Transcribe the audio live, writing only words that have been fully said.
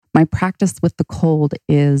My practice with the cold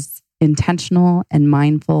is intentional and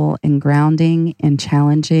mindful and grounding and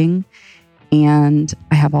challenging. And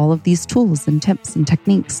I have all of these tools and tips and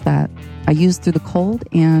techniques that I use through the cold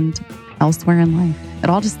and elsewhere in life.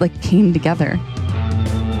 It all just came together.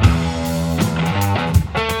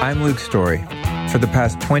 I'm Luke Story. For the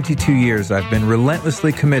past 22 years, I've been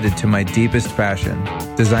relentlessly committed to my deepest passion,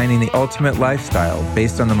 designing the ultimate lifestyle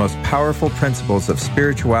based on the most powerful principles of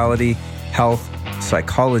spirituality, health,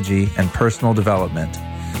 psychology, and personal development.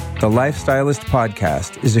 The Lifestylist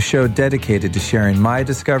Podcast is a show dedicated to sharing my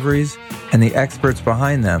discoveries and the experts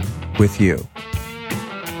behind them with you.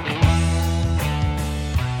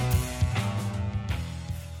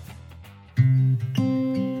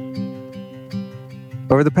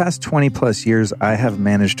 Over the past 20 plus years, I have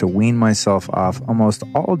managed to wean myself off almost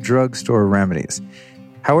all drugstore remedies.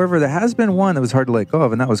 However, there has been one that was hard to let go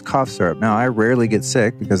of, and that was cough syrup. Now, I rarely get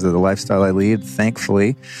sick because of the lifestyle I lead,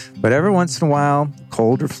 thankfully. But every once in a while,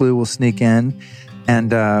 cold or flu will sneak in.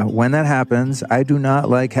 And when that happens, I do not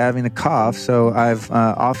like having a cough. So I've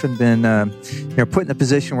often been put in a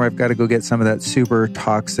position where I've got to go get some of that super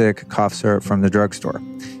toxic cough syrup from the drugstore,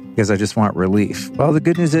 because I just want relief. Well, the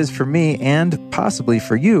good news is for me and possibly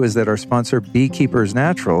for you is that our sponsor, Beekeepers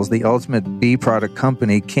Naturals, the ultimate bee product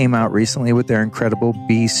company, came out recently with their incredible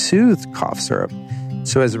Bee Soothed cough syrup.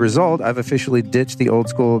 So as a result, I've officially ditched the old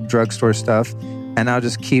school drugstore stuff and now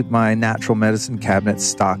just keep my natural medicine cabinet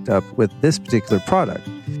stocked up with this particular product.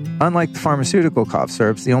 Unlike the pharmaceutical cough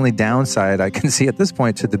syrups, the only downside I can see at this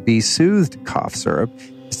point to the Bee Soothed cough syrup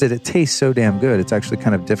is that it tastes so damn good. It's actually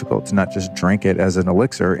kind of difficult to not just drink it as an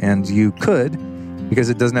elixir, and you could, because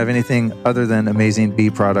it doesn't have anything other than amazing bee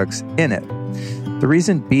products in it. The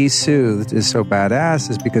reason Bee Soothed is so badass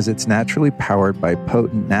is because it's naturally powered by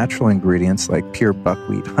potent natural ingredients like pure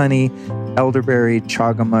buckwheat honey, elderberry,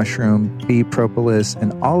 chaga mushroom, bee propolis,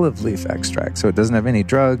 and olive leaf extract. So it doesn't have any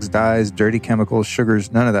drugs, dyes, dirty chemicals,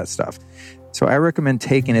 sugars, none of that stuff. So I recommend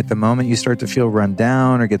taking it the moment you start to feel run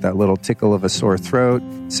down or get that little tickle of a sore throat.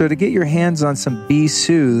 So to get your hands on some Bee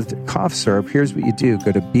Soothed cough syrup, here's what you do.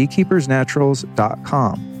 Go to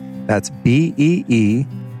beekeepersnaturals.com. That's beekeepersnaturals.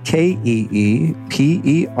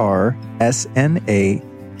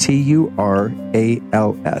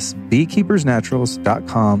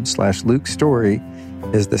 beekeepersnaturals.com/Luke Story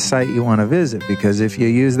is the site you want to visit, because if you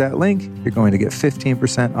use that link, you're going to get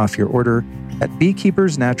 15% off your order at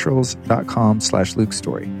beekeepersnaturals.com/Luke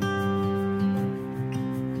Story.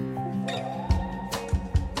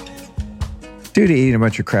 Due to eating a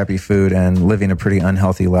bunch of crappy food and living a pretty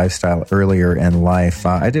unhealthy lifestyle earlier in life,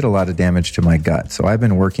 I did a lot of damage to my gut. So I've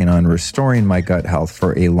been working on restoring my gut health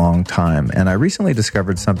for a long time. And I recently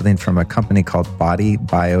discovered something from a company called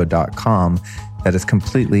bodybio.com that has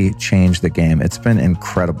completely changed the game. It's been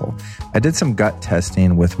incredible. I did some gut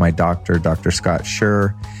testing with my doctor, Dr. Scott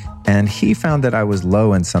Schur, and he found that I was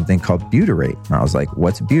low in something called butyrate. And I was like,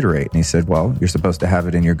 what's butyrate? And he said, well, you're supposed to have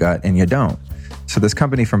it in your gut and you don't. So this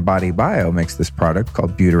company from Body Bio makes this product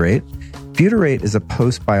called butyrate. Butyrate is a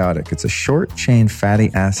postbiotic. It's a short-chain fatty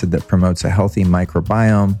acid that promotes a healthy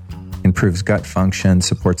microbiome, improves gut function,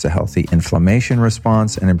 supports a healthy inflammation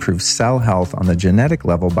response, and improves cell health on the genetic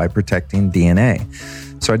level by protecting DNA.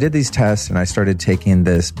 So I did these tests and I started taking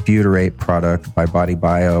this butyrate product by Body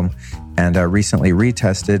Bio and recently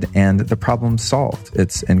retested, and the problem solved.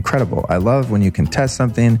 It's incredible. I love when you can test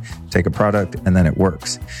something, take a product, and then it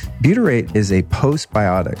works. Butyrate is a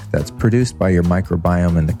postbiotic that's produced by your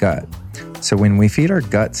microbiome in the gut. So when we feed our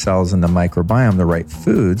gut cells and the microbiome the right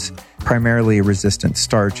foods, primarily resistant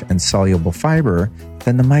starch and soluble fiber,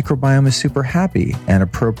 then the microbiome is super happy and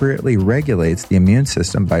appropriately regulates the immune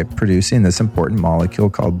system by producing this important molecule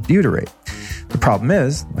called butyrate. The problem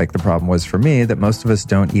is, like the problem was for me, that most of us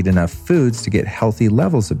don't eat enough foods to get healthy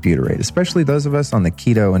levels of butyrate, especially those of us on the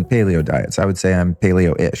keto and paleo diets. I would say I'm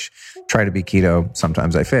paleo-ish. Try to be keto,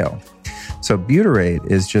 sometimes I fail. So butyrate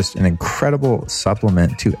is just an incredible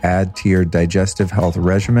supplement to add to your digestive health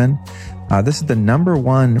regimen. This is the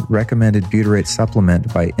 #1 recommended butyrate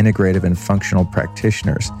supplement by integrative and functional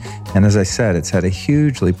practitioners. And as I said, it's had a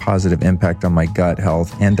hugely positive impact on my gut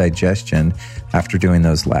health and digestion after doing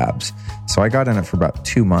those labs. So I got in it for about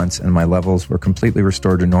 2 months and my levels were completely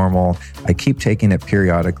restored to normal. I keep taking it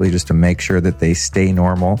periodically just to make sure that they stay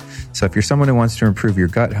normal. So if you're someone who wants to improve your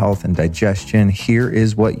gut health and digestion, here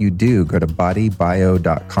is what you do. Go to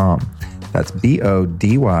bodybio.com. That's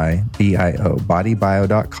BODYBIO,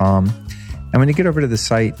 bodybio.com. And when you get over to the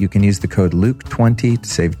site, you can use the code Luke20 to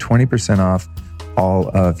save 20% off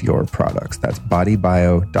all of your products. That's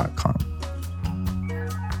bodybio.com.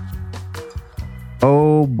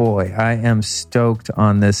 Oh boy, I am stoked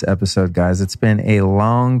on this episode, guys. It's been a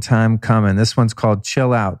long time coming. This one's called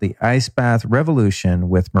Chill Out, the Ice Bath Revolution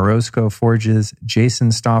with Morozko Forge's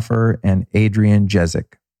Jason Stauffer and Adrienne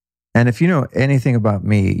Jezick. And if you know anything about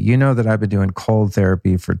me, you know that I've been doing cold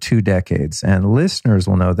therapy for 2 decades. And listeners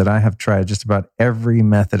will know that I have tried just about every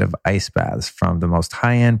method of ice baths, from the most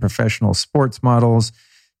high-end professional sports models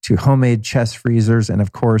to homemade chest freezers, and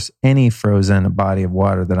of course, any frozen body of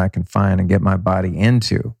water that I can find and get my body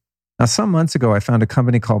into. Now, some months ago, I found a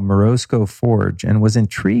company called Morozko Forge and was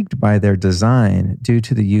intrigued by their design due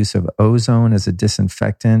to the use of ozone as a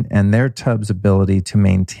disinfectant and their tub's ability to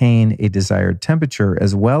maintain a desired temperature,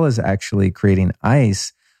 as well as actually creating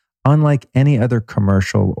ice, unlike any other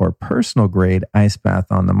commercial or personal grade ice bath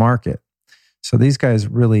on the market. So these guys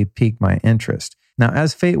really piqued my interest. Now,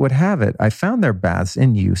 as fate would have it, I found their baths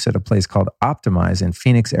in use at a place called Optimize in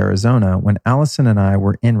Phoenix, Arizona, when Allison and I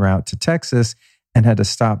were en route to Texas and had to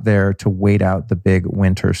stop there to wait out the big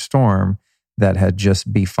winter storm that had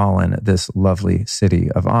just befallen this lovely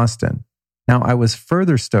city of Austin. Now, I was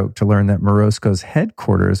further stoked to learn that Morozko's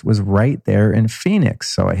headquarters was right there in Phoenix,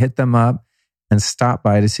 so I hit them up and stopped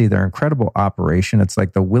by to see their incredible operation. It's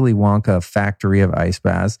like the Willy Wonka factory of ice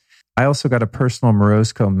baths. I also got a personal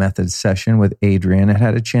Morozko method session with Adrienne and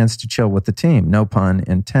had a chance to chill with the team. No pun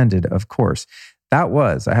intended, of course. That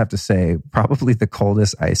was, I have to say, probably the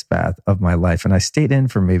coldest ice bath of my life. And I stayed in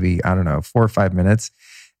for maybe, 4 or 5 minutes.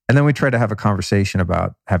 And then we tried to have a conversation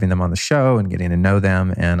about having them on the show and getting to know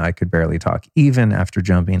them. And I could barely talk, even after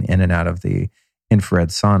jumping in and out of the infrared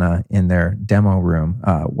sauna in their demo room.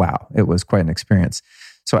 Wow, it was quite an experience.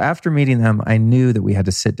 So after meeting them, I knew that we had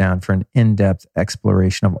to sit down for an in-depth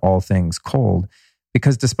exploration of all things cold,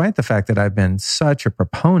 because despite the fact that I've been such a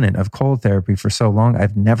proponent of cold therapy for so long,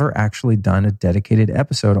 I've never actually done a dedicated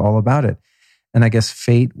episode all about it. And I guess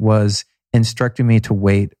fate was instructing me to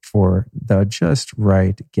wait for the just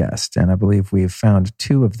right guest. And I believe we've found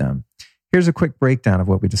 2 of them. Here's a quick breakdown of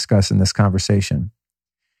what we discuss in this conversation.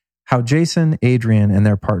 How Jason, Adrienne, and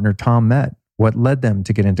their partner Tom met, what led them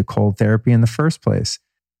to get into cold therapy in the first place,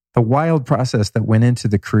 the wild process that went into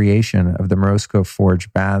the creation of the Morozko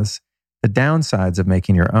Forge baths, the downsides of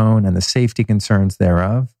making your own and the safety concerns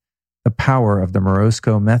thereof, the power of the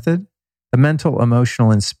Morozko method, the mental,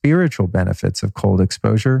 emotional, and spiritual benefits of cold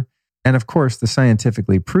exposure, and of course, the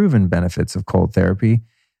scientifically proven benefits of cold therapy,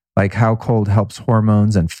 like how cold helps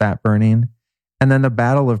hormones and fat burning, and then the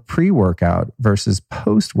battle of pre-workout versus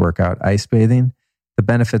post-workout ice bathing, the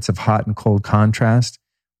benefits of hot and cold contrast,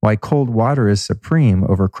 why cold water is supreme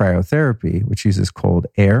over cryotherapy, which uses cold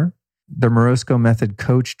air, the Morozko Method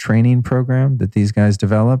coach training program that these guys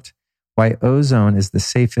developed, why ozone is the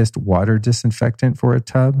safest water disinfectant for a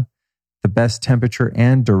tub, the best temperature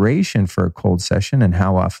and duration for a cold session and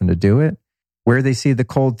how often to do it, where they see the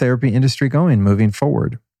cold therapy industry going moving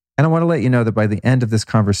forward. And I want to let you know that by the end of this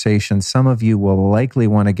conversation, some of you will likely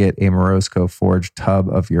want to get a Morozko Forge tub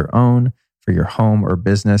of your own for your home or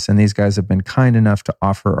business. And these guys have been kind enough to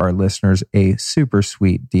offer our listeners a super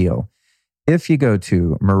sweet deal. If you go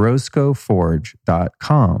to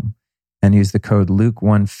morozkoforge.com and use the code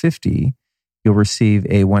Luke150, you'll receive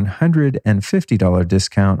a $150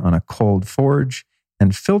 discount on a cold forge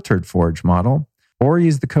and filtered forge model, or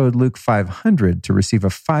use the code Luke500 to receive a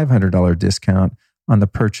 $500 discount on the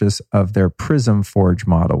purchase of their Prism Forge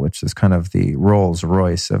model, which is kind of the Rolls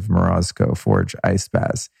Royce of Morozko Forge ice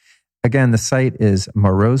baths. Again, the site is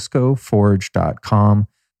morozkoforge.com.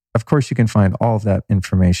 Of course, you can find all of that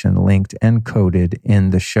information linked and coded in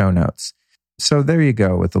the show notes. So there you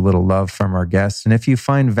go with a little love from our guests. And if you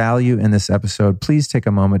find value in this episode, please take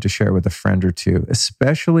a moment to share it with a friend or 2,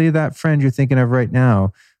 especially that friend you're thinking of right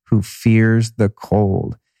now who fears the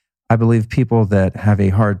cold. I believe people that have a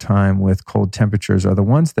hard time with cold temperatures are the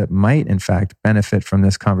ones that might, in fact, benefit from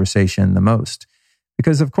this conversation the most.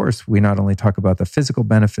 Because, of course, we not only talk about the physical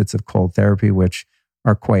benefits of cold therapy, which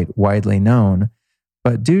are quite widely known,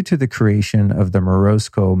 but due to the creation of the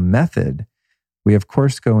Morozko method, we, of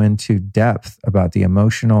course, go into depth about the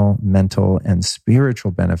emotional, mental, and spiritual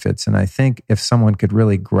benefits. And I think if someone could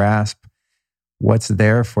really grasp what's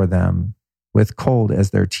there for them with cold as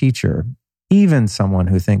their teacher, even someone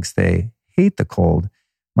who thinks they hate the cold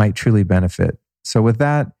might truly benefit. So with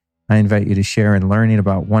that, I invite you to share in learning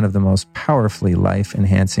about one of the most powerfully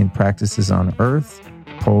life-enhancing practices on earth,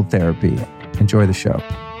 cold therapy. Enjoy the show.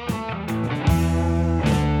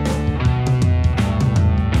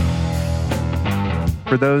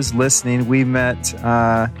 For those listening, we met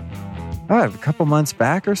a couple months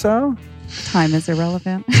back or so. Time is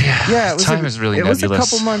irrelevant. Yeah, time is really nebulous. It was a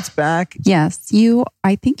couple months back. Yes,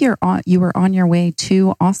 I think you were on your way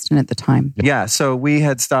to Austin at the time. Yeah, so we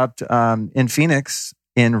had stopped in Phoenix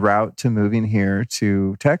en route to moving here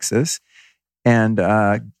to Texas, and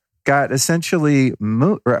got essentially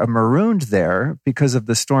marooned there because of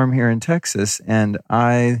the storm here in Texas. And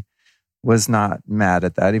I was not mad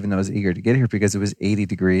at that, even though I was eager to get here because it was 80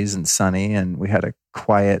 degrees and sunny. And we had a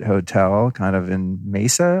quiet hotel kind of in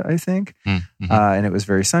Mesa, I think. Mm-hmm. And it was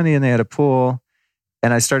very sunny and they had a pool.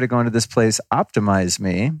 And I started going to this place, Optimize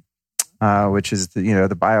Me, which is the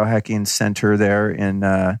biohacking center there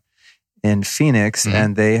in Phoenix, mm-hmm.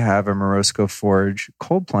 and they have a Morozko Forge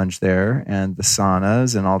cold plunge there and the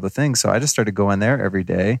saunas and all the things. So I just started going there every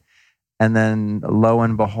day. And then lo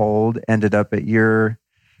and behold, ended up at your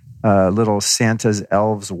little Santa's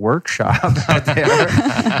Elves workshop out there.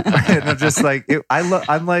 And I'm just like,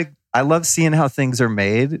 I love seeing how things are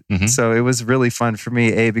made. Mm-hmm. So it was really fun for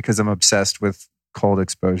me, A, because I'm obsessed with cold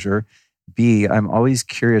exposure. B, I'm always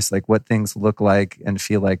curious like what things look like and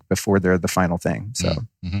feel like before they're the final thing. So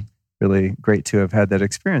mm-hmm. really great to have had that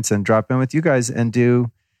experience and drop in with you guys and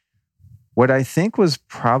do what I think was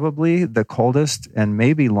probably the coldest and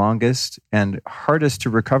maybe longest and hardest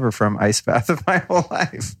to recover from ice bath of my whole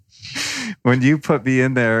life. When you put me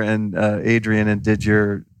in there and Adrienne and did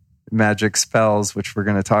your magic spells, which we're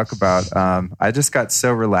going to talk about, I just got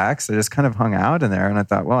so relaxed. I just kind of hung out in there and I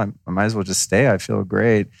thought, well, I might as well just stay. I feel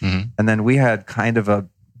great. Mm-hmm. And then we had kind of a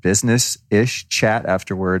business-ish chat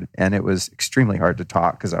afterward, and it was extremely hard to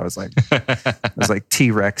talk because I was like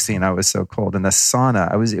T-Rexing. I was so cold. And the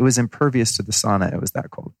sauna, it was impervious to the sauna. It was that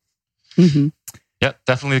cold. Mm-hmm. Yeah,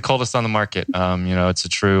 definitely the coldest on the market. It's the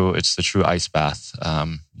true ice bath.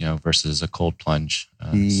 Versus a cold plunge.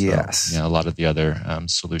 Yes. So, a lot of the other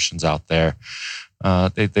solutions out there,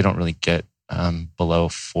 they don't really get below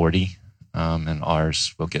 40, and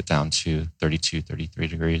ours will get down to 32, 33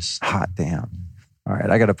 degrees. Hot damn. All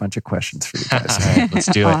right, I got a bunch of questions for you guys. All right, let's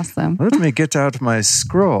do it. Awesome. Let me get out my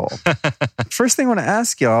scroll. First thing I want to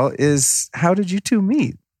ask y'all is, how did you two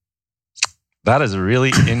meet? That is a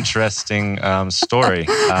really interesting story.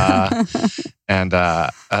 So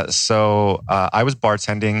I was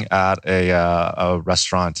bartending at a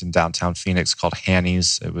restaurant in downtown Phoenix called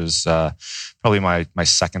Hanny's. It was probably my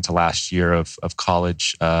second to last year of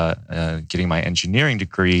college, getting my engineering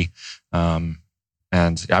degree.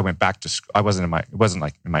 And I went back to school. It wasn't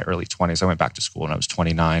like in my early 20s. I went back to school when I was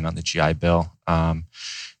 29 on the GI Bill.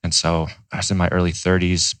 And so I was in my early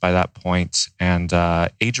 30s by that point. And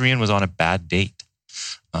Adrienne was on a bad date.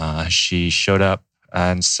 She showed up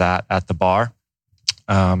and sat at the bar,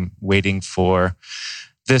 waiting for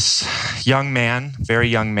this very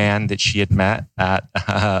young man that she had met at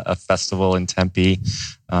a festival in Tempe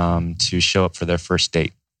to show up for their first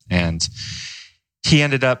date. And he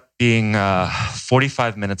ended up being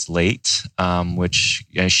 45 minutes late, which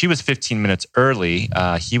she was 15 minutes early.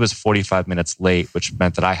 He was 45 minutes late, which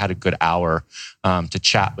meant that I had a good hour to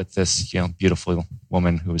chat with this beautiful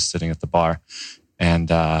woman who was sitting at the bar. And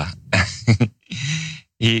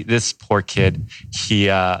this poor kid, he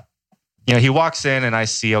walks in and I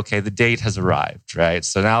see, okay, the date has arrived, right?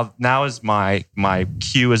 So now is my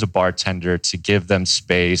cue as a bartender to give them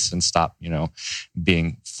space and stop,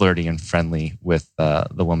 being flirty and friendly with the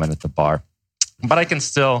woman at the bar. But I can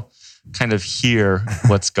still kind of hear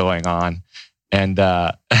what's going on. And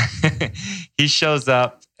he shows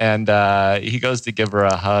up and he goes to give her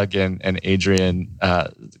a hug, and Adrienne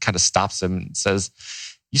kind of stops him and says,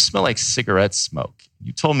 "You smell like cigarette smoke.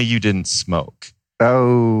 You told me you didn't smoke."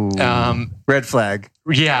 Oh, red flag.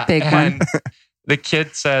 Yeah. Big one. The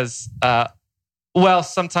kid says, well,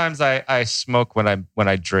 sometimes I smoke when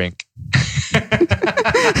I drink.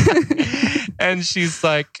 And she's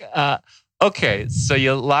like, okay, so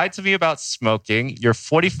you lied to me about smoking. You're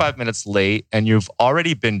 45 minutes late and you've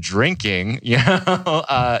already been drinking.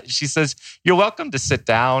 She says, you're welcome to sit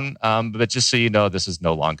down. But just so you know, this is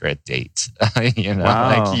no longer a date.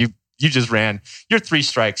 Wow. Like you just ran, your 3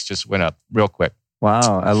 strikes just went up real quick.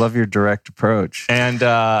 Wow, I love your direct approach. And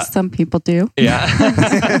some people do.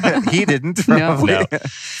 Yeah. He didn't, probably. No.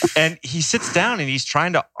 And he sits down and he's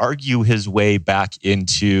trying to argue his way back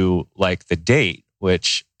into like the date,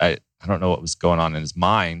 which I don't know what was going on in his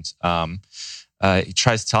mind. He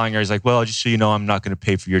tries telling her, he's like, well, just so you know, I'm not going to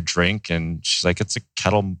pay for your drink. And she's like, it's a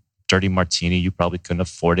kettle dirty martini. You probably couldn't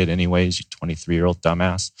afford it anyways, you 23-year-old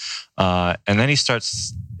dumbass. And then he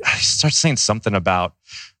starts saying something about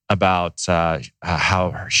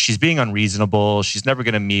how she's being unreasonable. She's never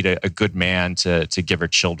going to meet a good man to give her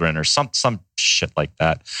children or some shit like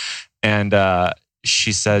that. And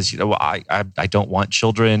she says, well, I don't want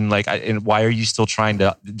children. And why are you still trying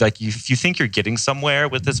to, if you think you're getting somewhere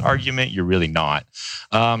with this argument, you're really not.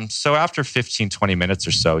 So after 15, 20 minutes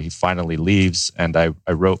or so, he finally leaves. And I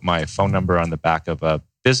wrote my phone number on the back of a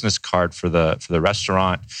business card for the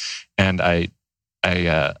restaurant. And I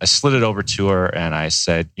slid it over to her and I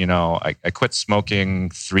said, I quit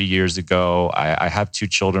smoking 3 years ago. I have 2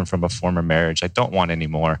 children from a former marriage. I don't want any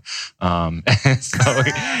more. And so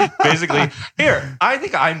basically, here, I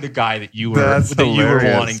think I'm the guy that you were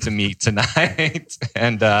wanting to meet tonight.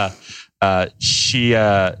 And she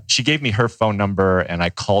gave me her phone number and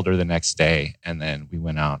I called her the next day. And then we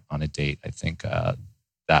went out on a date, I think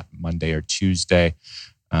that Monday or Tuesday.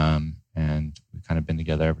 And we've kind of been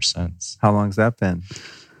together ever since. How long's that been?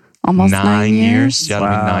 Almost 9 years. Yeah, it'll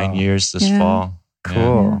be 9 years this fall.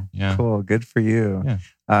 Cool. Yeah. Cool. Good for you.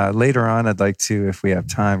 Yeah. Later on, I'd like to, if we have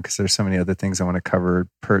time, because there's so many other things I want to cover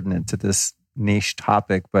pertinent to this niche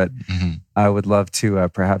topic, but I would love to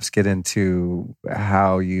perhaps get into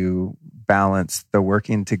how you balance the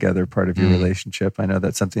working together part of your relationship. I know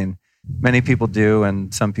that's something many people do,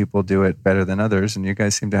 and some people do it better than others, and you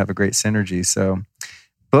guys seem to have a great synergy. So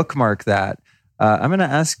bookmark that. I'm going to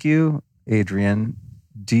ask you, Adrienne,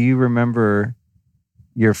 do you remember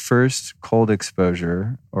your first cold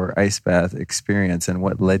exposure or ice bath experience and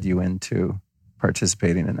what led you into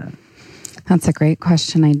participating in that? That's a great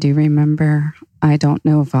question. I do remember. I don't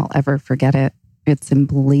know if I'll ever forget it. It's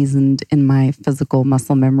emblazoned in my physical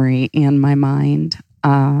muscle memory and my mind.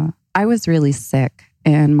 I was really sick.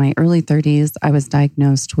 In my early 30s, I was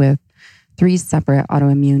diagnosed with 3 separate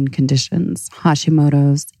autoimmune conditions: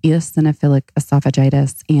 Hashimoto's, eosinophilic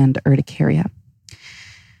esophagitis, and urticaria.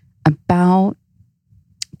 About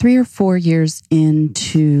 3 or 4 years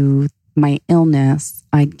into my illness,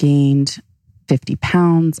 I'd gained 50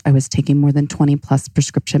 pounds. I was taking more than 20 plus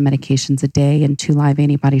prescription medications a day and 2 live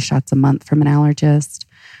antibody shots a month from an allergist.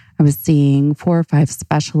 I was seeing 4 or 5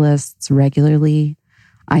 specialists regularly.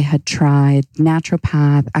 I had tried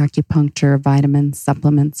naturopath, acupuncture, vitamins,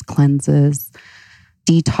 supplements, cleanses,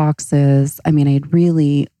 detoxes. I mean, I'd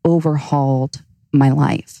really overhauled my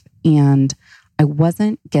life and I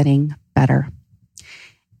wasn't getting better.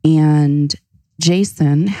 And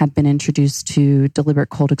Jason had been introduced to deliberate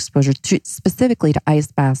cold exposure, specifically to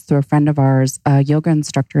ice baths, through a friend of ours, a yoga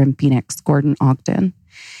instructor in Phoenix, Gordon Ogden.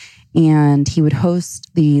 And he would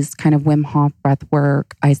host these kind of Wim Hof breath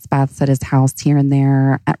work, ice baths at his house here and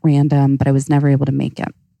there at random, but I was never able to make it.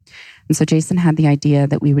 And so Jason had the idea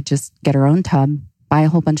that we would just get our own tub, buy a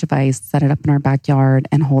whole bunch of ice, set it up in our backyard,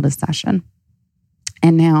 and hold a session.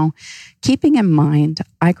 And now, keeping in mind,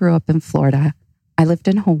 I grew up in Florida. I lived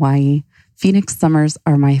in Hawaii. Phoenix summers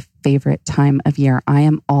are my favorite time of year. I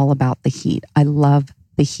am all about the heat. I love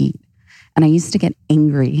the heat. And I used to get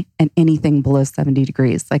angry at anything below 70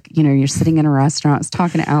 degrees. Like, you're sitting in a restaurant. I was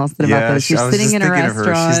talking to Allison about this. You're sitting in a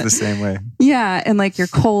restaurant. She's the same way. Yeah. And you're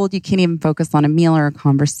cold. You can't even focus on a meal or a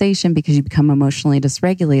conversation because you become emotionally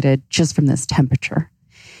dysregulated just from this temperature.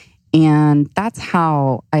 And that's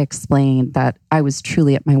how I explained that I was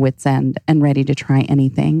truly at my wit's end and ready to try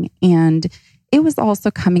anything. And it was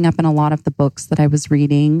also coming up in a lot of the books that I was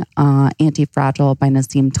reading, Anti-Fragile by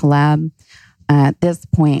Nassim Taleb. At this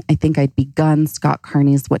point, I think I'd begun Scott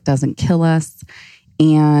Carney's What Doesn't Kill Us.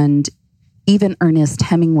 And even Ernest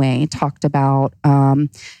Hemingway talked about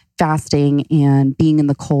fasting and being in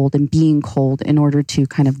the cold and being cold in order to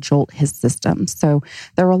kind of jolt his system. So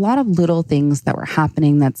there were a lot of little things that were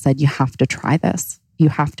happening that said, you have to try this. You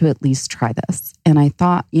have to at least try this. And I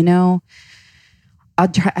thought,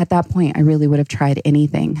 at that point, I really would have tried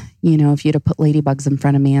anything. If you'd have put ladybugs in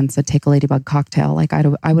front of me and said, take a ladybug cocktail,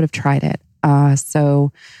 I would have tried it.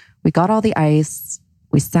 So we got all the ice,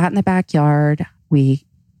 we sat in the backyard, we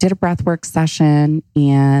did a breathwork session,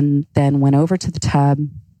 and then went over to the tub,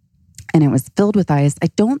 and it was filled with ice. I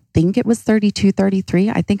don't think it was 32, 33.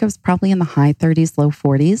 I think it was probably in the high 30s, low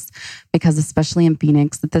 40s, because especially in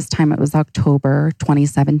Phoenix at this time, it was October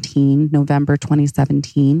 2017, November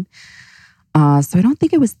 2017. So I don't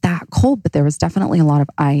think it was that cold, but there was definitely a lot of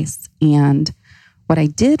ice. And what I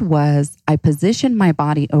did was I positioned my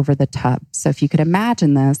body over the tub. So if you could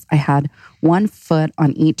imagine this, I had 1 foot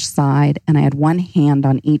on each side and I had 1 hand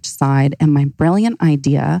on each side. And my brilliant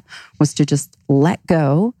idea was to just let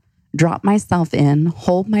go, drop myself in,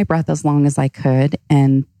 hold my breath as long as I could,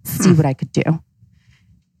 and see what I could do.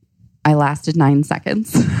 I lasted 9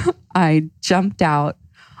 seconds. I jumped out.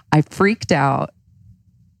 I freaked out.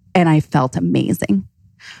 And I felt amazing.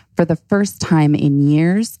 For the first time in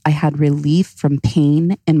years, I had relief from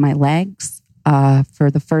pain in my legs.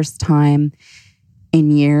 For the first time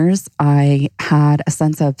in years, I had a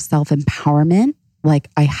sense of self-empowerment like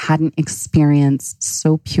I hadn't experienced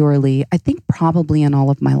so purely, I think probably in all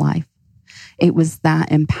of my life. It was that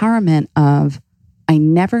empowerment of, I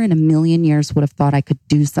never in a million years would have thought I could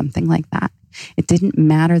do something like that. It didn't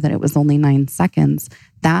matter that it was only 9 seconds.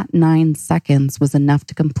 That 9 seconds was enough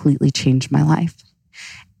to completely change my life.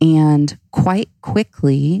 And quite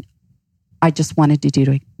quickly, I just wanted to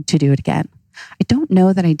do it again. I don't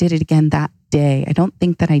know that I did it again that day. I don't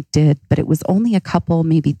think that I did, but it was only a couple,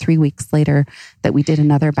 maybe 3 weeks later that we did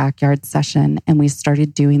another backyard session, and we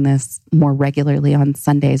started doing this more regularly on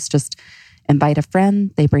Sundays. Just invite a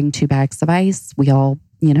friend, they bring 2 bags of ice. We all,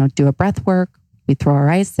 do a breath work. We throw our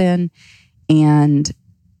ice in, and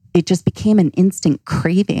it just became an instant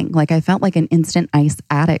craving. Like I felt like an instant ice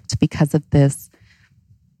addict because of this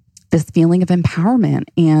feeling of empowerment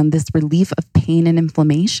and this relief of pain and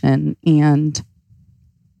inflammation. And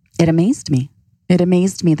it amazed me. It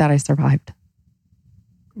amazed me that I survived.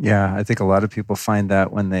 Yeah, I think a lot of people find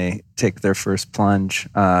that when they take their first plunge.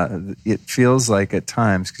 It feels like at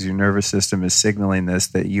times, because your nervous system is signaling this,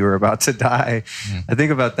 that you are about to die. I think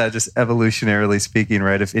about that just evolutionarily speaking,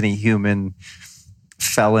 right? If any human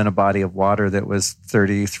fell in a body of water that was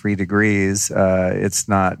 33 degrees, it's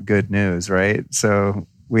not good news, right? So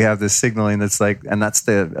we have this signaling that's like, and that's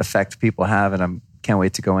the effect people have. And I can't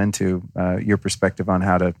wait to go into your perspective on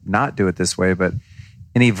how to not do it this way. But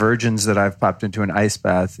any virgins that I've popped into an ice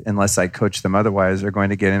bath, unless I coach them otherwise, are going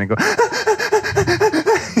to get in and go,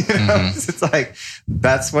 It's like,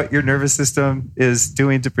 that's what your nervous system is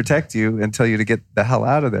doing to protect you and tell you to get the hell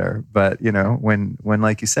out of there. But, when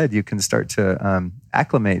like you said, you can start to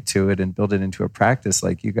acclimate to it and build it into a practice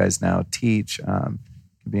like you guys now teach, can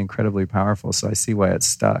be incredibly powerful. So I see why it's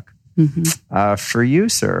stuck. For you,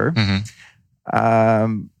 sir,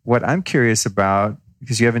 what I'm curious about,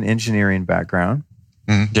 because you have an engineering background,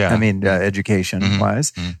 education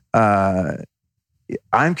wise,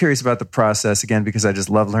 I'm curious about the process again, because I just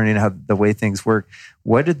love learning how the way things work.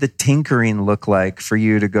 What did the tinkering look like for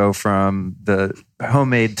you to go from the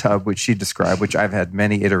homemade tub, which she described, which I've had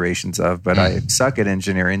many iterations of, but I suck at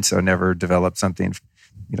engineering, so never developed something,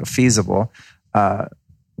 feasible.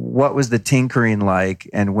 What was the tinkering like,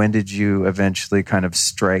 and when did you eventually kind of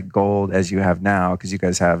strike gold as you have now? Because you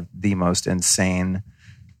guys have the most insane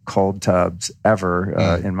cold tubs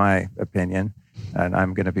ever, in my opinion. And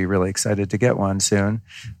I'm going to be really excited to get one soon.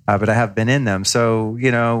 But I have been in them. So,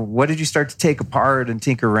 what did you start to take apart and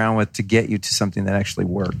tinker around with to get you to something that actually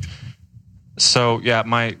worked? So,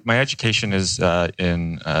 my education is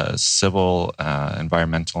in civil,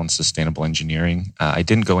 environmental, and sustainable engineering. I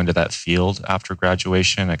didn't go into that field after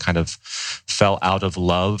graduation. I kind of fell out of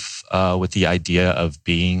love with the idea of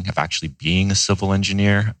actually being a civil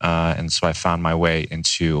engineer. And so I found my way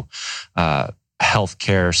into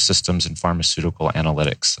healthcare systems and pharmaceutical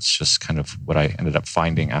analytics. That's just kind of what I ended up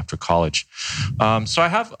finding after college. So I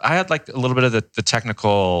had like a little bit of the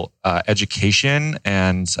technical education,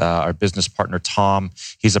 and our business partner, Tom,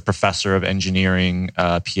 he's a professor of engineering,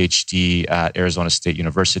 PhD at Arizona State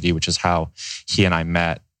University, which is how he and I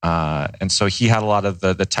met. And so he had a lot of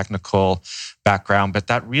the technical background, but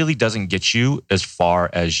that really doesn't get you as far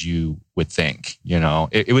as you would think.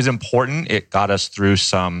 It was important. It got us through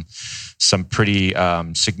some pretty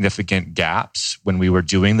significant gaps when we were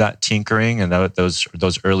doing that tinkering and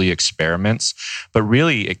those early experiments. But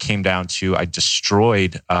really, it came down to I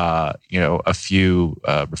destroyed a few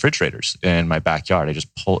refrigerators in my backyard. I just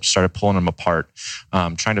started pulling them apart,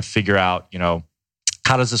 trying to figure out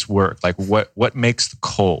how does this work? Like what makes the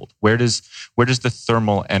cold? Where does the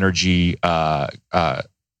thermal energy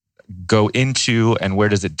go into, and where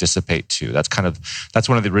does it dissipate to? That's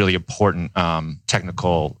one of the really important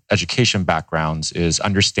technical education backgrounds, is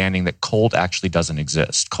understanding that cold actually doesn't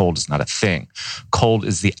exist. Cold is not a thing. Cold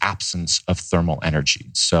is the absence of thermal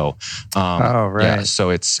energy. So, so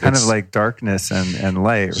it's kind of like darkness and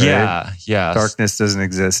light, right? Yeah. Darkness doesn't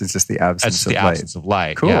exist. It's just the absence of light. Absence of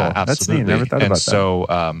light. Cool. Yeah, absolutely. That's neat. Never thought about that. So,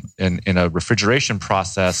 in a refrigeration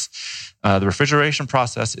process, the refrigeration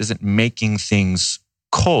process isn't making things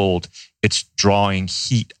cold, it's drawing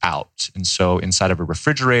heat out. And so inside of a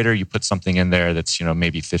refrigerator, you put something in there that's,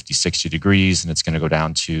 maybe 50, 60 degrees, and it's going to go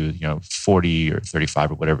down to, 40 or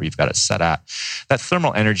 35 or whatever you've got it set at. That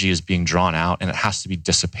thermal energy is being drawn out, and it has to be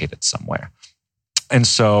dissipated somewhere. And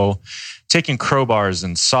so taking crowbars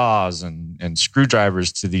and saws and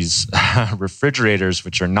screwdrivers to these refrigerators,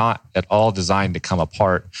 which are not at all designed to come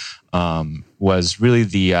apart, was really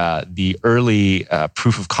the early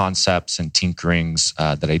proof of concepts and tinkerings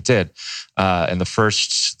that I did. And the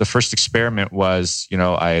first experiment was,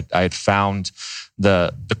 I had found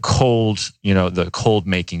the cold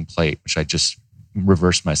making plate, which I just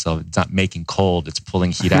reverse myself. It's not making cold; it's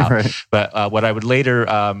pulling heat out. Right. But what I would later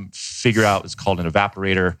figure out is called an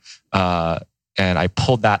evaporator. And I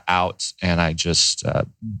pulled that out and I just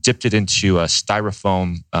dipped it into a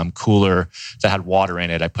styrofoam cooler that had water in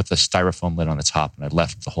it. I put the styrofoam lid on the top and I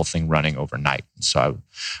left the whole thing running overnight. So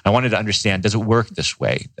I wanted to understand, does it work this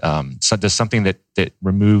way? So does something that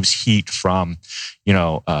removes heat from,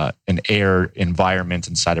 an air environment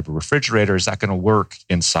inside of a refrigerator, is that going to work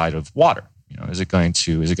inside of water? Is it going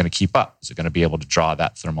to keep up? Is it going to be able to draw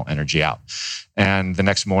that thermal energy out? And the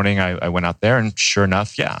next morning I went out there and sure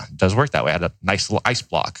enough, yeah, it does work that way. I had a nice little ice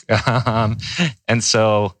block. And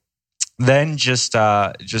so then just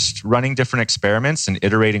running different experiments and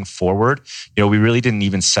iterating forward, we really didn't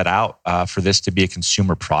even set out for this to be a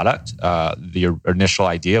consumer product. The initial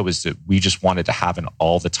idea was that we just wanted to have an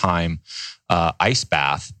all the time ice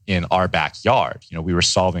bath in our backyard. We were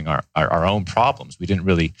solving our own problems. We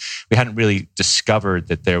hadn't really discovered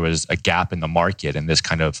that there was a gap in the market and this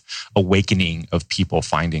kind of awakening of people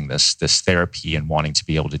finding this therapy and wanting to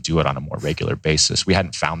be able to do it on a more regular basis. We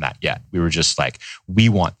hadn't found that yet. We were just like, we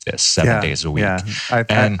want this 7 days a week. Yeah.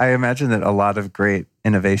 I imagine that a lot of great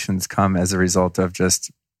innovations come as a result of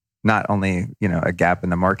just not only, a gap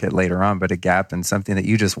in the market later on, but a gap in something that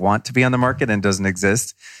you just want to be on the market and doesn't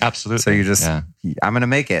exist. Absolutely. So you just, I'm going to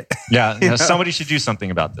make it. Yeah. Somebody should do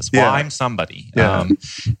something about this. Well, I'm somebody. Yeah.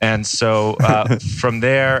 And so from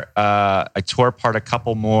there, I tore apart a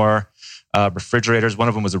couple more refrigerators. One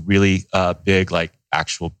of them was a really big,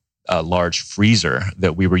 actual large freezer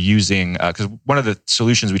that we were using, because one of the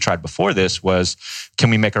solutions we tried before this was, can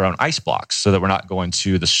we make our own ice blocks so that we're not going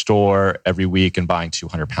to the store every week and buying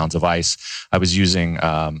 200 pounds of ice? I was using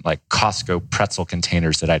Costco pretzel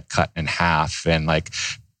containers that I'd cut in half and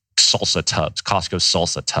Costco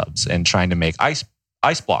salsa tubs, and trying to make ice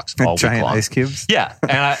blocks all week long. Giant ice cubes? Yeah.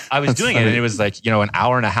 And I was doing it, and it was an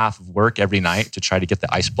hour and a half of work every night to try to get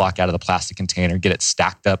the ice block out of the plastic container, get it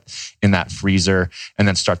stacked up in that freezer, and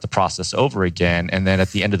then start the process over again. And then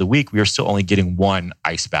at the end of the week, we were still only getting one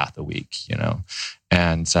ice bath a week,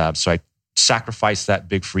 And so I sacrificed that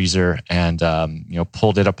big freezer and,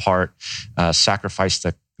 pulled it apart, sacrificed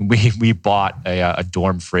we bought a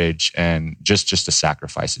dorm fridge and just to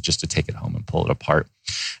sacrifice it, just to take it home and pull it apart.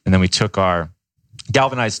 And then we took our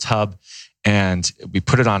galvanized tub and we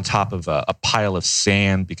put it on top of a pile of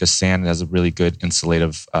sand, because sand has a really good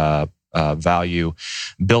insulative value.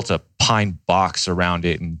 Built a pine box around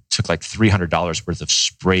it and took $300 worth of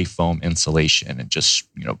spray foam insulation and just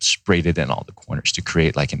sprayed it in all the corners to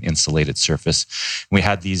create an insulated surface. And we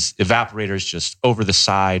had these evaporators just over the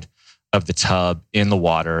side of the tub in the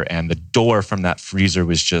water, and the door from that freezer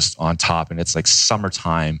was just on top. And it's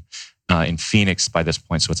summertime in Phoenix by this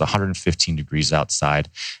point, so it's 115 degrees outside.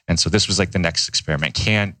 And so this was the next experiment.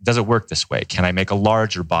 Does it work this way? Can I make a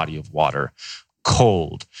larger body of water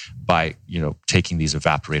cold by taking these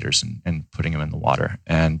evaporators and putting them in the water?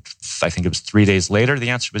 And I think it was 3 days later, the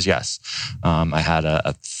answer was yes. I had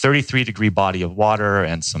a 33 degree body of water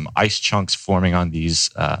and some ice chunks forming on these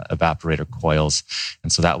evaporator coils.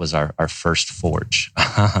 And so that was our first forge.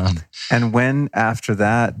 And when after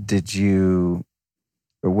that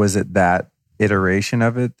was it that iteration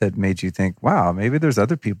of it that made you think, wow, maybe there's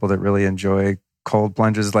other people that really enjoy cold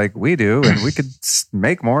plunges like we do, and we could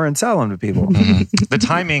make more and sell them to people? Mm-hmm.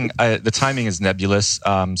 The timing is nebulous.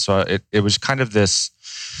 So it was kind of this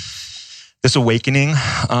awakening.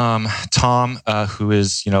 Tom, who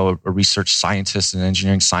is a research scientist and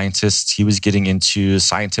engineering scientist, he was getting into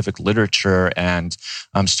scientific literature and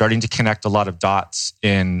starting to connect a lot of dots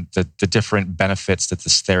in the different benefits that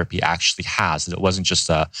this therapy actually has. That it wasn't just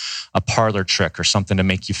a parlor trick or something to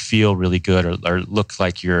make you feel really good or look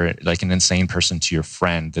like you're an insane person to your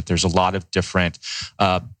friend. That there's a lot of different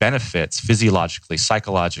benefits physiologically,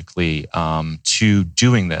 psychologically to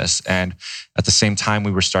doing this. And at the same time,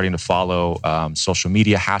 we were starting to follow social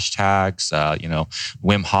media hashtags,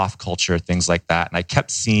 Wim Hof culture, things like that. And I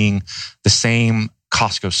kept seeing the same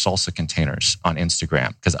Costco salsa containers on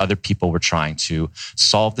Instagram because other people were trying to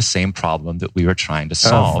solve the same problem that we were trying to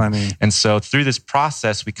solve. Funny. And so through this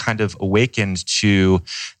process, we kind of awakened to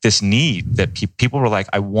this need that people were like,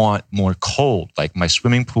 I want more cold. My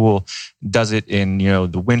swimming pool does it in,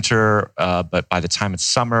 the winter, but by the time it's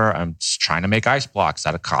summer, I'm just trying to make ice blocks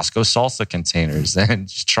out of Costco salsa containers and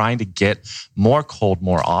just trying to get more cold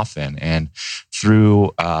more often. And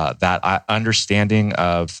through that understanding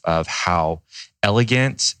of how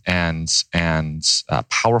elegant and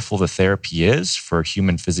powerful the therapy is for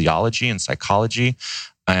human physiology and psychology,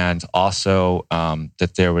 and also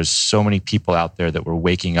that there was so many people out there that were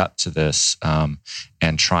waking up to this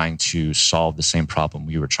and trying to solve the same problem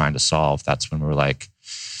we were trying to solve. That's when we were like,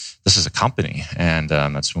 this is a company. And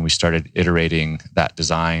that's when we started iterating that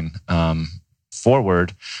design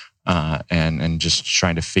forward and just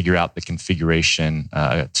trying to figure out the configuration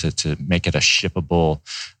to make it a shippable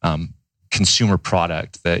consumer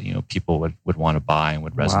product that people would want to buy and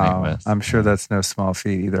would resonate with. I'm sure that's no small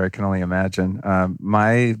feat either. I can only imagine.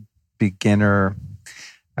 My beginner,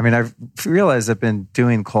 I've realized I've been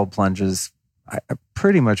doing cold plunges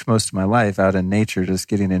pretty much most of my life out in nature, just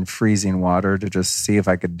getting in freezing water to just see if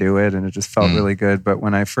I could do it. And it just felt really good. But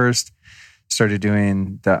when I first started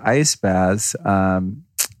doing the ice baths,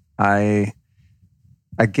 I,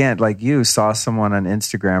 again, like you, saw someone on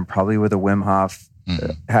Instagram, probably with a Wim Hof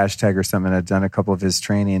hashtag or something, had done a couple of his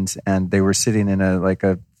trainings, and they were sitting in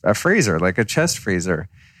a freezer, like a chest freezer.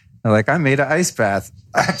 They're like, I made an ice bath.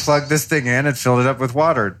 I plugged this thing in and filled it up with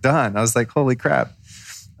water. Done. I was like, holy crap.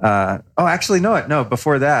 Actually, no.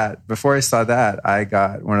 Before I saw that, I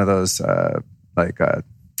got one of those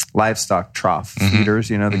livestock trough feeders,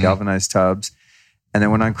 the galvanized tubs. And then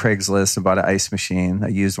went on Craigslist and bought an ice machine. I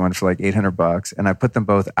used one for like $800, and I put them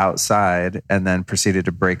both outside and then proceeded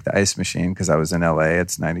to break the ice machine because I was in LA.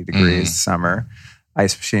 It's 90 degrees, summer.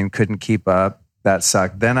 Ice machine couldn't keep up. That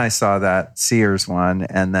sucked. Then I saw that Sears one,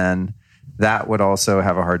 and then that would also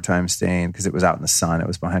have a hard time staying because it was out in the sun. It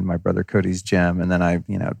was behind my brother Cody's gym. And then I,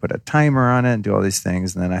 put a timer on it and do all these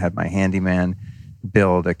things. And then I had my handyman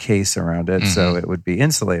build a case around it so it would be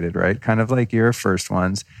insulated, right? Kind of like your first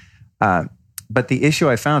ones. But the issue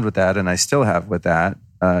I found with that, and I still have with that,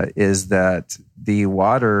 is that the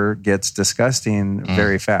water gets disgusting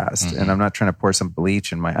very fast. And I'm not trying to pour some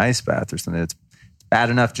bleach in my ice bath or something. It's bad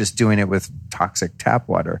enough just doing it with toxic tap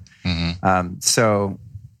water. So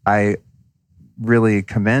I really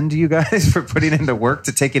commend you guys for putting in the work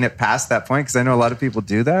to taking it past that point, because I know a lot of people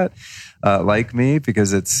do that, like me,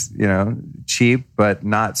 because it's cheap, but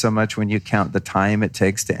not so much when you count the time it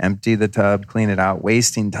takes to empty the tub, clean it out,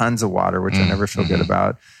 wasting tons of water, which I never feel good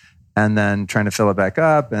about, and then trying to fill it back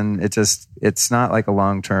up. And it's not like a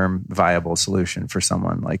long-term viable solution for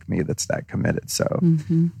someone like me that's that committed. So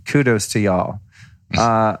kudos to y'all.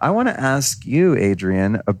 I want to ask you,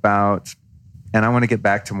 Adrienne, about, and I want to get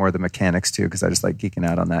back to more of the mechanics too, because I just like geeking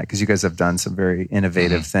out on that, because you guys have done some very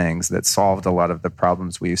innovative things that solved a lot of the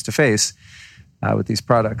problems we used to face with these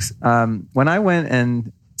products. When I went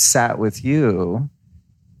and sat with you,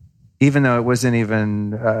 even though it wasn't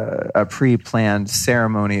even a pre-planned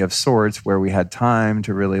ceremony of sorts where we had time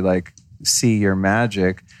to really like see your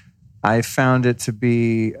magic, I found it to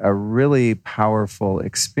be a really powerful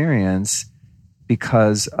experience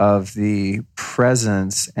because of the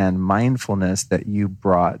presence and mindfulness that you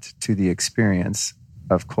brought to the experience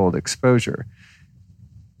of cold exposure.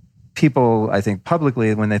 People, I think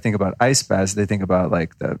publicly, when they think about ice baths, they think about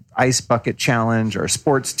like the ice bucket challenge or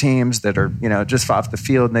sports teams that are, just off the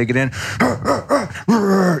field and they get in,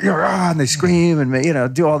 and they scream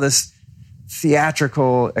and, do all this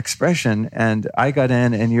theatrical expression. And I got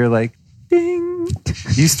in and you're like, ding.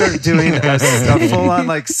 You start doing a full-on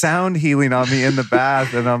like sound healing on me in the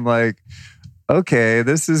bath. And I'm like, okay,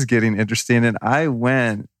 this is getting interesting. And I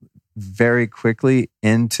went very quickly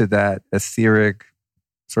into that etheric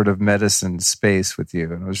sort of medicine space with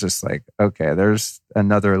you. And I was just like, okay, there's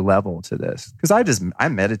another level to this. Because I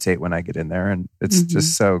meditate when I get in there and it's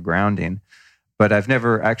just so grounding. But I've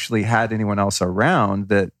never actually had anyone else around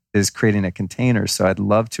that is creating a container. So I'd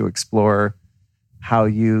love to explore how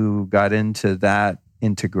you got into that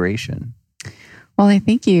integration. Well, I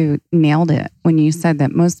think you nailed it when you said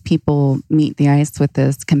that most people meet the ice with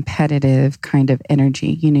this competitive kind of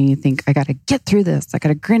energy. You think, I got to get through this. I got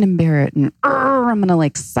to grin and bear it. And I'm going to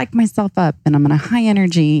like psych myself up and I'm going to high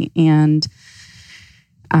energy. And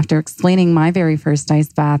after explaining my very first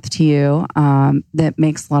ice bath to you, that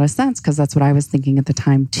makes a lot of sense because that's what I was thinking at the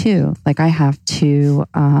time too. Like I have to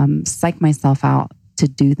psych myself out to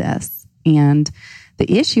do this. And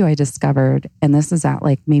the issue I discovered, and this is at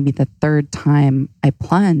like maybe the third time I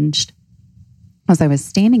plunged, was I was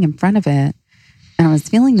standing in front of it and I was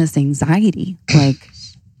feeling this anxiety, like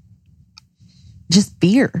just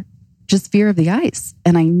fear of the ice.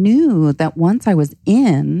 And I knew that once I was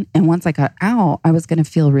in and once I got out, I was going to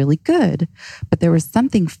feel really good. But there was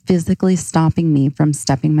something physically stopping me from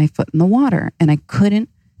stepping my foot in the water and I couldn't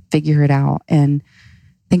figure it out. And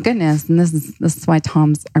thank goodness. And this is why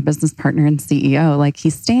Tom's our business partner and CEO. Like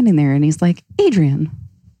he's standing there and he's like, Adrienne,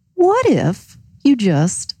 what if you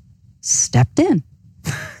just stepped in?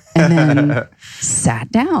 and then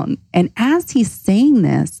sat down. And as he's saying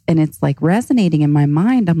this and it's like resonating in my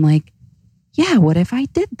mind, I'm like, yeah, what if I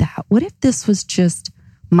did that? What if this was just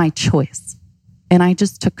my choice and I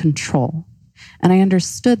just took control and I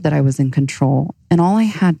understood that I was in control and all I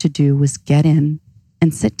had to do was get in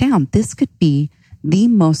and sit down? This could be the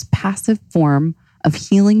most passive form of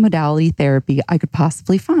healing modality therapy I could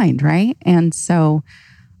possibly find, right? And so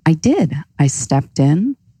I did. I stepped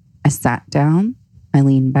in, I sat down, I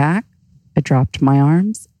leaned back, I dropped my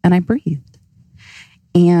arms, and I breathed.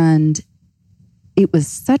 And it was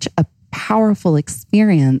such a powerful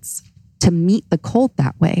experience to meet the cold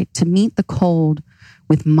that way, to meet the cold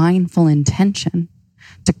with mindful intention,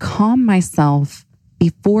 to calm myself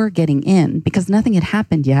before getting in, because nothing had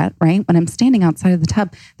happened yet, right? When I'm standing outside of the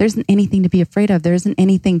tub, there isn't anything to be afraid of. There isn't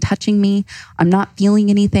anything touching me. I'm not feeling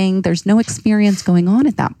anything. There's no experience going on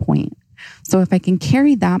at that point. So if I can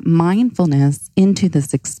carry that mindfulness into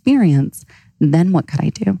this experience, then what could I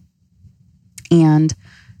do? And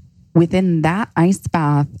within that ice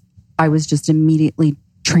bath, I was just immediately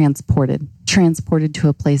transported to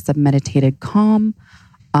a place of meditated calm,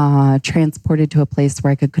 transported to a place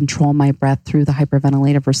where I could control my breath through the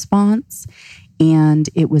hyperventilative response. And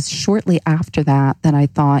it was shortly after that I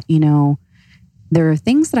thought, there are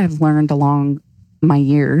things that I've learned along my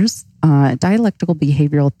years. Dialectical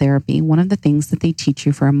behavioral therapy, one of the things that they teach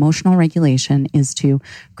you for emotional regulation is to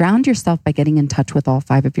ground yourself by getting in touch with all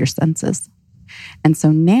 5 of your senses. And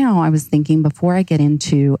so now I was thinking, before I get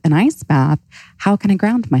into an ice bath, how can I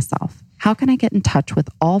ground myself? How can I get in touch with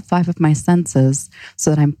all 5 of my senses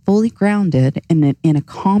so that I'm fully grounded in a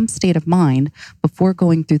calm state of mind before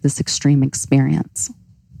going through this extreme experience?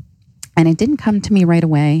 And it didn't come to me right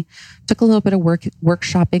away. Took a little bit of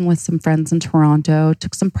workshopping with some friends in Toronto,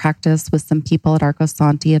 took some practice with some people at Arco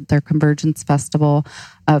Santi at their Convergence Festival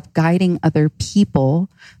of guiding other people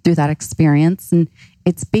through that experience. And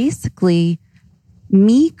it's basically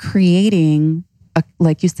me creating,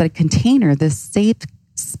 like you said, a container, this safe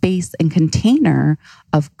space and container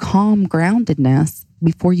of calm groundedness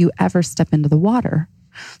before you ever step into the water.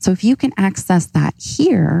 So if you can access that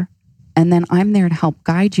here, and then I'm there to help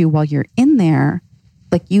guide you while you're in there,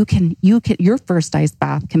 like you can, your first ice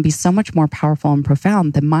bath can be so much more powerful and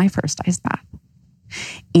profound than my first ice bath.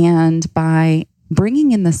 And by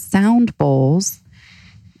bringing in the sound bowls,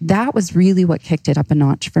 that was really what kicked it up a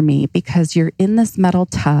notch for me, because you're in this metal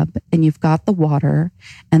tub and you've got the water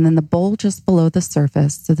and then the bowl just below the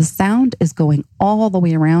surface. So the sound is going all the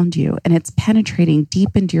way around you and it's penetrating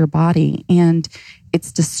deep into your body and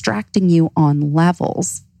it's distracting you on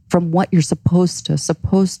levels from what you're supposed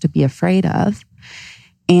to be afraid of.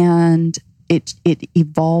 And it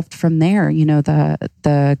evolved from there.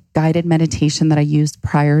 The guided meditation that I used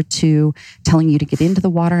prior to telling you to get into the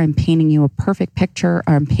water, I'm painting you a perfect picture,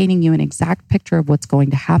 or I'm painting you an exact picture of what's going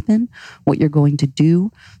to happen, what you're going to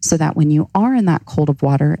do, so that when you are in that cold of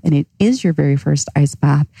water and it is your very first ice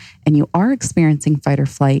bath and you are experiencing fight or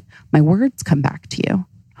flight, my words come back to you.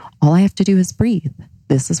 All I have to do is breathe.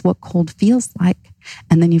 This is what cold feels like.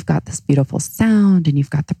 And then you've got this beautiful sound and you've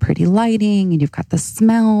got the pretty lighting and you've got the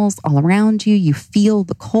smells all around you. You feel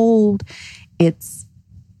the cold. It's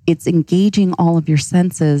engaging all of your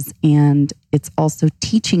senses, and it's also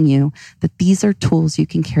teaching you that these are tools you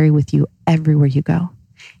can carry with you everywhere you go.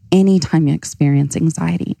 Anytime you experience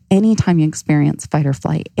anxiety, anytime you experience fight or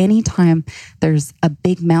flight, anytime there's a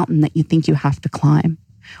big mountain that you think you have to climb,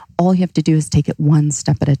 all you have to do is take it one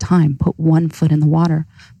step at a time. Put one foot in the water,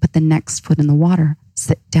 put the next foot in the water,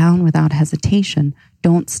 sit down without hesitation.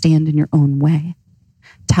 Don't stand in your own way.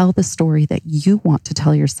 Tell the story that you want to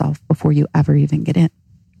tell yourself before you ever even get in.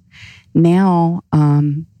 Now,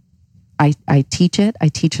 I teach it. I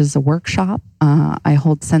teach as a workshop. I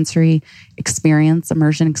hold sensory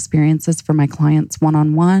immersion experiences for my clients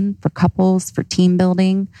one-on-one, for couples, for team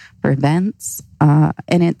building, for events.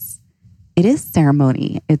 And it is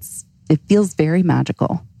ceremony. It feels very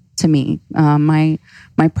magical to me. My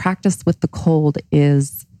practice with the cold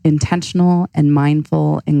is intentional and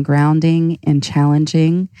mindful and grounding and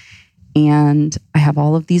challenging. And I have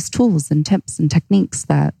all of these tools and tips and techniques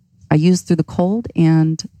that I use through the cold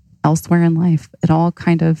and elsewhere in life. It all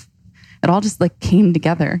just like came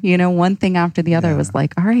together. One thing after the other was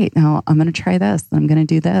like, all right, now I'm going to try this. I'm going to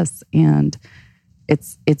do this. And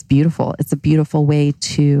it's beautiful. It's a beautiful way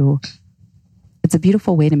to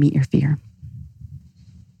meet your fear.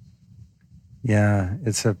 Yeah,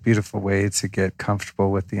 it's a beautiful way to get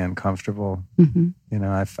comfortable with the uncomfortable. Mm-hmm.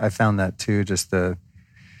 I found that too, just the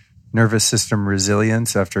nervous system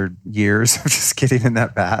resilience after years of just getting in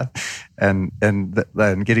that bath and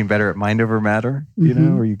getting better at mind over matter, you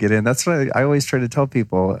know, where you get in. That's what I always try to tell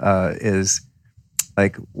people is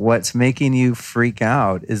like, what's making you freak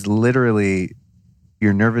out is literally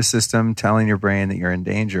your nervous system telling your brain that you're in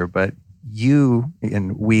danger. But you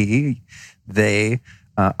and they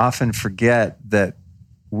often forget that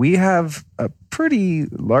we have a pretty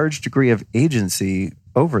large degree of agency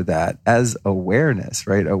over that as awareness,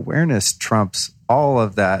 right? Awareness trumps all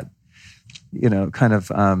of that, you know, kind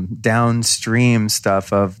of downstream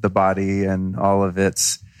stuff of the body and all of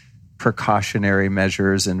its precautionary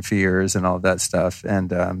measures and fears and all of that stuff. And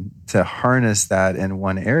to harness that in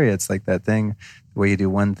one area, it's like that thing, the way you do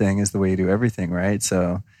one thing is the way you do everything, right?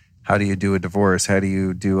 So how do you do a divorce? How do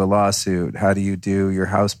you do a lawsuit? How do you do your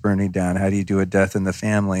house burning down? How do you do a death in the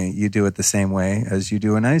family? You do it the same way as you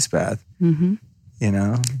do an ice bath. You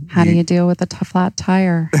know, how do you deal with a flat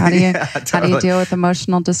tire? How do you how do you deal with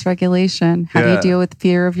emotional dysregulation? How do you deal with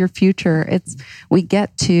fear of your future? We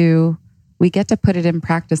get to put it in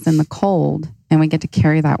practice in the cold, and we get to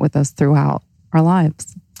carry that with us throughout our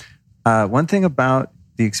lives. One thing about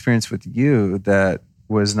the experience with you that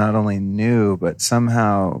was not only new, but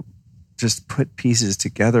somehow just put pieces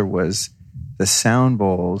together was the sound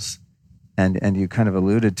bowls. And you kind of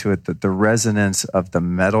alluded to it, that the resonance of the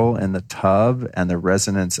metal in the tub and the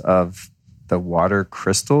resonance of the water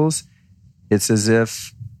crystals, it's as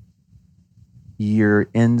if you're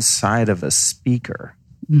inside of a speaker,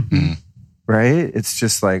 right? It's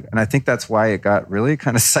just like, and I think that's why it got really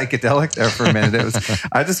kind of psychedelic there for a minute.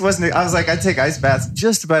 I was like, I take ice baths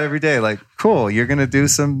just about every day. Like, cool, you're going to do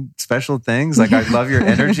some special things. Like, I love your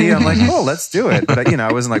energy. I'm like, oh, let's do it. But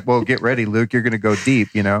I wasn't like, well, get ready, Luke, you're going to go deep,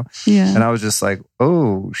 you know? Yeah. And I was just like,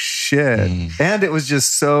 oh shit. And it was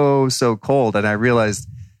just so cold. And I realized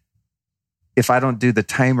if I don't do the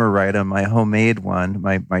timer right on my homemade one,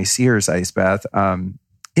 my Sears ice bath,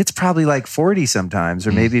 it's probably like 40 sometimes,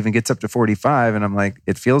 or maybe even gets up to 45. And I'm like,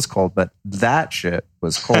 it feels cold, but that shit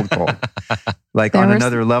was cold, like on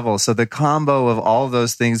another level. So the combo of all of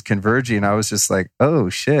those things converging, I was just like, oh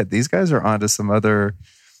shit, these guys are onto some other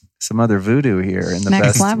voodoo here in the Next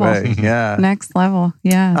best level. way. Yeah. Next level.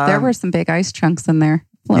 Yeah. There were some big ice chunks in there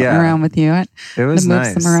floating around with you. It was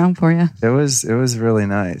nice. Move some around for you. It was really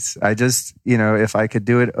nice. I just, if I could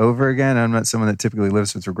do it over again, I'm not someone that typically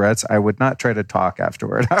lives with regrets. I would not try to talk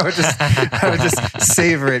afterward. I would just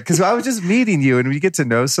savor it, because I was just meeting you, and when you get to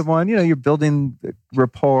know someone, you're building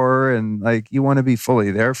rapport, and like you want to be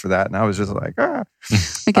fully there for that. And I was just like, I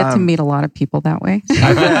get to meet a lot of people that way.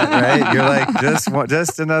 I bet, right? You're like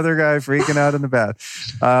just another guy freaking out in the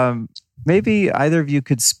bath. Maybe either of you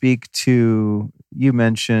could speak to. You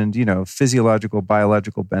mentioned, physiological,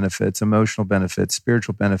 biological benefits, emotional benefits,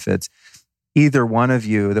 spiritual benefits. Either one of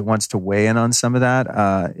you that wants to weigh in on some of that,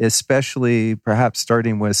 especially perhaps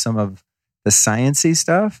starting with some of the sciencey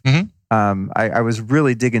stuff. I was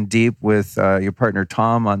really digging deep with your partner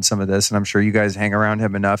Tom on some of this, and I'm sure you guys hang around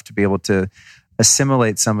him enough to be able to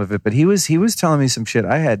assimilate some of it. But he was telling me some shit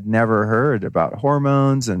I had never heard about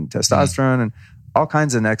hormones and testosterone and all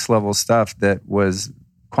kinds of next level stuff that was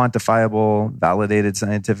quantifiable, validated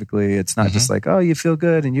scientifically. It's not just like, oh, you feel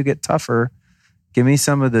good and you get tougher. Give me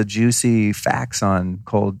some of the juicy facts on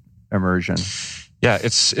cold immersion. Yeah,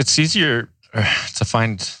 it's easier to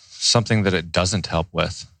find something that it doesn't help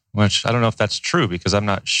with, which I don't know if that's true, because I'm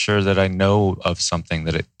not sure that I know of something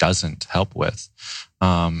that it doesn't help with.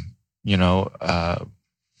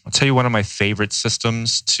 I'll tell you, one of my favorite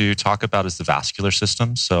systems to talk about is the vascular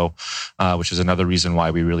system. So, which is another reason why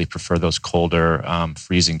we really prefer those colder,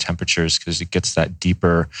 freezing temperatures, because it gets that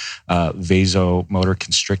deeper vasomotor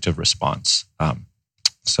constrictive response.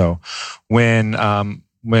 So, when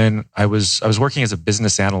I was working as a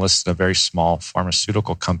business analyst at a very small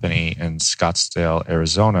pharmaceutical company in Scottsdale,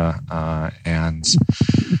 Arizona, and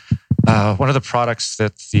one of the products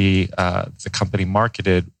that the company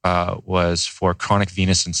marketed was for chronic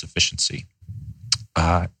venous insufficiency,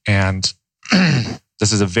 and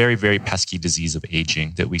this is a very, very pesky disease of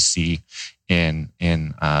aging that we see in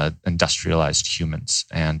industrialized humans.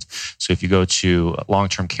 And so, if you go to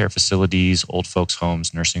long-term care facilities, old folks'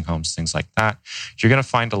 homes, nursing homes, things like that, you're going to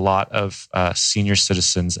find a lot of senior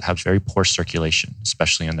citizens that have very poor circulation,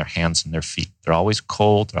 especially in their hands and their feet. They're always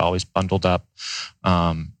cold. They're always bundled up,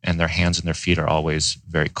 and their hands and their feet are always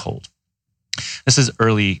very cold. This is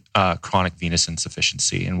early chronic venous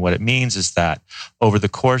insufficiency. And what it means is that over the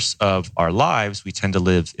course of our lives, we tend to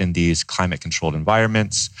live in these climate-controlled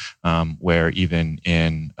environments where even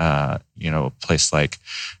in a place like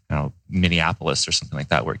Minneapolis or something like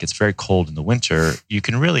that, where it gets very cold in the winter, you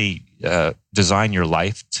can really design your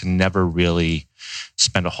life to never really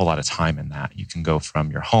spend a whole lot of time in that. You can go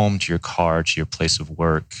from your home to your car to your place of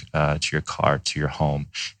work to your car to your home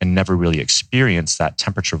and never really experience that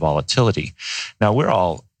temperature volatility. Now, we're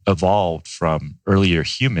all evolved from earlier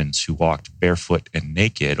humans who walked barefoot and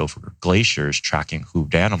naked over glaciers tracking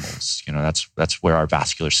hooved animals. That's where our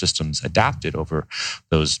vascular systems adapted over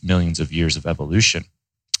those millions of years of evolution.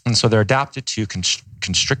 And so they're adapted to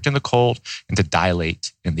constrict in the cold and to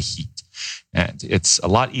dilate in the heat. And it's a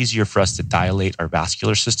lot easier for us to dilate our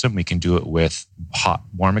vascular system. We can do it with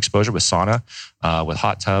warm exposure, with sauna, with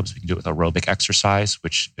hot tubs. We can do it with aerobic exercise,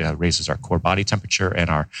 which raises our core body temperature, and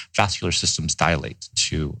our vascular systems dilate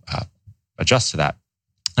to adjust to that.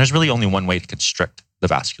 There's really only one way to constrict the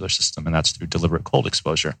vascular system, and that's through deliberate cold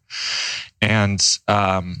exposure. And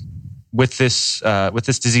with this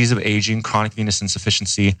disease of aging, chronic venous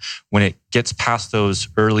insufficiency, when it gets past those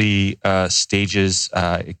early stages,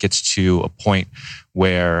 it gets to a point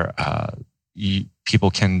where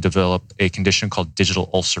people can develop a condition called digital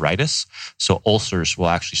ulceritis. So ulcers will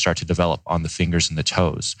actually start to develop on the fingers and the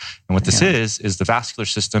toes. And what this is the vascular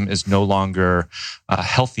system is no longer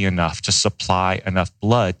healthy enough to supply enough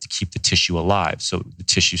blood to keep the tissue alive. So the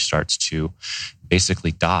tissue starts to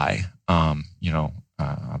basically die,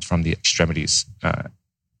 from the extremities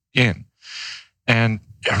in. And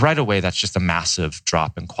right away, that's just a massive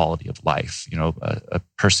drop in quality of life. A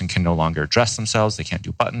person can no longer dress themselves. They can't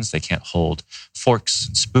do buttons. They can't hold forks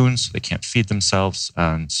and spoons. They can't feed themselves.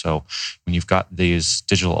 And so when you've got these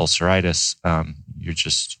digital ulceritis,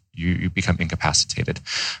 you become incapacitated.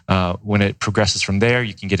 When it progresses from there,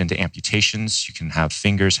 you can get into amputations. You can have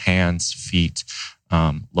fingers, hands, feet,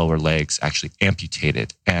 lower legs actually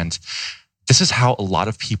amputated. And this is how a lot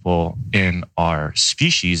of people in our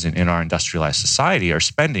species and in our industrialized society are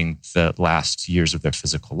spending the last years of their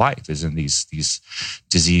physical life, is in these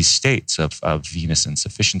disease states of venous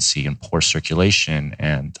insufficiency and poor circulation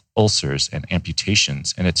and ulcers and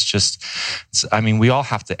amputations. And we all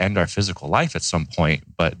have to end our physical life at some point,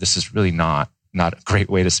 but this is really not a great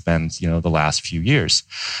way to spend, the last few years.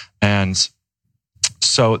 And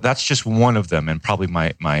so that's just one of them, and probably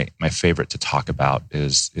my favorite to talk about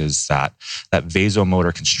is that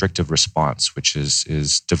vasomotor constrictive response, which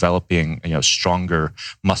is developing stronger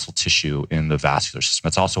muscle tissue in the vascular system.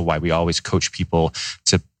 That's also why we always coach people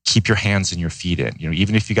to keep your hands and your feet in.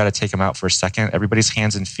 Even if you got to take them out for a second, everybody's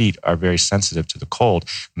hands and feet are very sensitive to the cold,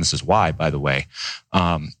 and this is why, by the way.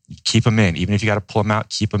 Keep them in. Even if you got to pull them out,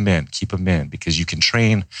 keep them in, because you can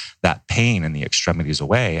train that pain in the extremities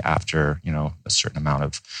away after a certain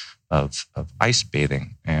amount of ice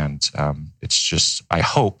bathing. And it's just, I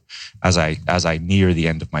hope as I near the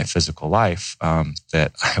end of my physical life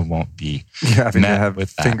that I won't be having to have with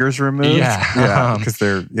fingers removed. Because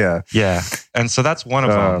they're And so that's one of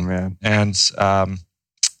them. Man. And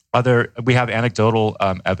we have anecdotal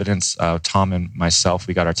evidence. Tom and myself,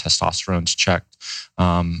 we got our testosterones checked.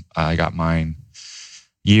 I got mine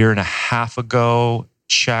a year and a half ago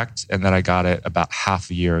checked, and then I got it about half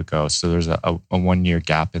a year ago. So there's a 1 year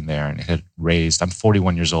gap in there, and it had raised. I'm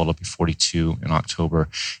 41 years old. I'll be 42 in October.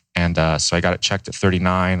 And so I got it checked at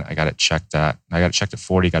 39. I got it checked at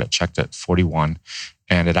 40, got it checked at 41,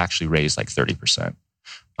 and it actually raised like 30%.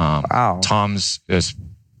 Wow. Tom's is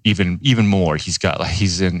even more. He's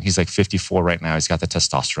like 54 right now. He's got the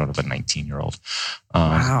testosterone of a 19-year-old.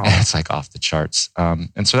 Wow. And it's like off the charts.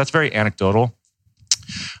 And so that's very anecdotal.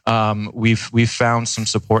 We've found some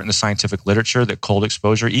support in the scientific literature that cold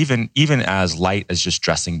exposure, even as light as just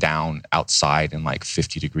dressing down outside in like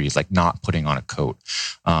 50 degrees, like not putting on a coat,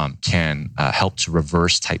 can help to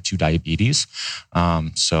reverse type 2 diabetes.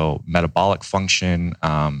 So metabolic function,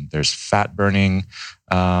 there's fat burning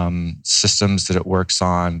systems that it works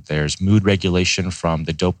on. There's mood regulation from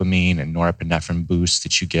the dopamine and norepinephrine boost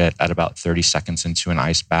that you get at about 30 seconds into an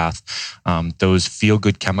ice bath. Those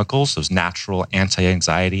feel-good chemicals, those natural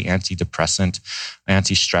anti-anxiety, antidepressant,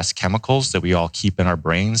 anti-stress chemicals that we all keep in our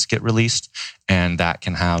brains get released. And that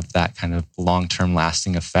can have that kind of long-term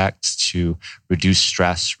lasting effect to reduce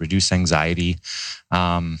stress, reduce anxiety.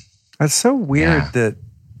 That's so weird that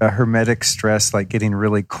a hermetic stress, like getting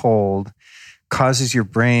really cold, causes your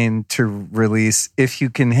brain to release, if you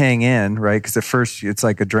can hang in, right? Because at first it's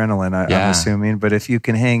like adrenaline, I'm assuming. But if you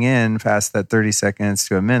can hang in past that 30 seconds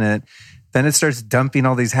to a minute, then it starts dumping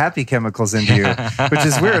all these happy chemicals into you, which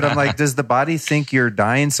is weird. I'm like, does the body think you're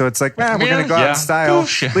dying? So it's like, we're going to go out in style.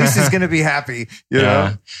 At least he's going to be happy, you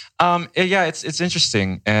know? It's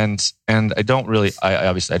interesting. And I don't really, I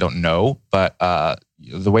obviously I don't know, but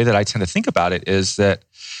the way that I tend to think about it is that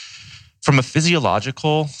from a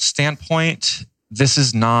physiological standpoint, this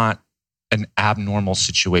is not an abnormal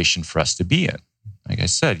situation for us to be in. Like I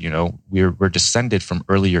said, we're descended from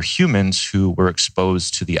earlier humans who were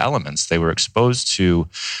exposed to the elements. They were exposed to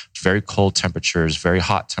very cold temperatures, very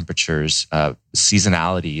hot temperatures,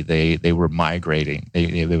 seasonality. They were migrating.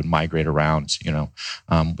 They would migrate around,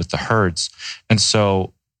 with the herds. And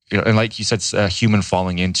so, and like you said, a human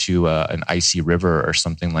falling into an icy river or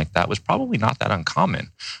something like that was probably not that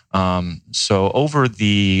uncommon. So over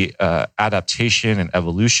the adaptation and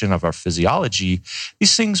evolution of our physiology,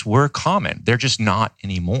 these things were common. They're just not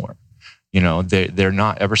anymore. They're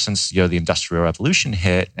not, ever since the Industrial Revolution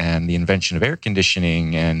hit and the invention of air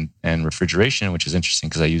conditioning and refrigeration, which is interesting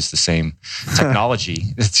because I use the same technology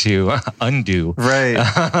to undo. Right.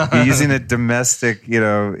 You're using a domestic,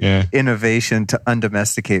 innovation to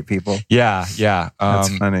undomesticate people. Yeah.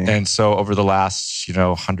 That's funny. And so over the last,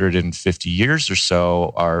 150 years or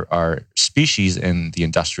so, our species in the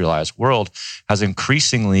industrialized world has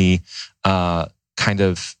increasingly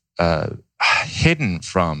hidden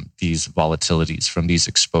from these volatilities, from these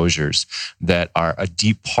exposures that are a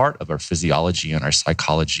deep part of our physiology and our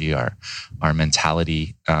psychology, our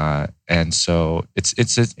mentality. And so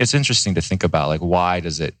it's interesting to think about, like, why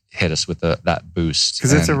does it hit us with that boost?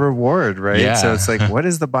 Because it's a reward, right? Yeah. So it's like, what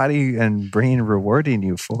is the body and brain rewarding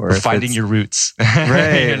you for? Finding your roots.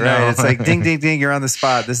 Right. It's like, ding, ding, ding, you're on the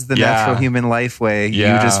spot. This is the natural human life way.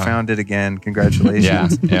 Yeah. You just found it again.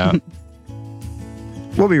 Congratulations. Yeah.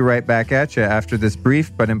 We'll be right back at you after this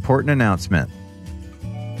brief but important announcement.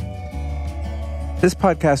 This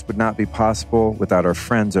podcast would not be possible without our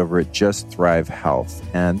friends over at Just Thrive Health.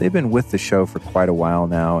 And they've been with the show for quite a while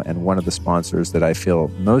now, and one of the sponsors that I feel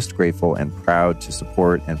most grateful and proud to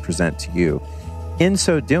support and present to you. In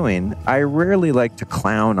so doing, I rarely like to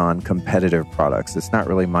clown on competitive products. It's not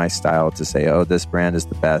really my style to say, oh, this brand is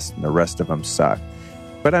the best and the rest of them suck.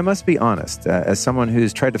 But I must be honest, as someone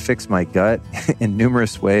who's tried to fix my gut in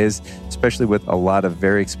numerous ways, especially with a lot of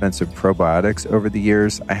very expensive probiotics over the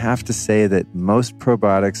years, I have to say that most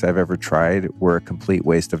probiotics I've ever tried were a complete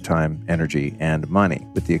waste of time, energy, and money,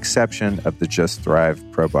 with the exception of the Just Thrive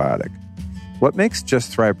probiotic. What makes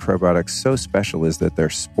Just Thrive probiotics so special is that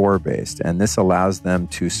they're spore-based, and this allows them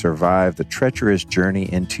to survive the treacherous journey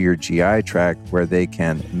into your GI tract where they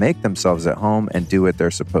can make themselves at home and do what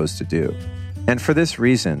they're supposed to do. And for this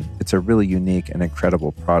reason, it's a really unique and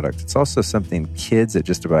incredible product. It's also something kids at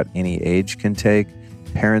just about any age can take.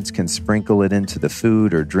 Parents can sprinkle it into the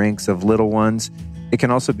food or drinks of little ones. It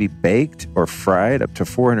can also be baked or fried up to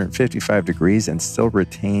 455 degrees and still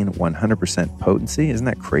retain 100% potency. Isn't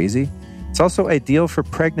that crazy? It's also ideal for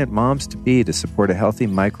pregnant moms-to-be to support a healthy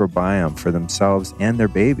microbiome for themselves and their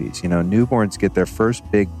babies. Newborns get their first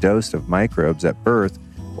big dose of microbes at birth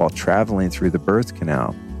while traveling through the birth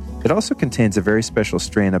canal. It also contains a very special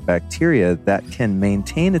strain of bacteria that can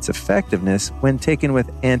maintain its effectiveness when taken with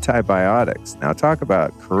antibiotics. Now, talk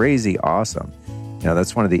about crazy awesome.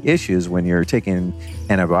 That's one of the issues when you're taking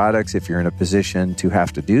antibiotics, if you're in a position to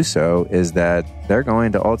have to do so, is that they're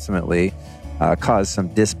going to ultimately cause some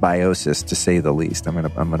dysbiosis, to say the least. I'm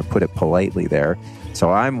going to put it politely there.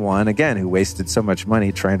 So I'm one, again, who wasted so much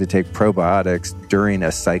money trying to take probiotics during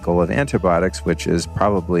a cycle of antibiotics, which is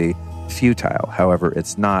probably futile. However,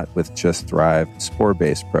 it's not with Just Thrive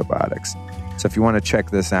spore-based probiotics. So if you want to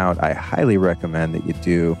check this out, I highly recommend that you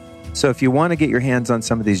do. So if you want to get your hands on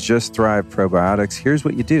some of these Just Thrive probiotics, here's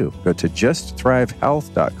what you do. Go to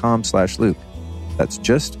justthrivehealth.com/Luke. That's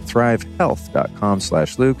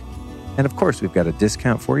justthrivehealth.com/Luke. And of course, we've got a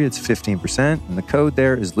discount for you. It's 15%. And the code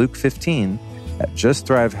there is Luke15 at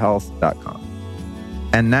justthrivehealth.com.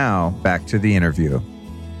 And now back to the interview.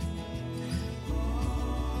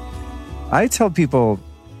 I tell people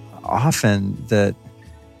often that,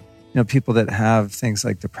 people that have things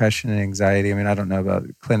like depression and anxiety, I don't know about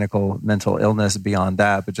clinical mental illness beyond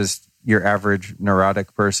that, but just your average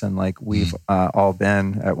neurotic person like we've all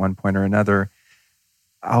been at one point or another,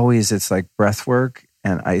 always it's like breath work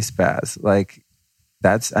and ice baths. Like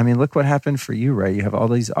look what happened for you, right? You have all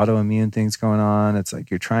these autoimmune things going on. It's like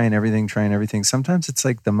you're trying everything. Sometimes it's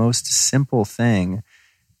like the most simple thing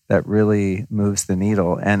that really moves the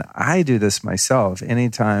needle. And I do this myself.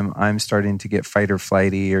 Anytime I'm starting to get fight or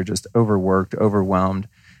flighty or just overworked, overwhelmed,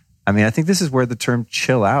 I think this is where the term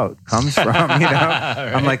chill out comes from,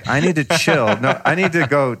 Right. I'm like, I need to chill. No, I need to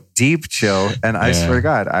go deep chill. And I swear to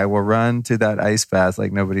God, I will run to that ice bath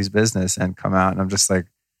like nobody's business and come out. And I'm just like,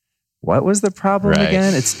 what was the problem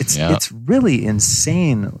again? It's really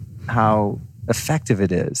insane how effective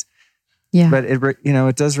it is. Yeah. But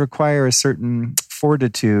it does require a certain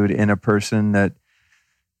fortitude in a person that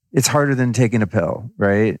it's harder than taking a pill,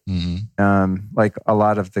 right? Like a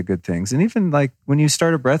lot of the good things. And even like when you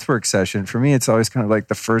start a breathwork session, for me, it's always kind of like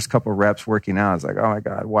the first couple reps working out. It's like, oh my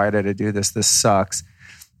God, why did I do this? This sucks.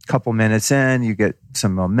 Couple minutes in, you get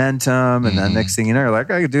some momentum. And then next thing you know, you're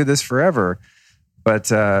like, I could do this forever.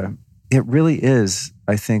 But it really is,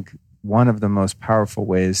 I think, one of the most powerful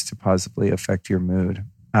ways to positively affect your mood.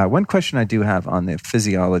 One question I do have on the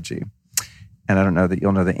physiology, and I don't know that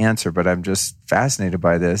you'll know the answer, but I'm just fascinated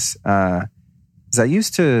by this. Is I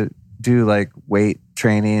used to do like weight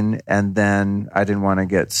training, and then I didn't want to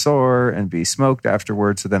get sore and be smoked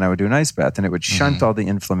afterwards. So then I would do an ice bath, and it would shunt all the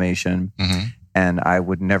inflammation, and I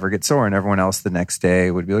would never get sore. And everyone else the next day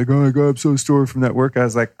would be like, "Oh my God, I'm so sore from that workout." I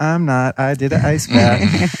was like, "I'm not. I did an ice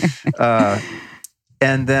bath."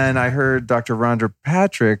 And then I heard Dr. Rhonda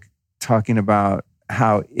Patrick talking about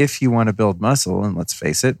how if you want to build muscle, and let's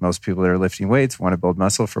face it, most people that are lifting weights want to build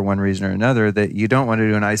muscle for one reason or another, that you don't want to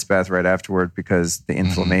do an ice bath right afterward because the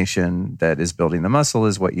inflammation that is building the muscle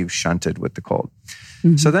is what you've shunted with the cold.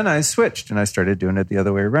 So then I switched and I started doing it the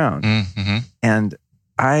other way around. And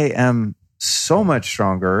I am so much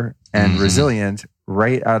stronger and resilient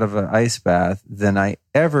right out of an ice bath than I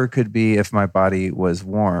ever could be if my body was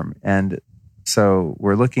warm. And so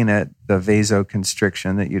we're looking at the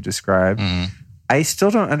vasoconstriction that you described. I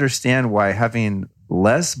still don't understand why having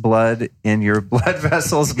less blood in your blood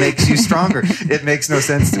vessels makes you stronger. It makes no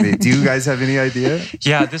sense to me. Do you guys have any idea?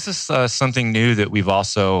 Yeah, this is something new that we've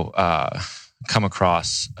also come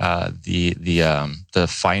across. The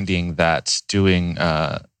finding that doing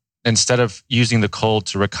instead of using the cold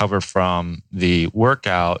to recover from the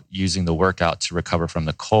workout, using the workout to recover from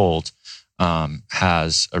the cold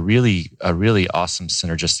has a really awesome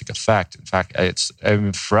synergistic effect. In fact,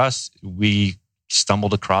 for us, we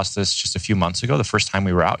stumbled across this just a few months ago. The first time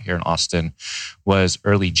we were out here in Austin was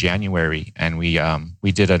early January, and we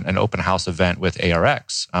did an open house event with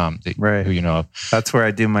ARX. Right. Who you know of. That's where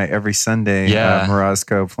I do my every Sunday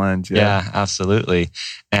Morozko plunge. Yeah, absolutely.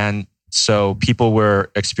 And so people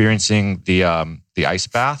were experiencing the ice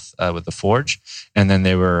bath with the Forge, and then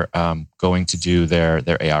they were going to do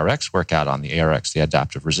their ARX workout on the ARX, the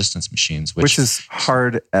adaptive resistance machines, which is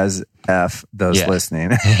hard as F. Those listening,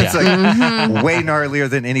 it's like way gnarlier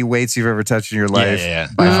than any weights you've ever touched in your life.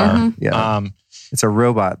 By far. Yeah. It's a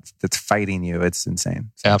robot that's fighting you. It's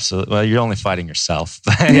insane. Absolutely. Well, you're only fighting yourself.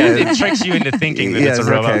 It tricks you into thinking that it's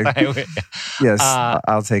a robot. Okay. Yes,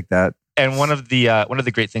 I'll take that. And one of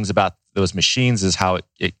the great things about those machines is how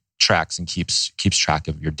it tracks and keeps track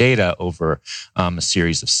of your data over a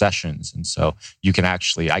series of sessions. And so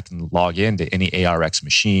I can log into any ARX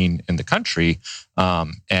machine in the country,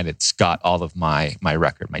 and it's got all of my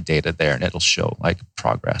record, my data there, and it'll show like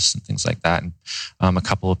progress and things like that. And a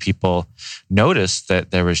couple of people noticed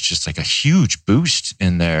that there was just like a huge boost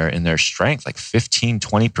in their strength, like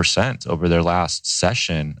 15-20% over their last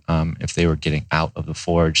session, if they were getting out of the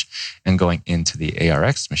Forge and going into the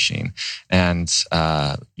ARX machine. And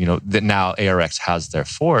that now ARX has their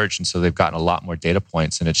Forge, and so they've gotten a lot more data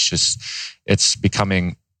points, and it's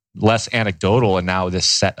becoming less anecdotal, and now this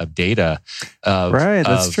set of data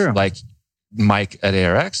that's true. Like Mike at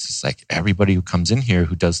ARX, it's like everybody who comes in here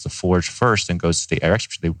who does the Forge first and goes to the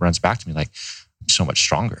ARX, they runs back to me like, I'm so much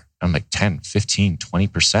stronger. I'm like 10, 15,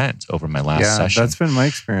 20% over my last session. That's been my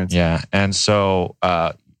experience. Yeah. And so,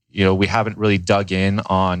 we haven't really dug in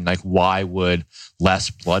on like why would less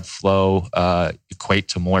blood flow equate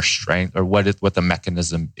to more strength, or what the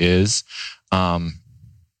mechanism is.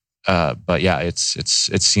 But yeah, it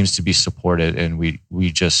seems to be supported, and we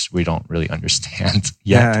don't really understand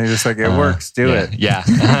yet. Yeah, you're just like, it works, do it. Yeah.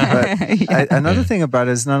 Another thing about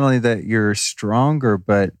it is not only that you're stronger,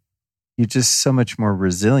 but you're just so much more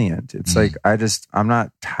resilient. It's like, I'm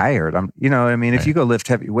not tired. If you go lift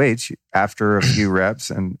heavy weights after a few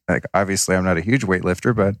reps, and like, obviously I'm not a huge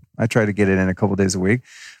weightlifter, but I try to get it in a couple days a week,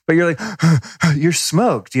 but you're like, you're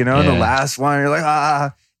smoked, and the last one, you're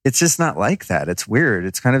like, it's just not like that. It's weird.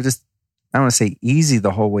 It's kind of just, I don't want to say easy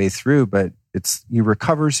the whole way through, but you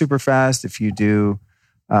recover super fast. If you do,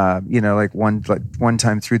 one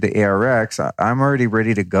time through the ARX, I'm already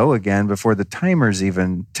ready to go again before the timer's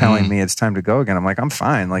even telling me it's time to go again. I'm like, I'm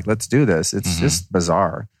fine. Like, let's do this. It's just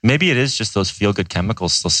bizarre. Maybe it is just those feel-good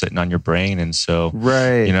chemicals still sitting on your brain. And so,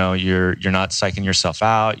 you're not psyching yourself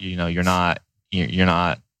out. You're not,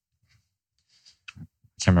 I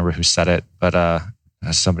can't remember who said it, but,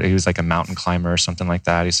 somebody who was like a mountain climber or something like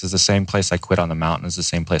that. He says, the same place I quit on the mountain is the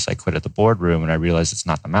same place I quit at the boardroom. And I realized it's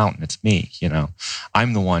not the mountain, it's me.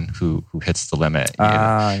 I'm the one who hits the limit.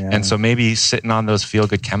 Yeah. And so maybe sitting on those feel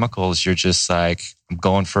good chemicals, you're just like, I'm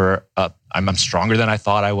going for I'm stronger than I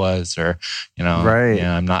thought I was, or right.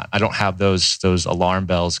 I don't have those alarm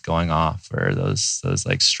bells going off, or those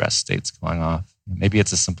like stress states going off. Maybe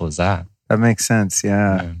it's as simple as that. That makes sense.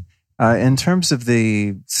 Yeah. In terms of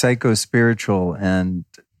the psycho-spiritual and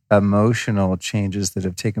emotional changes that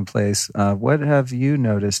have taken place, what have you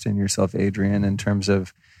noticed in yourself, Adrienne, in terms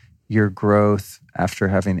of your growth after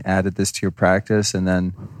having added this to your practice, and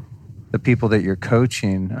then the people that you're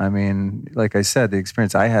coaching? I mean, like I said, the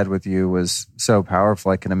experience I had with you was so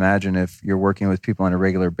powerful. I can imagine if you're working with people on a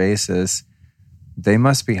regular basis, they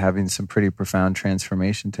must be having some pretty profound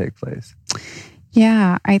transformation take place.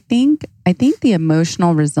 Yeah, I think the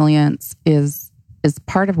emotional resilience is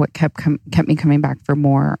part of what kept me coming back for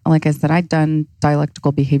more. Like I said, I'd done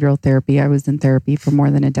dialectical behavioral therapy. I was in therapy for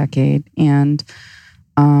more than a decade. And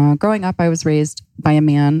growing up, I was raised by a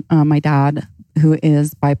man, my dad, who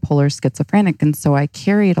is bipolar schizophrenic. And so I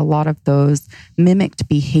carried a lot of those mimicked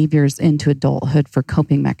behaviors into adulthood for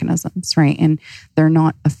coping mechanisms, right? And they're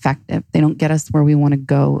not effective. They don't get us where we want to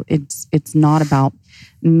go. It's not about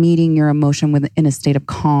meeting your emotion in a state of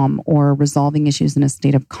calm or resolving issues in a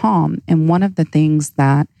state of calm. And one of the things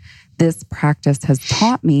that this practice has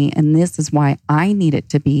taught me, and this is why I need it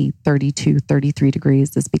to be 32, 33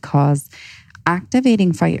 degrees, is because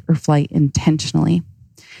activating fight or flight intentionally,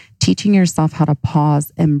 teaching yourself how to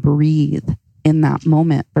pause and breathe in that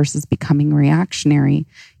moment versus becoming reactionary,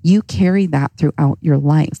 you carry that throughout your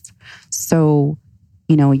life. So,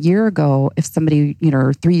 a year ago, if somebody,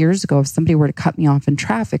 or 3 years ago, if somebody were to cut me off in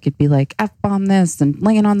traffic, it'd be like F-bomb this and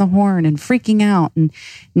laying on the horn and freaking out. And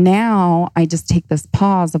now I just take this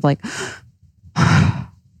pause of like, I've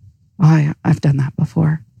done that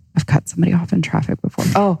before. I've cut somebody off in traffic before.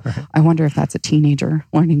 Oh, I wonder if that's a teenager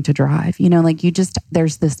learning to drive.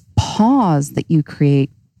 There's this pause that you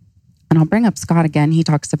create. And I'll bring up Scott again. He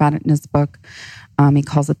talks about it in his book. He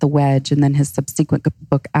calls it The Wedge. And then his subsequent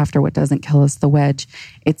book after, What Doesn't Kill Us, The Wedge.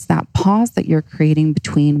 It's that pause that you're creating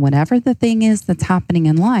between whatever the thing is that's happening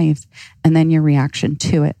in life and then your reaction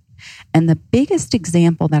to it. And the biggest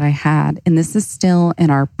example that I had, and this is still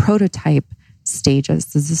in our prototype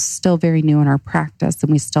stages, this is still very new in our practice,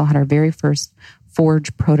 and we still had our very first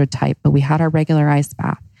forge prototype, but we had our regular ice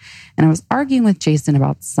bath. And I was arguing with Jason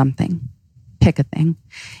about something. Pick a thing.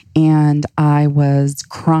 And I was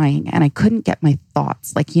crying and I couldn't get my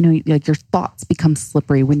thoughts. Like your thoughts become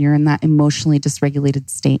slippery when you're in that emotionally dysregulated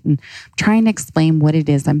state. And I'm trying to explain what it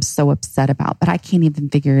is I'm so upset about, but I can't even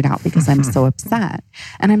figure it out because I'm so upset.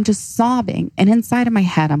 And I'm just sobbing. And inside of my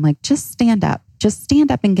head, I'm like, just stand up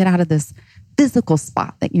and get out of this physical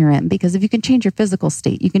spot that you're in. Because if you can change your physical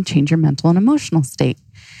state, you can change your mental and emotional state.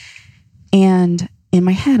 And in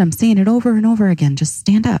my head, I'm saying it over and over again. Just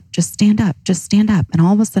stand up, just stand up, just stand up. And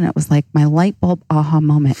all of a sudden it was like my light bulb aha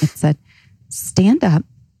moment. It said, stand up,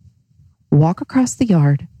 walk across the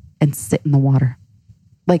yard and sit in the water.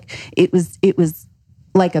 Like it was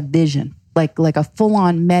like a vision, like a full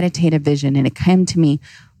on meditative vision. And it came to me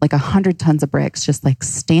like 100 tons of bricks, just like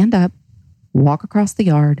stand up, walk across the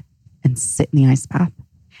yard and sit in the ice bath.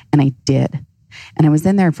 And I did. And I was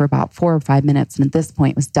in there for about 4 or 5 minutes. And at this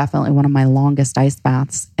point, it was definitely one of my longest ice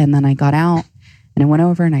baths. And then I got out and I went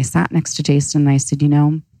over and I sat next to Jason and I said,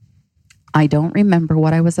 I don't remember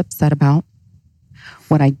what I was upset about.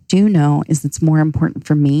 What I do know is it's more important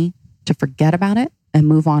for me to forget about it and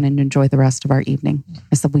move on and enjoy the rest of our evening.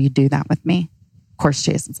 I said, will you do that with me? Of course,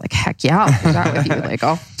 Jason's like, heck yeah, I'll do that with you. Like,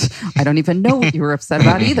 oh, I don't even know what you were upset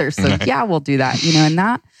about either. So yeah, we'll do that. And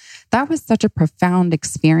that was such a profound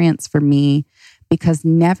experience for me, because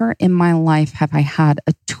never in my life have I had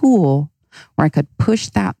a tool where I could push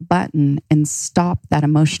that button and stop that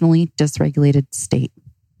emotionally dysregulated state.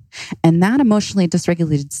 And that emotionally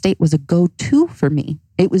dysregulated state was a go-to for me.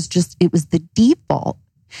 It was the default.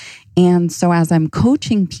 And so as I'm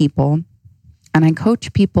coaching people, and I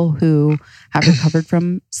coach people who have recovered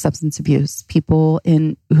from substance abuse, people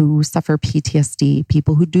who suffer PTSD,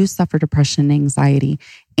 people who do suffer depression and anxiety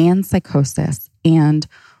and psychosis. And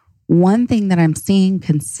one thing that I'm seeing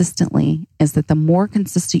consistently is that the more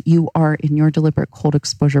consistent you are in your deliberate cold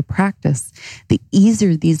exposure practice, the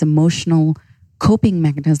easier these emotional coping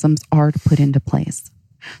mechanisms are to put into place.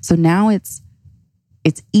 So now it's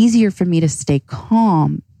easier for me to stay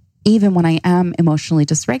calm even when I am emotionally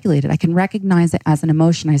dysregulated. I can recognize it as an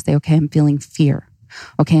emotion. I say, okay, I'm feeling fear.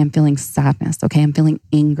 Okay, I'm feeling sadness. Okay, I'm feeling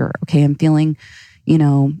anger. Okay, I'm feeling,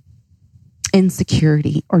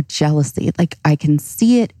 insecurity or jealousy. Like I can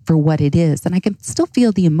see it for what it is and I can still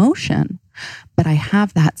feel the emotion, but I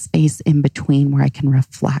have that space in between where I can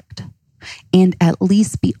reflect and at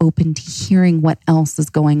least be open to hearing what else is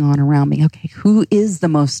going on around me. Okay, who is the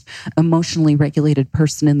most emotionally regulated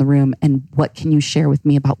person in the room and what can you share with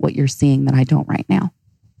me about what you're seeing that I don't right now?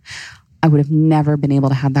 I would have never been able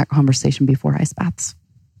to have that conversation before ice baths,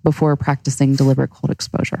 before practicing deliberate cold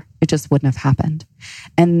exposure. It just wouldn't have happened.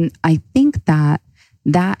 And I think that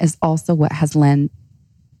is also what has led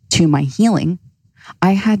to my healing.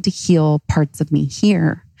 I had to heal parts of me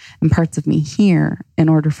here and parts of me here in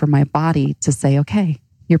order for my body to say, okay,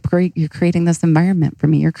 you're creating this environment for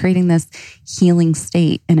me. You're creating this healing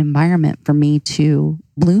state and environment for me to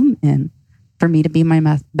bloom in, for me to be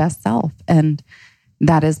my best self. And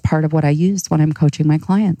that is part of what I use when I'm coaching my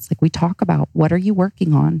clients. Like we talk about, what are you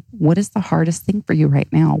working on? What is the hardest thing for you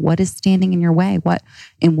right now? What is standing in your way?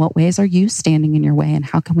 In what ways are you standing in your way? And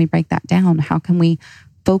how can we break that down? How can we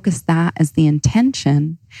focus that as the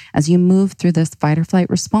intention as you move through this fight or flight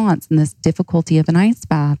response and this difficulty of an ice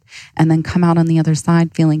bath, and then come out on the other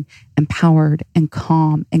side feeling empowered and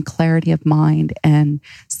calm and clarity of mind and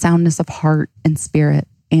soundness of heart and spirit.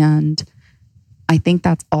 And I think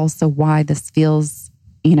that's also why this feels,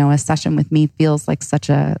 a session with me feels like such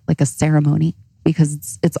a ceremony,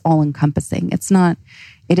 because it's all encompassing.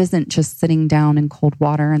 It isn't just sitting down in cold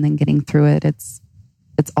water and then getting through it. It's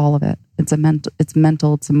all of it. It's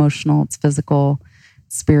mental, it's emotional, it's physical,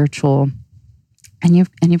 it's spiritual. And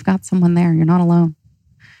you've got someone there. You're not alone.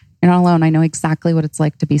 You're not alone. I know exactly what it's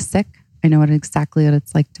like to be sick. I know exactly what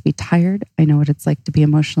it's like to be tired. I know what it's like to be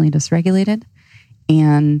emotionally dysregulated.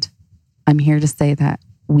 And I'm here to say that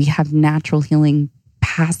we have natural healing,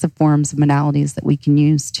 passive forms of modalities that we can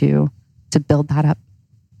use to build that up.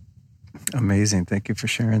 Amazing. Thank you for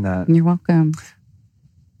sharing that. You're welcome.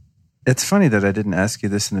 It's funny that I didn't ask you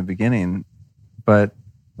this in the beginning, but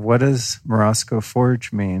what does Morozko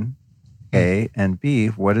Forge mean? A, and B,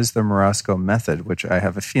 what is the Morozko method, which I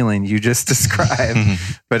have a feeling you just described,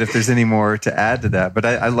 but if there's any more to add to that. But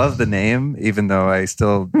I love the name, even though I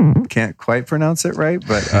still can't quite pronounce it right,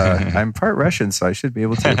 but I'm part Russian, so I should be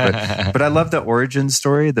able to. But I love the origin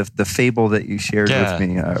story, the fable that you shared with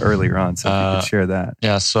me earlier on, so if you could share that.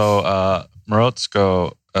 Yeah, so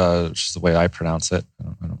Morozko, which is the way I pronounce it,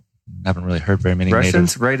 I haven't really heard very many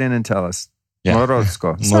Russians, write in and tell us. Yeah.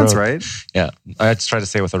 Morozko. Sounds right. Yeah. I just try to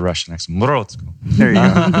say it with a Russian accent. Morozko. There you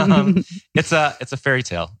go. It's a fairy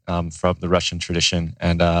tale from the Russian tradition.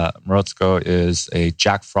 And Morozko is a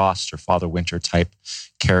Jack Frost or Father Winter type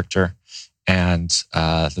character. And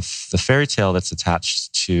the fairy tale that's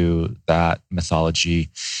attached to that mythology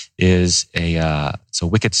is it's a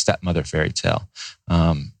wicked stepmother fairy tale.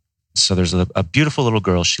 So there's a beautiful little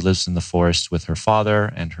girl. She lives in the forest with her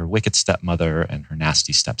father and her wicked stepmother and her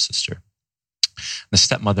nasty stepsister. The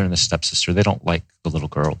stepmother and the stepsister, they don't like the little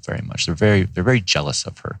girl very much. They're very jealous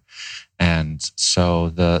of her. And so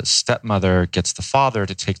the stepmother gets the father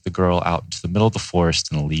to take the girl out into the middle of the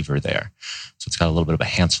forest and leave her there. So it's got a little bit of a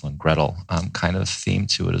Hansel and Gretel kind of theme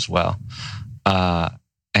to it as well.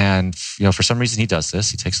 And for some reason he does this.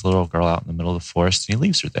 He takes the little girl out in the middle of the forest and he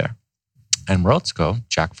leaves her there. And Morozko,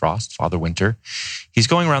 Jack Frost, Father Winter, he's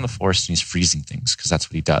going around the forest and he's freezing things because that's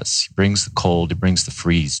what he does. He brings the cold, he brings the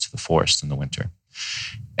freeze to the forest in the winter.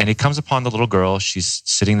 And he comes upon the little girl. She's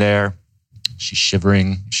sitting there. She's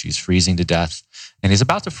shivering. She's freezing to death. And he's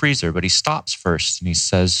about to freeze her, but he stops first and he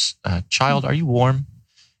says, "Child, are you warm?"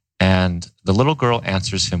 And the little girl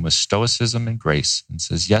answers him with stoicism and grace and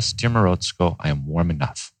says, "Yes, dear Morozko, I am warm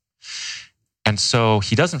enough." And so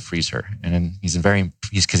he doesn't freeze her, and he's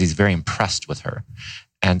very impressed with her.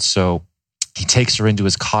 And so he takes her into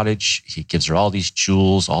his cottage. He gives her all these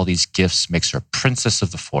jewels, all these gifts, makes her a princess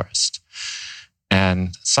of the forest.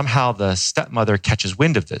 And somehow the stepmother catches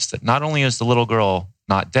wind of this, that not only is the little girl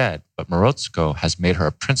not dead, but Morozko has made her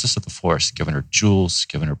a princess of the forest, given her jewels,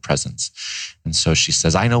 given her presents. And so she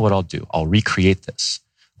says, "I know what I'll do. I'll recreate this.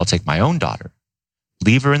 I'll take my own daughter,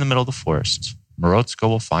 leave her in the middle of the forest. Morozko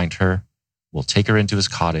will find her. We'll take her into his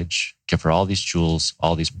cottage, give her all these jewels,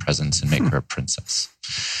 all these presents, and make her a princess."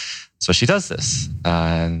 So she does this.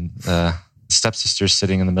 And the stepsister's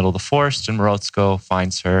sitting in the middle of the forest, and Morozko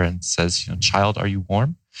finds her and says, "Child, are you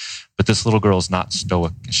warm?" But this little girl is not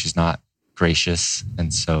stoic. She's not gracious.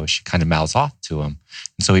 And so she kind of mouths off to him.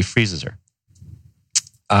 And so he freezes her.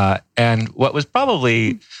 And what was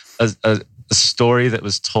probably a story that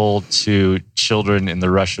was told to children in the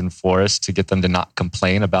Russian forest to get them to not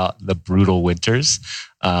complain about the brutal winters,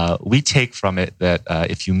 we take from it that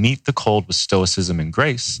if you meet the cold with stoicism and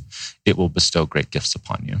grace, it will bestow great gifts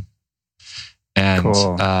upon you. And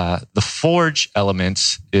Cool. The forge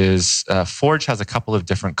element is, forge has a couple of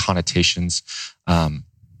different connotations.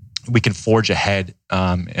 We can forge ahead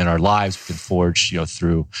in our lives. We can forge,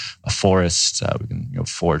 through a forest. We can,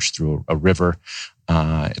 forge through a river.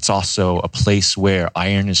 It's also a place where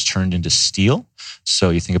iron is turned into steel.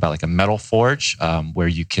 So you think about like a metal forge, where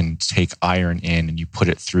you can take iron in and you put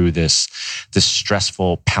it through this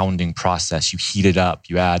stressful pounding process. You heat it up.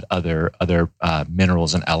 You add other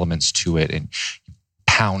minerals and elements to it, and you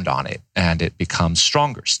pound on it, and it becomes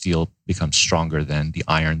stronger. Steel becomes stronger than the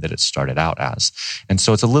iron that it started out as. And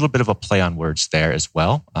so it's a little bit of a play on words there as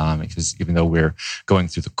well, because even though we're going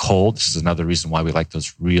through the cold, this is another reason why we like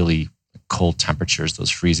those really cold temperatures, those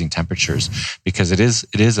freezing temperatures, because it is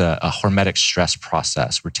a hormetic stress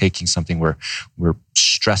process. We're taking something where we're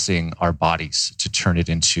stressing our bodies to turn it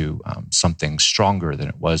into something stronger than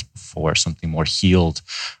it was before, something more healed,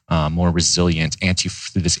 more resilient,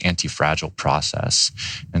 through this anti-fragile process.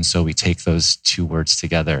 And so we take those two words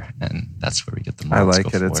together, and that's where we get the Morozko. I like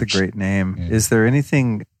it. Forge. It's a great name. Yeah. Is there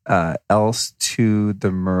anything else to the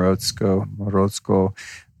Morozko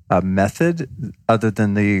method other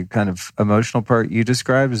than the kind of emotional part you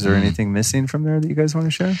described? Is there anything missing from there that you guys want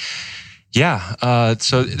to share? Yeah.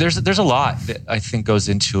 So there's a lot that I think goes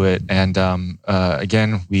into it. And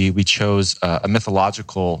again, we chose a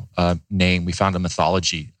mythological name. We found a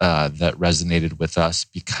mythology that resonated with us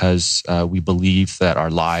because we believe that our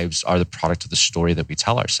lives are the product of the story that we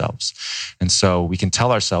tell ourselves. And so we can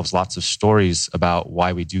tell ourselves lots of stories about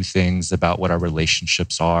why we do things, about what our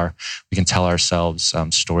relationships are. We can tell ourselves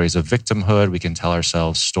stories of victimhood. We can tell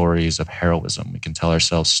ourselves stories of heroism. We can tell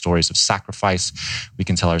ourselves stories of sacrifice. We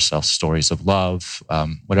can tell ourselves stories of love,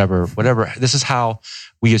 whatever. This is how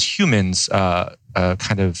we as humans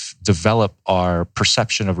kind of develop our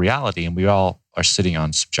perception of reality, and we all are sitting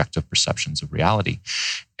on subjective perceptions of reality.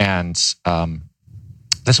 And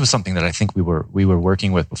this was something that I think we were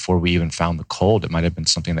working with before we even found the cold. It might have been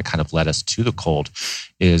something that kind of led us to the cold,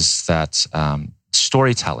 is that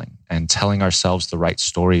storytelling and telling ourselves the right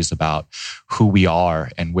stories about who we are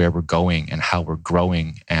and where we're going and how we're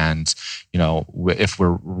growing. And, if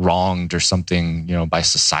we're wronged or something, by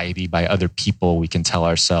society, by other people, we can tell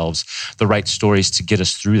ourselves the right stories to get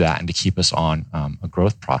us through that and to keep us on a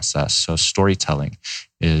growth process. So storytelling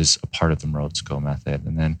is a part of the Morozko method.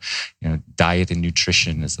 And then, diet and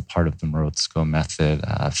nutrition is a part of the Morozko method.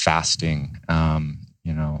 Fasting,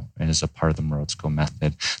 is a part of the Morozko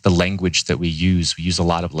method. The language that we use a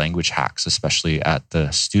lot of language hacks, especially at the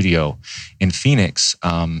studio in Phoenix,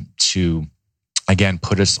 to, again,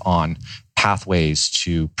 put us on pathways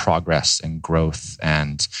to progress and growth.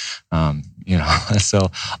 And, so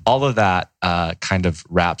all of that kind of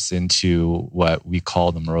wraps into what we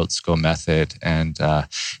call the Morozko method. And I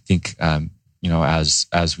think,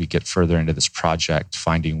 as we get further into this project,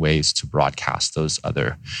 finding ways to broadcast those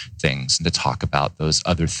other things and to talk about those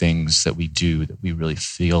other things that we do that we really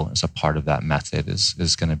feel as a part of that method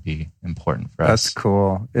is going to be important for us. That's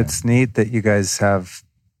cool. Yeah. It's neat that you guys have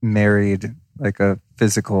married like a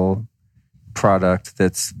physical product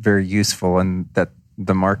that's very useful and that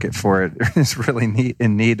the market for it is really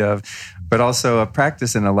in need of, but also a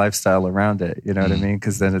practice and a lifestyle around it. You know what I mean?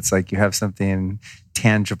 Because then it's like you have something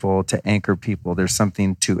tangible to anchor people. There's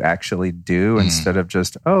something to actually do instead of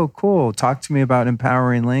just, oh, cool, talk to me about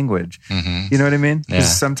empowering language. You know what I mean?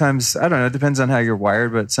 Because sometimes, I don't know, it depends on how you're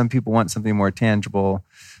wired, but some people want something more tangible,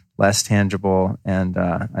 less tangible. And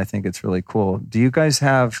I think it's really cool. Do you guys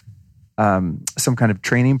have some kind of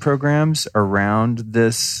training programs around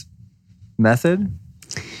this method?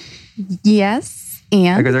 Yes.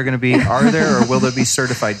 And like, are there or will there be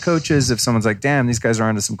certified coaches if someone's like, damn, these guys are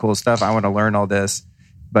onto some cool stuff, I want to learn all this,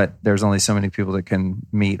 but there's only so many people that can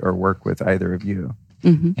meet or work with either of you?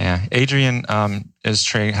 Yeah, Adrienne has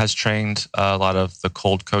trained a lot of the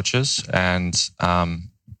cold coaches, and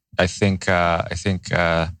I think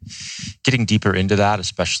getting deeper into that,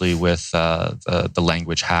 especially with the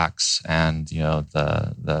language hacks and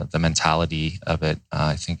the mentality of it,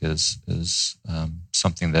 I think is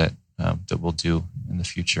something that we'll do in the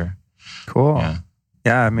future. Cool.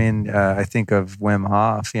 Yeah. I mean, I think of Wim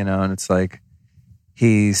Hof, and it's like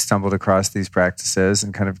he stumbled across these practices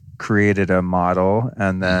and kind of created a model.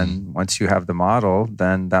 And then once you have the model,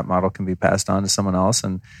 then that model can be passed on to someone else.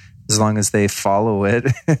 And as long as they follow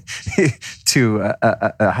it to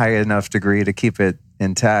a high enough degree to keep it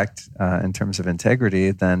intact in terms of integrity,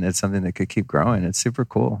 then it's something that could keep growing. It's super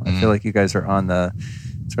cool. I feel like you guys are on the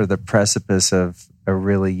sort of the precipice of a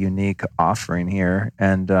really unique offering here.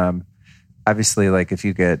 And obviously, like if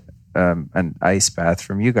you get an ice bath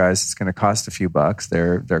from you guys, it's going to cost a few bucks.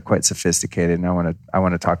 They're quite sophisticated, and I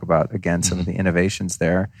want to talk about again some of the innovations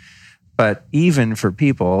there. But even for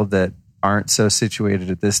people that aren't so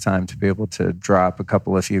situated at this time to be able to drop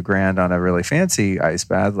a few grand on a really fancy ice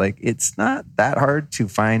bath, like it's not that hard to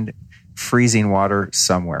find freezing water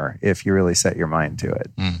somewhere if you really set your mind to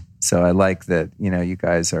it. So I like that, you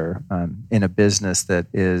guys are in a business that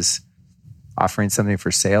is offering something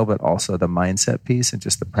for sale, but also the mindset piece and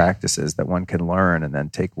just the practices that one can learn and then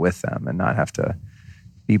take with them and not have to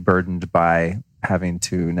be burdened by having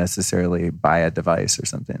to necessarily buy a device or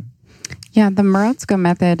something. Yeah, the Morozko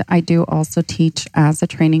method I do also teach as a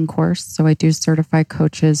training course. So I do certify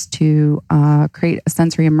coaches to create a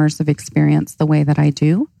sensory immersive experience the way that I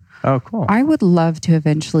do. Oh, cool. I would love to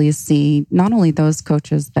eventually see not only those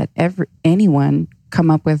coaches, but anyone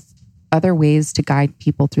come up with other ways to guide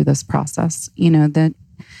people through this process. That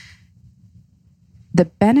the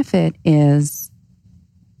benefit is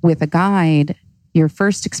with a guide, your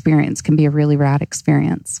first experience can be a really rad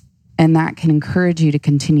experience, and that can encourage you to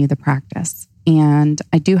continue the practice. And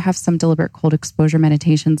I do have some deliberate cold exposure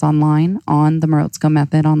meditations online on the Morozko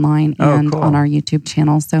method online and on our YouTube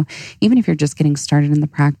channel. So even if you're just getting started in the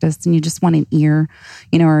practice and you just want an ear,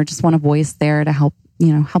 or just want a voice there to help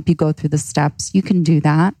you go through the steps, you can do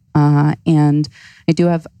that. And I do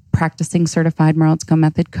have practicing certified Morozko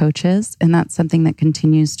method coaches, and that's something that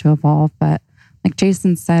continues to evolve. But like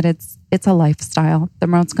Jason said, it's a lifestyle. The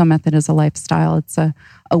Morozko method is a lifestyle. It's a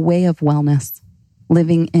way of wellness,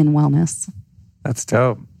 living in wellness. That's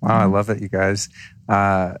dope. Wow, I love it, you guys.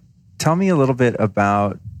 Tell me a little bit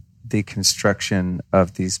about the construction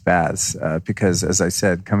of these baths, because as I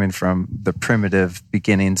said, coming from the primitive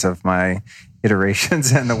beginnings of my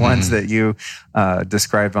iterations and the ones that you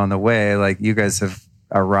described on the way, like you guys have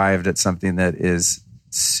arrived at something that is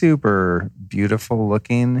super beautiful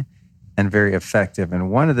looking and very effective. And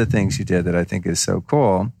one of the things you did that I think is so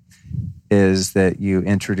cool is that you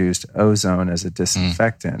introduced ozone as a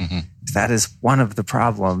disinfectant. That is one of the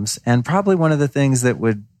problems, and probably one of the things that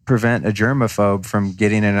would prevent a germaphobe from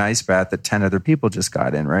getting in an ice bath that 10 other people just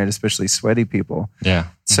got in, right? Especially sweaty people. Yeah.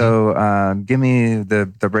 So give me the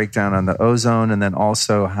breakdown on the ozone, and then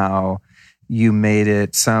also how you made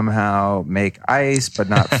it somehow make ice, but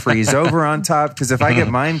not freeze over on top. Because if I get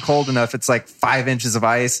mine cold enough, it's like 5 inches of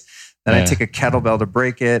ice. Then I take a kettlebell to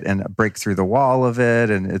break it and break through the wall of it.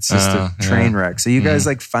 And it's just a train wreck. So you guys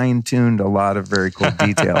like fine-tuned a lot of very cool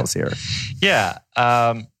details here. Yeah.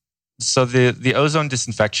 So the ozone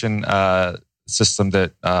disinfection system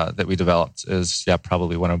that we developed is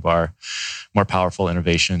probably one of our more powerful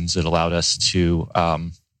innovations. It allowed us to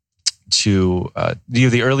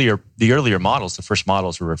the earlier models, the first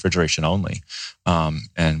models were refrigeration only,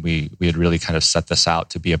 and we had really kind of set this out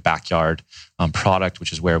to be a backyard product,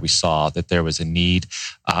 which is where we saw that there was a need.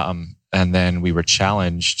 And then we were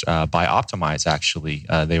challenged by Optimize. Actually,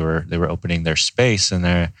 they were opening their space, and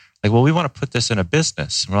they're like, "Well, we want to put this in a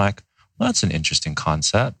business." And we're like, well, that's an interesting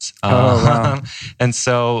concept. Wow. And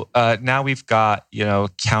so now we've got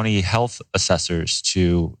county health assessors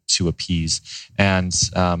to appease, and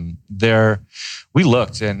we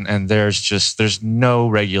looked, and there's no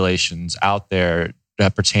regulations out there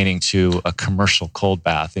pertaining to a commercial cold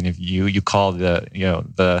bath. And if you call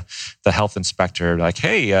the health inspector, like,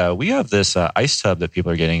 hey, we have this ice tub that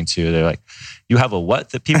people are getting into, they're like, you have a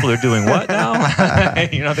what that people are doing what now?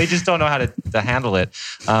 They just don't know how to handle it.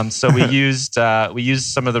 So we used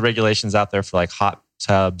some of the regulations out there for like hot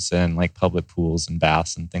tubs and like public pools and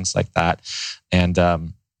baths and things like that, and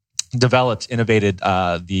innovated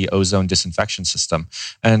the ozone disinfection system.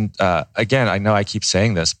 And again, I know I keep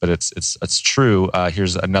saying this, but it's true.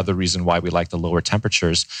 Here's another reason why we like the lower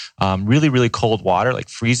temperatures. Really, really cold water, like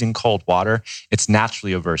freezing cold water, it's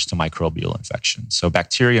naturally averse to microbial infection. So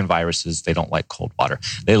bacteria and viruses, they don't like cold water.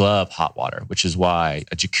 They love hot water, which is why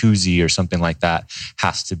a jacuzzi or something like that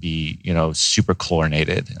has to be, super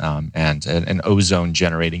chlorinated. And an ozone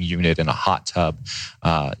generating unit in a hot tub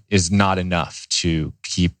is not enough to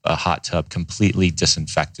keep a hot tub completely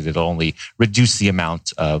disinfected. It'll only reduce the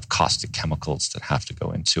amount of caustic chemicals that have to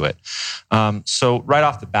go into it. So right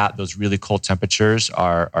off the bat, those really cold temperatures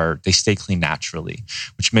they stay clean naturally,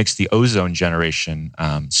 which makes the ozone generation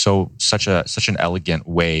such an elegant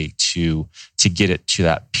way to get it to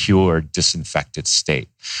that pure disinfected state.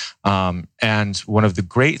 And one of the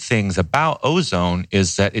great things about ozone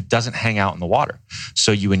is that it doesn't hang out in the water.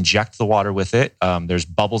 So you inject the water with it. There's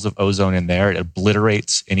bubbles of ozone in there. It obliterates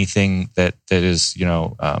permeates anything that is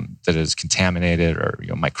that is contaminated or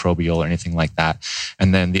microbial or anything like that.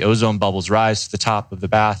 And then the ozone bubbles rise to the top of the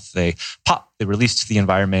bath. They pop. They release to the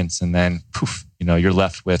environment, and then poof, you're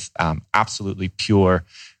left with absolutely pure,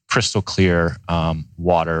 crystal clear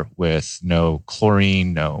water with no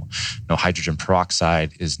chlorine, no hydrogen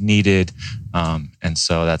peroxide is needed. And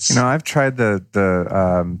so that's I've tried the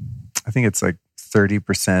I think it's like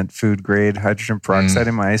 30% food grade hydrogen peroxide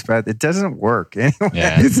in my ice bath. It doesn't work anyway.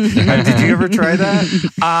 Yeah. Did you ever try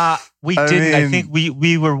that? We didn't. I think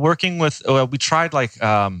we were working with. We tried like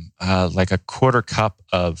a quarter cup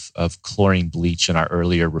of chlorine bleach in our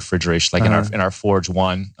earlier refrigeration, like in our Forge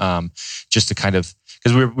 1, just to kind of,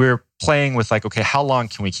 because we're playing with like, okay, how long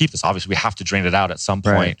can we keep this? Obviously, we have to drain it out at some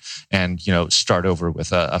point and start over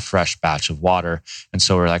with a fresh batch of water. And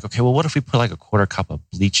so we're like, okay, well, what if we put like a quarter cup of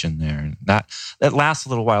bleach in there, and that lasts a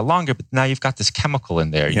little while longer, but now you've got this chemical in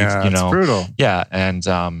there. Yeah, it's brutal. Yeah, and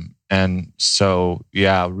so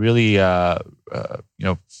really,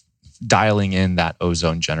 dialing in that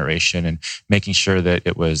ozone generation and making sure that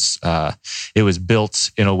it was built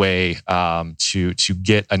in a way to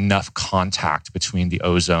get enough contact between the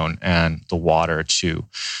ozone and the water to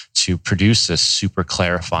produce this super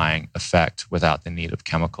clarifying effect without the need of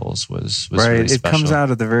chemicals was right. Really it special. Comes out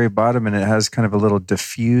at the very bottom, and it has kind of a little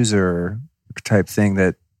diffuser type thing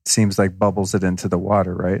that seems like bubbles it into the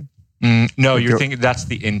water, right? No, you're thinking that's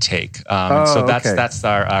the intake. So that's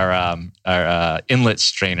our inlet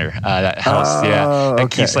strainer that helps. That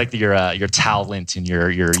keeps like your towel lint in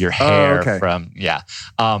your hair from.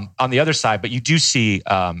 On the other side, but you do see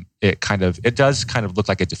it does kind of look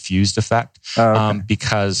like a diffused effect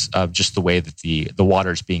because of just the way that the water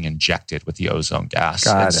is being injected with the ozone gas.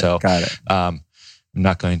 Got it. I'm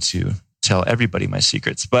not going to tell everybody my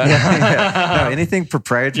secrets, but No, anything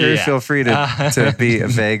proprietary, feel free to be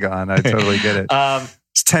vague on. I totally get it.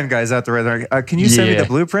 There's 10 guys out there. Like, can you send me the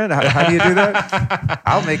blueprint? How do you do that?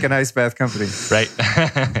 I'll make an ice bath company. Right.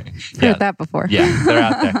 Heard that before. Yeah, they're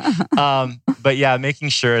out there. But making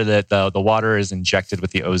sure that the water is injected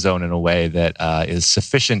with the ozone in a way that is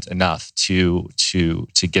sufficient enough to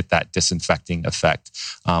get that disinfecting effect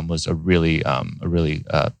was a really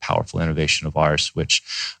powerful innovation of ours. Which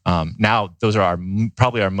now those are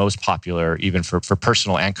probably our most popular, even for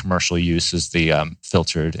personal and commercial use, is the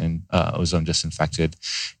filtered and ozone disinfected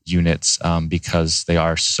units because they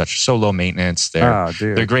are so low maintenance.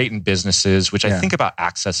 They're great in businesses, which I think about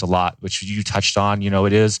access a lot, which you touched on.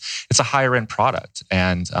 It's a higher end product,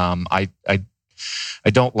 and I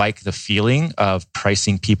don't like the feeling of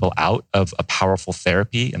pricing people out of a powerful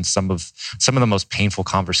therapy. And some of the most painful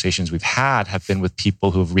conversations we've had have been with people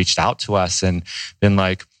who have reached out to us and been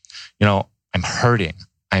like, I'm hurting.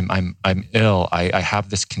 I'm ill. I have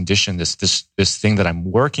this condition, this thing that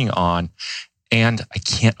I'm working on, and I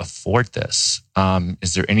can't afford this.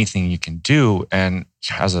 Is there anything you can do? And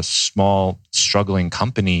as a small, struggling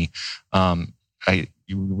company,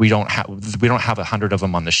 we don't have 100 of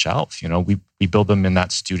them on the shelf. We build them in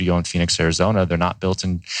that studio in Phoenix, Arizona. They're not built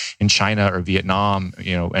in China or Vietnam.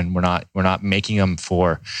 And we're not making them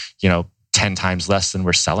for 10 times less than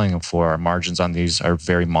we're selling them for. Our margins on these are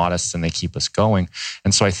very modest, and they keep us going.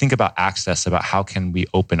 And so I think about access, about how can we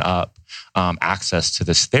open up access to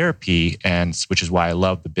this therapy, and which is why I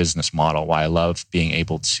love the business model, why I love being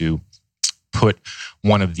able to put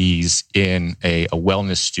one of these in a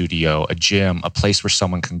wellness studio, a gym, a place where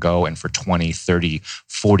someone can go and for $20, $30,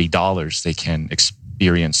 $40, they can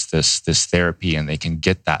experience this therapy and they can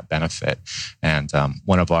get that benefit. And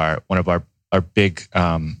one of our big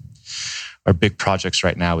projects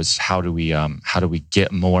right now is how do we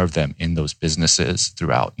get more of them in those businesses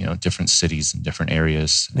throughout different cities and different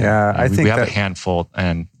areas. I think we have a handful,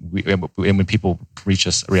 and when people reach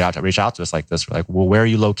out to us like this, we're like, well, where are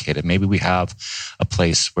you located? Maybe we have a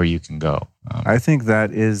place where you can go. I think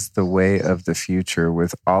that is the way of the future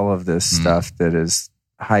with all of this stuff that is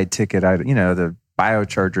high ticket item. The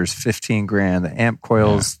biochargers, $15,000, the amp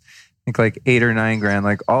coils. I think like $8 or $9,000,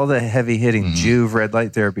 like all the heavy hitting Juve red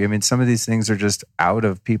light therapy. I mean, some of these things are just out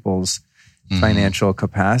of people's financial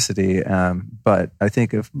capacity. But I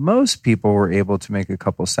think if most people were able to make a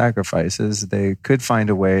couple sacrifices, they could find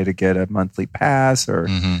a way to get a monthly pass or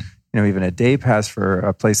even a day pass for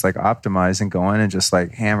a place like Optimize and go in and just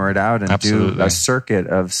like hammer it out and do a circuit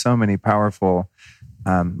of so many powerful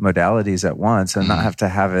modalities at once and not have to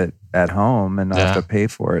have it at home and not have to pay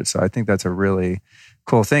for it. So I think that's a really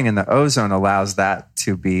cool thing. And the ozone allows that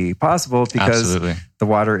to be possible because the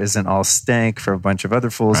water isn't all stank for a bunch of other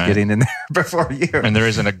fools getting in there before you. And there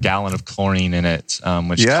isn't a gallon of chlorine in it,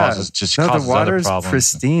 which causes the water's other problems.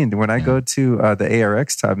 Pristine. When I go to the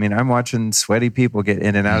ARX tub, I mean, I'm watching sweaty people get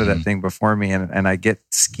in and out of that thing before me, and I get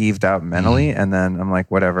skeeved out mentally, and then I'm like,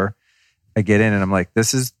 whatever. I get in and I'm like,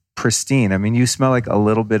 this is pristine. I mean, you smell like a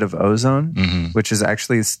little bit of ozone, which is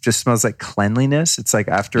actually just smells like cleanliness. It's like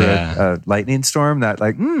after a lightning storm, that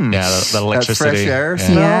like, that electricity, that fresh air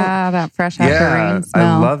smell. Yeah, that fresh after rain smell.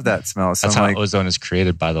 I love that smell. So that's how ozone is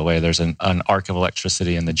created, by the way. There's an arc of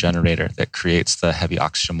electricity in the generator that creates the heavy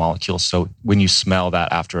oxygen molecules. So when you smell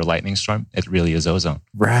that after a lightning storm, it really is ozone.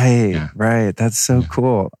 Right. That's so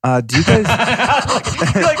cool. Do you guys...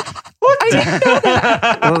 I didn't know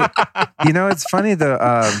that. Well, it's funny, the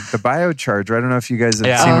biocharger. I don't know if you guys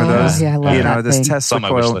have seen one of those. Yeah, I love that this thing. Tesla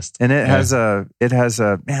coil, and it has a.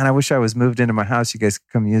 Man, I wish I was moved into my house. You guys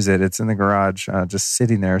could come use it. It's in the garage, just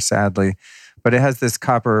sitting there, sadly. But it has this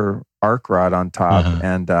copper arc rod on top,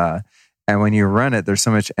 and when you run it, there's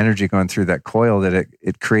so much energy going through that coil that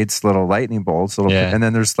it creates little lightning bolts. And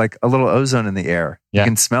then there's like a little ozone in the air. You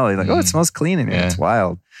can smell it. Like, it smells clean in here. It's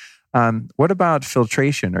wild. What about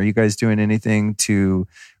filtration? Are you guys doing anything to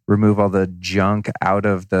remove all the junk out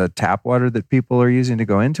of the tap water that people are using to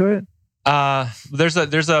go into it? There's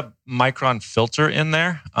a micron filter in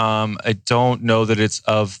there. I don't know that it's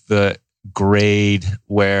of the grade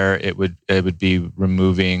where it would be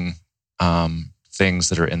removing things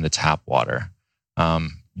that are in the tap water.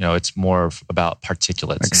 It's more about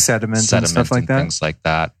particulates, like sediments and stuff like that. Things like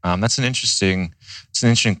that. That's an interesting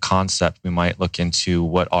concept. We might look into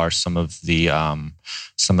what are some of the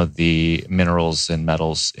minerals and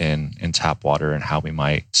metals in tap water and how we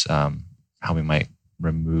might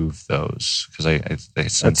remove those, because I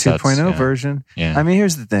sense a 2.0 version. Yeah. I mean,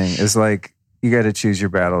 here's the thing: is like, you got to choose your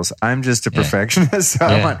battles. I'm just a perfectionist, so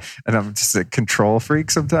and I'm just a control freak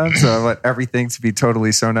sometimes. So I want everything to be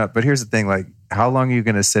totally sewn up. But here's the thing: like, how long are you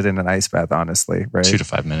going to sit in an ice bath? Honestly, right? 2 to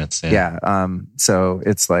 5 minutes. So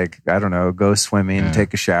it's like, I don't know, go swimming,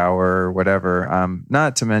 take a shower, whatever.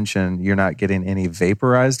 Not to mention, you're not getting any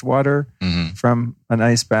vaporized water from an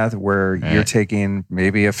ice bath, where you're taking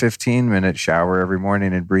maybe a 15-minute shower every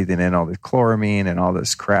morning and breathing in all the chloramine and all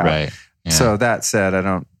this crap. Right. Yeah. So that said, I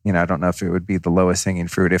don't know if it would be the lowest hanging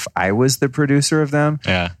fruit if I was the producer of them.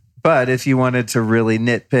 Yeah. But if you wanted to really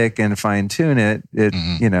nitpick and fine tune it,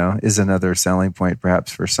 is another selling point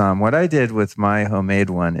perhaps for some. What I did with my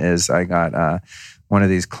homemade one is I got one of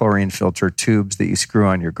these chlorine filter tubes that you screw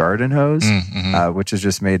on your garden hose, which is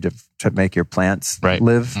just made to make your plants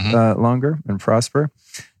live longer and prosper.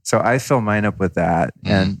 So I fill mine up with that,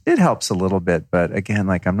 and it helps a little bit. But again,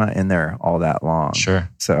 like, I'm not in there all that long. Sure.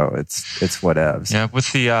 So it's whatevs. Yeah.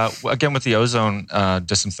 With the ozone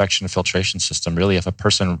disinfection and filtration system, really, if a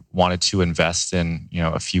person wanted to invest in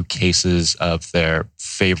a few cases of their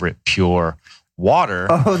favorite pure water.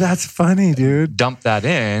 Oh, that's funny, dude. Dump that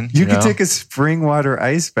in. You could take a spring water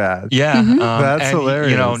ice bath. Yeah. That's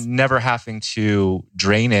hilarious. Never having to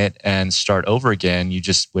drain it and start over again. You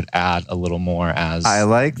just would add a little more as... I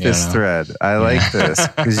like this thread. I like this.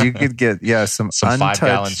 Because you could get, some untouched...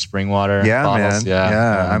 5-gallon spring water bottles. Man.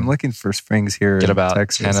 Yeah. I'm looking for springs here in about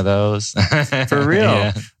Texas. 10 of those. For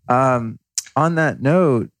real. On that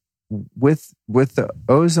note, with the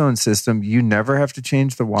ozone system, you never have to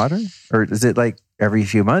change the water? Or is it like every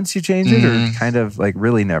few months you change it, or kind of like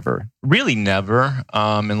really never? Really never,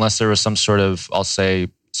 unless there was some sort of, I'll say,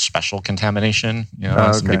 special contamination,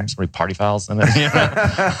 some party fouls in it.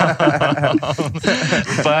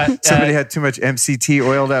 But somebody had too much MCT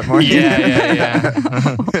oil that morning.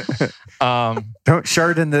 Don't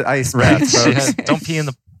shard in the ice bath, folks. Don't pee in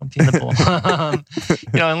the pool.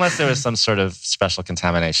 Unless there was some sort of special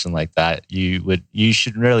contamination like that, you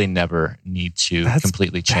should really never need to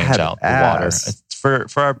completely change out the water.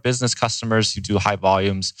 For our business customers who do high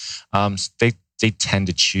volumes, they tend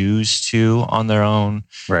to choose to on their own,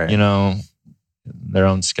 their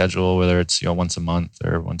own schedule, whether it's once a month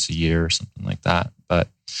or once a year or something like that. But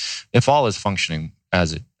if all is functioning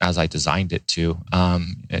as I designed it to,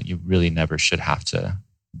 you really never should have to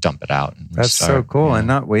dump it out. That's so cool. And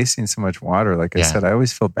not wasting so much water. Like I said, I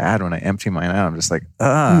always feel bad when I empty mine out. I'm just like,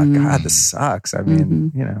 God, this sucks. I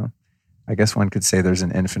mean, I guess one could say there's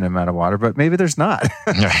an infinite amount of water, but maybe there's not.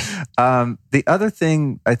 The other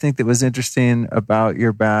thing I think that was interesting about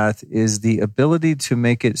your bath is the ability to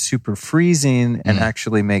make it super freezing and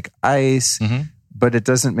actually make ice, but it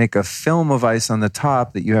doesn't make a film of ice on the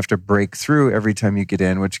top that you have to break through every time you get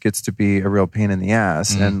in, which gets to be a real pain in the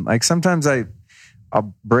ass. And like sometimes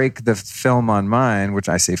I'll break the film on mine, which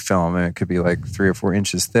I say film, and it could be like 3 or 4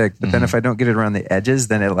 inches thick. But then if I don't get it around the edges,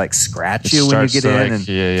 then it like scratch you when you get in, and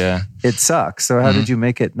it sucks. So how did you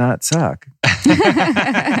make it not suck?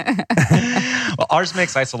 Well, ours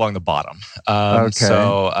makes ice along the bottom.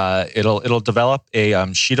 So it'll develop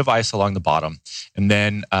a sheet of ice along the bottom, and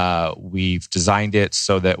then we've designed it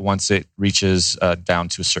so that once it reaches down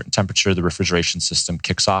to a certain temperature, the refrigeration system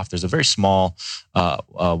kicks off. There's a very small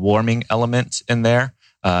warming element in there.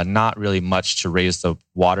 Not really much to raise the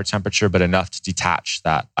water temperature, but enough to detach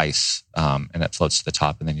that ice, and it floats to the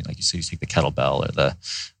top. And then, like you said, you take the kettlebell or the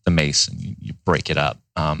mace and you break it up.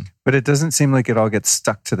 But it doesn't seem like it all gets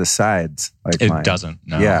stuck to the sides. Like it mine. Doesn't.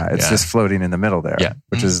 No. Yeah, it's just floating in the middle there,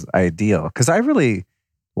 which is ideal. Because I really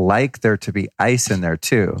like there to be ice in there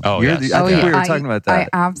too. Oh, yes. I think we were talking about that. I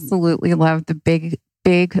absolutely love the big.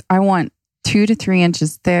 I want 2 to 3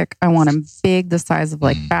 inches thick. I want them big, the size of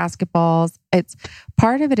like basketballs. It's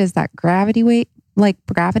part of it is that gravity weight, like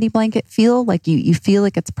gravity blanket feel, like you feel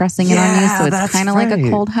like it's pressing in on you. So it's kind of like a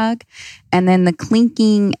cold hug. And then the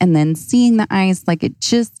clinking and then seeing the ice, like it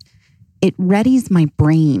readies my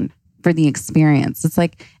brain for the experience. It's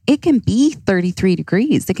like, it can be 33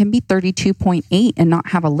 degrees. It can be 32.8 and not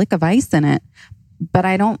have a lick of ice in it. But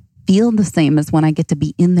I don't feel the same as when I get to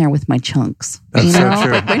be in there with my chunks. That's so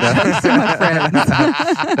true. Like my chunks are my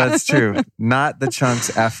friends. That's true. Not the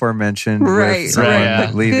chunks aforementioned. Right.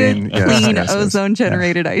 Leaving good, clean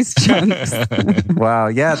ozone-generated ice chunks. Wow.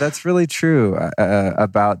 Yeah, that's really true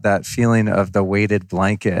about that feeling of the weighted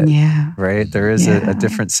blanket. Yeah. Right? There is a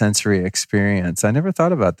different sensory experience. I never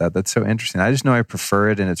thought about that. That's so interesting. I just know I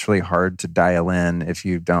prefer it, and it's really hard to dial in if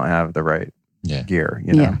you don't have the right gear,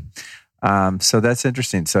 you know? So that's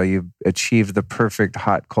interesting. So you achieved the perfect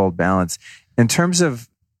hot-cold balance. In terms of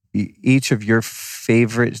each of your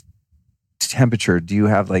favorite temperature, do you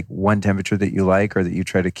have like one temperature that you like or that you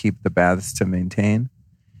try to keep the baths to maintain?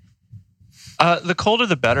 The colder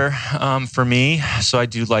the better for me. So I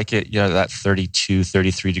do like it, that 32,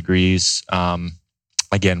 33 degrees.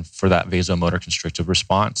 Again, for that vasomotor constrictive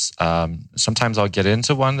response. Sometimes I'll get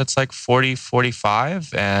into one that's like 40,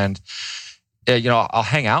 45, and I'll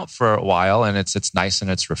hang out for a while, and it's nice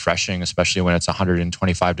and it's refreshing, especially when it's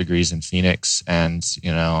 125 degrees in Phoenix, and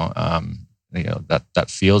that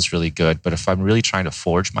feels really good. But if I'm really trying to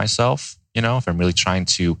forge myself, if I'm really trying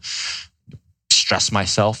to stress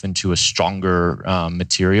myself into a stronger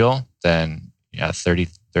material, then 30,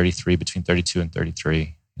 33, between 32 and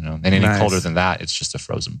 33. And any colder than that, it's just a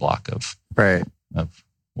frozen block of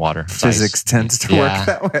water. Physics tends to work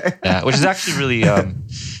that way. Which is actually really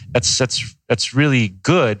that's really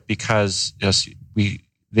good, because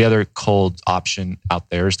the other cold option out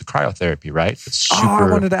there is the cryotherapy, right? It's super,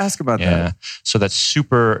 I wanted to ask about that. So that's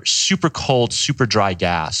super, super cold, super dry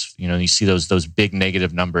gas. You see those big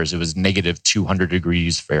negative numbers. It was negative 200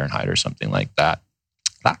 degrees Fahrenheit or something like that.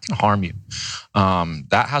 That can harm you.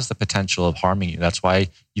 That has the potential of harming you. That's why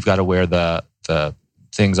you've got to wear the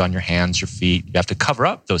things on your hands, your feet. You have to cover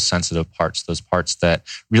up those sensitive parts, those parts that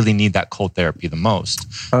really need that cold therapy the most.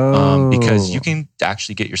 Because you can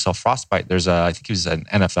actually get yourself frostbite. There's I think he was an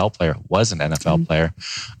NFL player,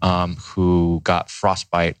 who got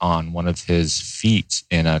frostbite on one of his feet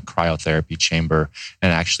in a cryotherapy chamber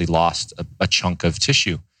and actually lost a chunk of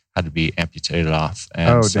tissue, had to be amputated off.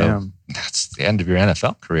 And damn. That's the end of your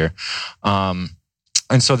NFL career. And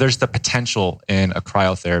so there's the potential in a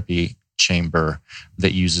cryotherapy chamber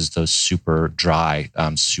that uses those super dry,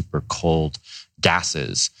 super cold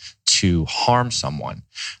gases to harm someone.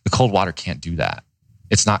 The cold water can't do that.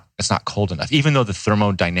 It's not cold enough. Even though the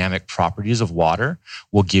thermodynamic properties of water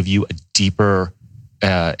will give you a deeper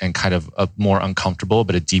and kind of a more uncomfortable,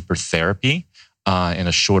 but a deeper therapy in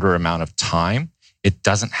a shorter amount of time, it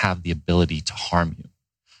doesn't have the ability to harm you.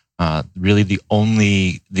 Really, the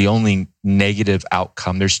only negative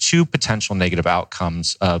outcome, there's 2 potential negative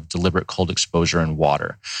outcomes of deliberate cold exposure in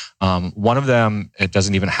water. One of them, it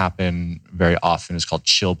doesn't even happen very often, is called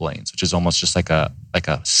chilblains, which is almost just like a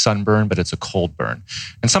sunburn, but it's a cold burn.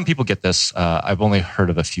 And some people get this. I've only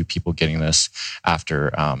heard of a few people getting this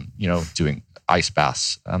after doing ice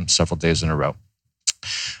baths several days in a row.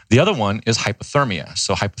 The other one is hypothermia.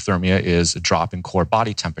 So hypothermia is a drop in core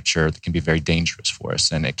body temperature that can be very dangerous for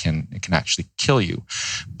us, and it can actually kill you.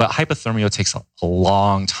 But hypothermia takes a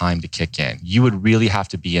long time to kick in. You would really have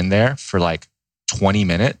to be in there for like 20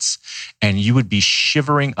 minutes, and you would be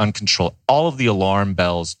shivering uncontrolled. All of the alarm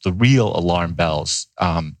bells, the real alarm bells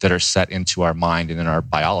that are set into our mind and in our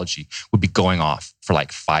biology would be going off for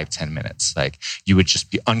like 5-10 minutes. Like you would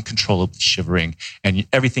just be uncontrollably shivering, and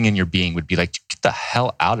everything in your being would be like, get the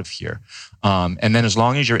hell out of here. And then as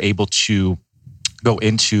long as you're able to go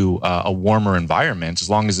into a warmer environment, as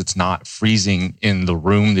long as it's not freezing in the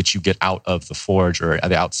room that you get out of the forge or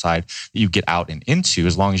the outside that you get out and into,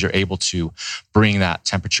 as long as you're able to bring that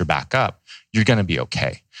temperature back up, you're going to be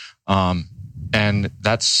okay. And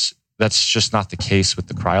that's just not the case with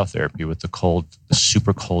the cryotherapy. With the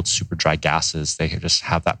super cold, super dry gases, they just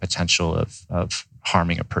have that potential of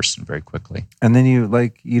harming a person very quickly. And then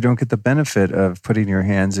you don't get the benefit of putting your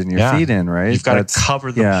hands and your feet in, right? You've got to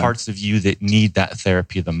cover the parts of you that need that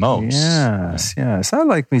therapy the most. Yes. I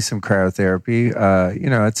like me some cryotherapy.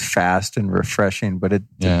 It's fast and refreshing, but it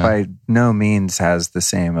by no means has the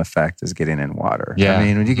same effect as getting in water. Yeah. I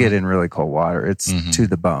mean, when you get in really cold water, it's to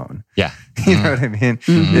the bone. Yeah. You know what I mean?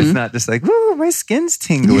 It's not just like, woo, my skin's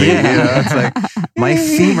tingly. Yeah. It's like, my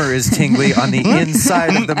femur is tingly on the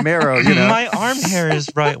inside of the marrow. My arm hair is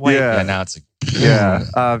bright white. Yeah, now it's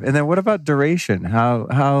and then what about duration?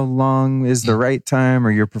 How long is the right time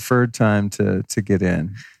or your preferred time to get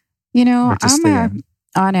in? I'm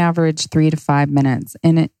on average 3 to 5 minutes,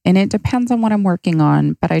 and it depends on what I'm working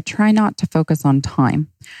on, but I try not to focus on time.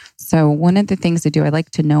 So one of the things I do, I like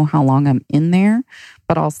to know how long I'm in there,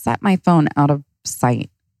 but I'll set my phone out of sight.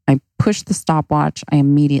 I push the stopwatch, I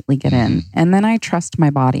immediately get in. And then I trust my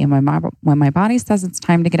body. And when my body says it's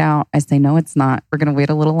time to get out, I say, no, it's not. We're going to wait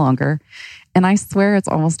a little longer. And I swear it's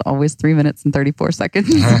almost always 3 minutes and 34 seconds.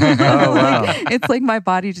 Oh, wow. It's like my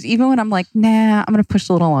body just, even when I'm like, nah, I'm going to push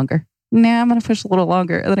a little longer. Nah, I'm going to push a little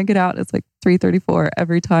longer. And then I get out, it's like 3:34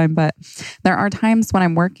 every time. But there are times when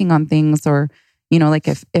I'm working on things, or, like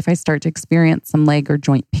if I start to experience some leg or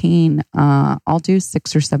joint pain, I'll do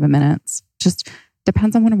 6 or 7 minutes. Just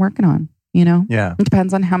depends on what I'm working on, Yeah. It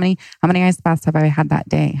depends on how many ice baths have I had that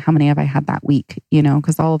day? How many have I had that week?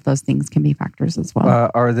 Because all of those things can be factors as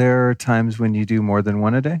well. Are there times when you do more than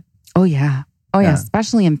one a day? Oh, yeah.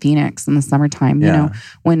 Especially in Phoenix in the summertime.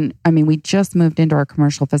 We just moved into our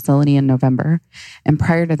commercial facility in November. And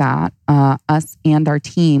prior to that, us and our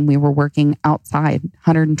team, we were working outside,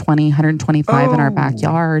 120, 125 in our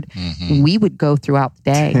backyard. We would go throughout the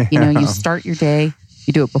day. You start your day,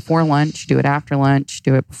 you do it before lunch, you do it after lunch,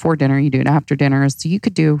 you do it before dinner, you do it after dinner. So you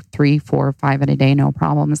could do 3, 4, 5 in a day, no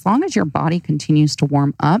problem. As long as your body continues to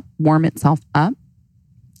warm itself up,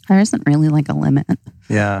 there isn't really like a limit.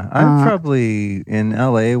 Yeah. I'm probably in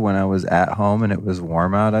LA when I was at home and it was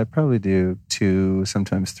warm out, I'd probably do 2,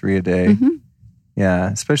 sometimes 3 a day. Yeah.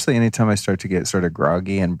 Especially anytime I start to get sort of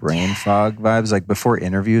groggy and brain fog vibes. Like before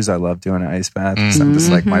interviews, I love doing an ice bath. I'm just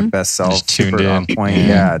like my best self, just tuned super in. on point.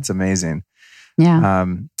 Yeah. It's amazing. Yeah.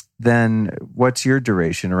 Then what's your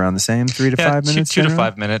duration? Around the same 3 to 5 minutes? 2 to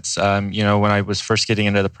 5 minutes. When I was first getting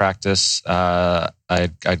into the practice,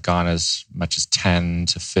 I'd gone as much as 10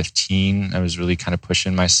 to 15. I was really kind of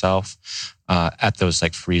pushing myself at those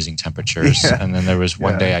like freezing temperatures. Yeah. And then there was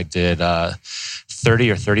one day I did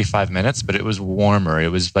 30 or 35 minutes, but it was warmer. It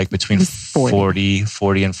was like between 40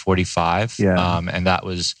 and 45. Yeah. And that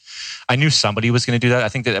was, I knew somebody was going to do that. I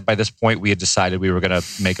think that by this point we had decided we were going to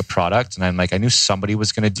make a product, and I'm like, I knew somebody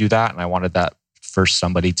was going to do that, and I wanted that first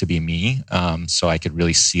somebody to be me, so I could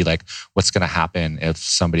really see like what's going to happen if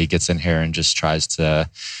somebody gets in here and just tries to,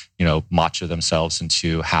 macho themselves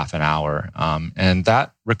into half an hour. And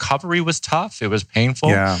that recovery was tough. It was painful.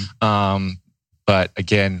 Yeah. But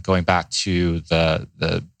again, going back to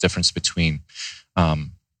the difference between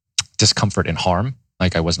discomfort and harm,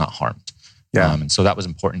 like I was not harmed. Yeah. And so that was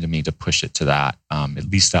important to me to push it to that,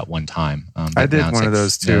 at least that one time. I did one of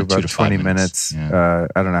those too, about 20 minutes. Yeah.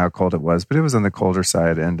 I don't know how cold it was, but it was on the colder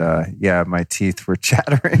side. And my teeth were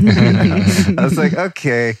chattering. I was like,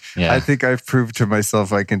 okay, I think I've proved to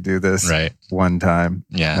myself I can do this one time.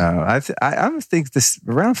 Yeah. No, I think this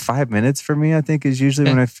around 5 minutes for me, I think is usually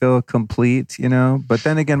when I feel complete, But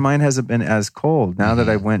then again, mine hasn't been as cold. Now that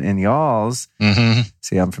I went in y'all's,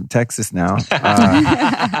 see, I'm from Texas now.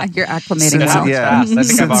 You're acclimating. Yeah. I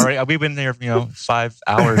think we've been there, 5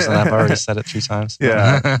 hours and I've already said it 3 times.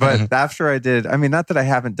 Yeah. But after I did, not that I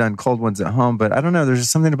haven't done cold ones at home, but I don't know. There's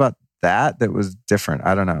just something about that was different.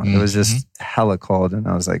 I don't know. It was just hella cold. And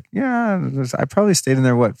I was like, I probably stayed in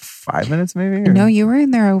there, 5 minutes maybe? Or? No, you were in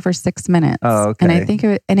there over 6 minutes. Oh, okay. And I think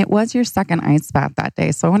it was your second ice bath that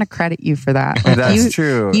day. So I want to credit you for that. Like That's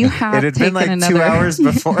true. You have It had been like 2 hours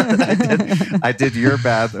before that I did your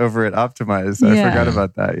bath over at Optimize. I forgot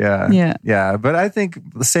about that. Yeah. Yeah. But I think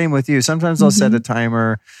the same with you. Sometimes I'll set a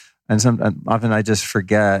timer. And often I just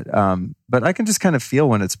forget. But I can just kind of feel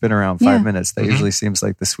when it's been around 5 minutes. That usually seems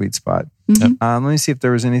like the sweet spot. Let me see if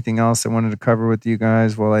there was anything else I wanted to cover with you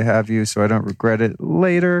guys while I have you so I don't regret it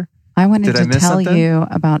later. I wanted to tell you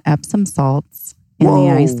about Epsom salts in the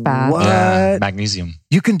ice bath. What? Magnesium.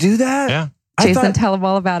 You can do that? Yeah. Jason, tell him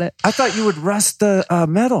all about it. I thought you would rust the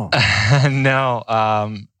metal. No.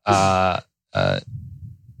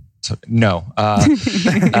 No.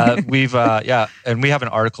 We've and we have an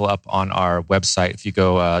article up on our website. If you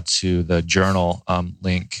go to the journal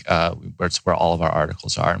link, where all of our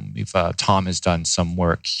articles are, and we've Tom has done some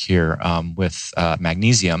work here with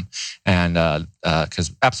magnesium, and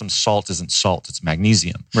because Epsom salt isn't salt, it's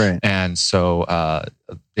magnesium, right? And so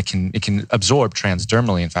it can absorb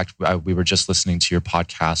transdermally. In fact, we were just listening to your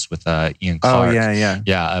podcast with Ian Clark. Oh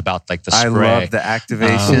yeah, about like the spray. I love the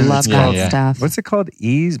activation. I love that stuff. What's it called?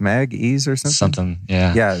 Mag Ease or something? Something,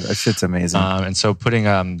 yeah. Yeah, that shit's amazing. And so putting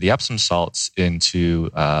the Epsom salts into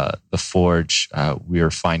the forge, we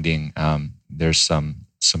are finding there's some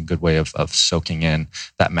good way of soaking in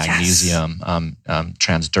that magnesium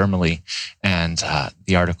transdermally. And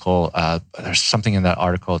the article, there's something in that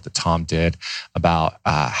article that Tom did about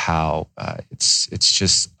how it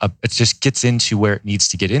just gets into where it needs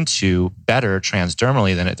to get into better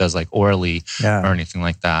transdermally than it does like orally or anything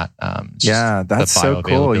like that. That's so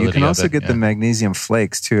cool. You can also get the magnesium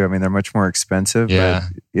flakes too. I mean, they're much more expensive, but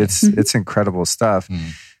it's incredible stuff.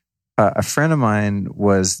 A friend of mine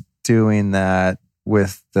was doing that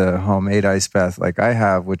with the homemade ice bath like I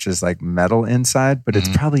have, which is like metal inside, but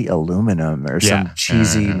it's probably aluminum or some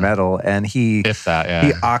cheesy metal. And he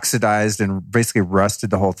oxidized and basically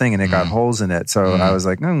rusted the whole thing, and it got holes in it. So I was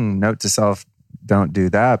like, note to self, don't do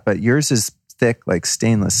that. But yours is thick like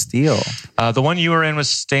stainless steel. The one you were in was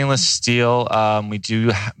stainless steel. We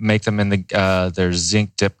do make them in their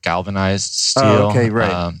zinc dip galvanized steel. Oh, okay,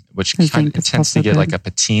 right. Which kind of tends to get like a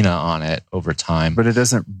patina on it over time. But it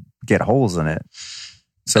doesn't get holes in it.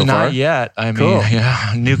 So not far? Yet. I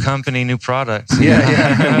mean, new company, new products.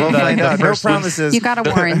 Yeah. We'll find out. No promises. You got a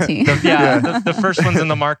warranty. The first ones in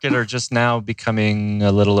the market are just now becoming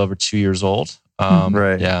a little over 2 years old.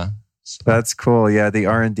 Right. Yeah. That's cool. Yeah, the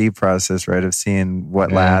R&D process, right, of seeing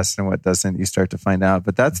what lasts and what doesn't, you start to find out.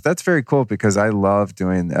 But that's very cool because I love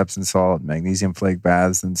doing the Epsom salt, magnesium flake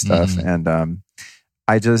baths and stuff. And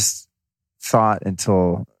I just thought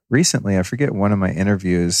until recently, I forget one of my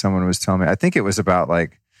interviews, someone was telling me, I think it was about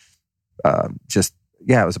like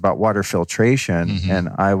it was about water filtration. And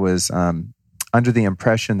I was under the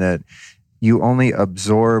impression that you only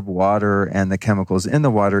absorb water and the chemicals in the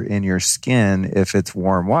water in your skin if it's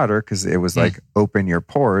warm water, because it was like open your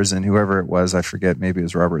pores. And whoever it was, I forget, maybe it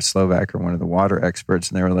was Robert Slovak or one of the water experts,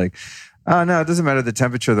 and they were like, oh no, it doesn't matter the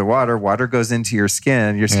temperature of the water. Water goes into your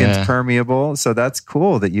skin. Your skin's permeable. So that's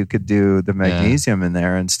cool that you could do the magnesium in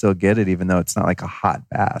there and still get it, even though it's not like a hot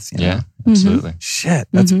bath. You know? Absolutely. Shit,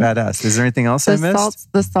 that's badass. Is there anything else I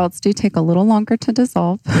missed? The salts do take a little longer to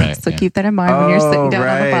dissolve. Right, so keep that in mind when you're sitting down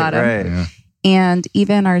on the bottom. Right. Yeah. And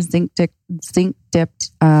even our zinc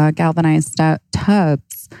dipped galvanized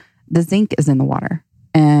tubs, the zinc is in the water.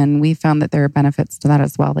 And we found that there are benefits to that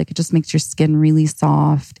as well. Like it just makes your skin really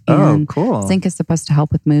soft. And cool. Zinc is supposed to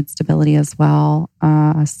help with mood stability as well.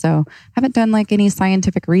 So haven't done like any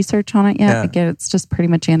scientific research on it yet. Yeah. Again, it's just pretty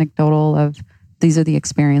much anecdotal of these are the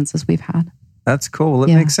experiences we've had. That's cool. Well,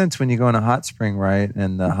 it makes sense when you go in a hot spring, right?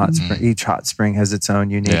 And the hot spring, each hot spring has its own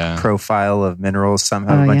unique profile of minerals. Some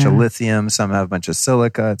have a bunch of lithium, some have a bunch of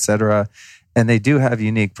silica, et cetera. And they do have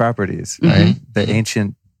unique properties, right? The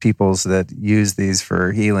ancient peoples that use these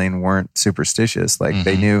for healing weren't superstitious. Like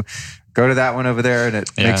they knew, go to that one over there and it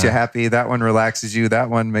makes you happy. That one relaxes you. That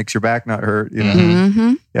one makes your back not hurt. You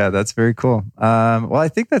know? Yeah, that's very cool. Well, I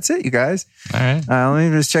think that's it, you guys. All right. Let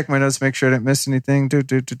me just check my notes, make sure I didn't miss anything.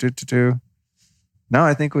 No,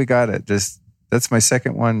 I think we got it. That's my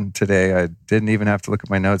second one today. I didn't even have to look at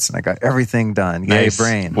my notes and I got everything done. Nice. Yay,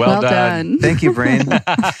 Brain. Well done. Thank you, Brain.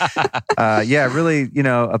 Really,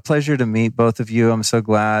 a pleasure to meet both of you. I'm so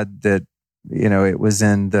glad that, it was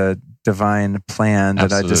in the divine plan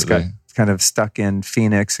that I just got kind of stuck in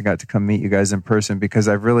Phoenix and got to come meet you guys in person, because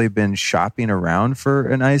I've really been shopping around for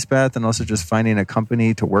an ice bath and also just finding a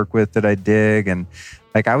company to work with that I dig. And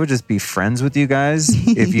like, I would just be friends with you guys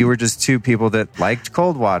if you were just two people that liked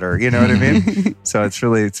cold water, you know what I mean? So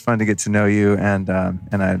it's fun to get to know you. And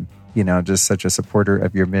I'm, just such a supporter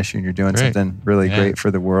of your mission. You're doing something really great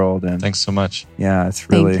for the world. And thanks so much. Yeah, it's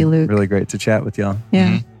really, really great to chat with y'all.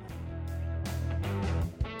 Yeah.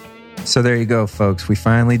 So there you go, folks. We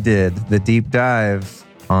finally did the deep dive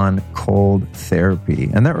on cold therapy.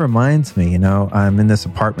 And that reminds me, I'm in this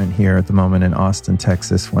apartment here at the moment in Austin,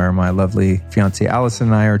 Texas, where my lovely fiance Allison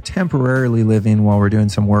and I are temporarily living while we're doing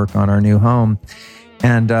some work on our new home.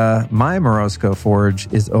 And my Morozko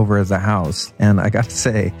forge is over at the house. And I got to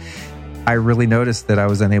say, I really noticed that I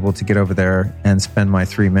was unable to get over there and spend my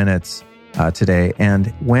 3 minutes today. And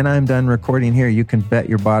when I'm done recording here, you can bet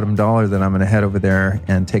your bottom dollar that I'm going to head over there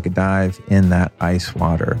and take a dive in that ice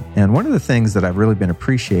water. And one of the things that I've really been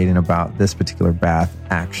appreciating about this particular bath,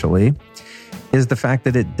 actually, is the fact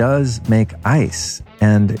that it does make ice.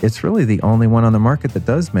 And it's really the only one on the market that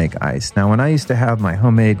does make ice. Now, when I used to have my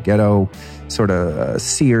homemade ghetto sort of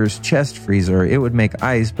Sears chest freezer, it would make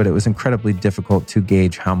ice, but it was incredibly difficult to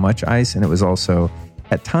gauge how much ice. And it was also,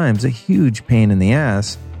 at times, a huge pain in the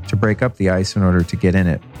ass to break up the ice in order to get in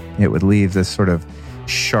it. It would leave this sort of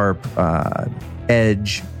sharp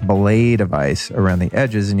edge blade of ice around the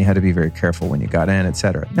edges, and you had to be very careful when you got in,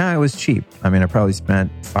 etc. Now, it was cheap. I mean, I probably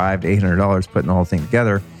spent $500 to $800 putting the whole thing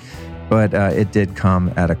together, but it did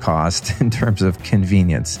come at a cost in terms of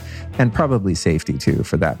convenience and probably safety too,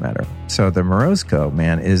 for that matter. So the Morozko,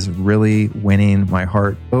 man, is really winning my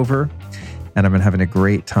heart over. And I've been having a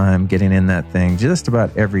great time getting in that thing just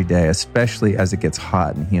about every day, especially as it gets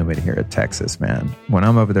hot and humid here at Texas, man. When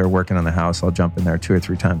I'm over there working on the house, I'll jump in there 2 or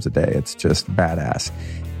 3 times a day. It's just badass.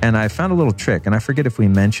 And I found a little trick, and I forget if we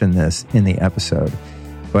mentioned this in the episode,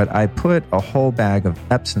 but I put a whole bag of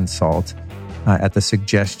Epsom salt at the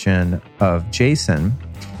suggestion of Jason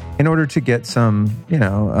in order to get some,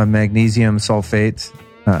 a magnesium sulfate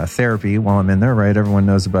therapy while I'm in there, right? Everyone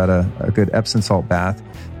knows about a good Epsom salt bath.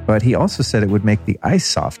 But he also said it would make the ice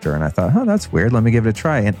softer. And I thought, oh, that's weird. Let me give it a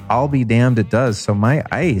try. And I'll be damned, it does. So my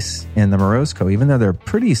ice in the Morozko, even though they're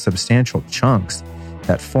pretty substantial chunks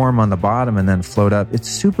that form on the bottom and then float up, it's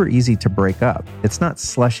super easy to break up. It's not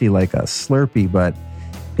slushy like a Slurpee, but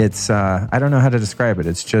it's, I don't know how to describe it.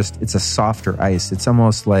 It's a softer ice. It's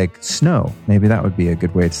almost like snow. Maybe that would be a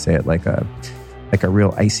good way to say it, like a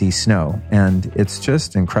real icy snow. And it's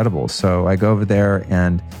just incredible. So I go over there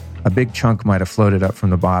and a big chunk might have floated up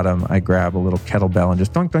from the bottom. I grab a little kettlebell and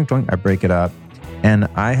just doink, doink, doink. I break it up. And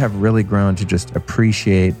I have really grown to just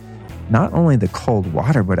appreciate not only the cold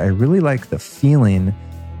water, but I really like the feeling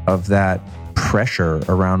of that pressure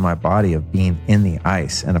around my body of being in the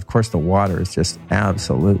ice. And of course, the water is just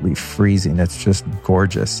absolutely freezing. It's just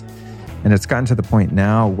gorgeous. And it's gotten to the point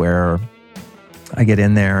now where I get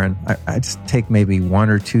in there and I just take maybe 1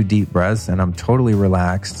 or 2 deep breaths and I'm totally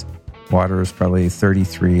relaxed. Water is probably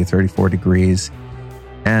 33, 34 degrees.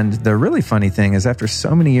 And the really funny thing is after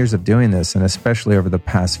so many years of doing this, and especially over the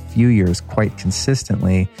past few years quite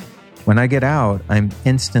consistently, when I get out, I'm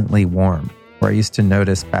instantly warm. Where I used to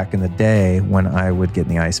notice back in the day when I would get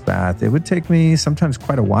in the ice bath, it would take me sometimes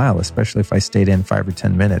quite a while, especially if I stayed in 5 or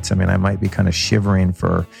 10 minutes. I mean, I might be kind of shivering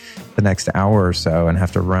for the next hour or so and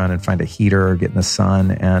have to run and find a heater or get in the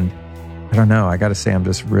sun. And I don't know, I got to say, I'm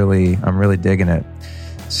really digging it.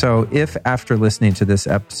 So if after listening to this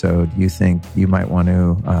episode, you think you might want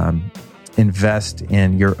to invest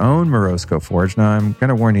in your own Morozko Forge, now I'm going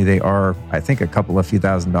to warn you, they are, I think, a couple of few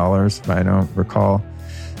 $1,000s, if I don't recall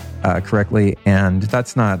correctly. And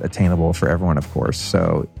that's not attainable for everyone, of course.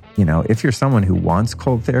 So, if you're someone who wants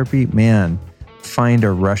cold therapy, man, find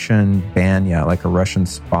a Russian banya, like a Russian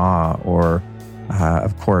spa, or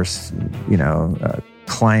of course,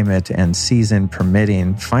 climate and season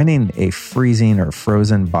permitting, finding a freezing or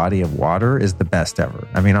frozen body of water is the best ever.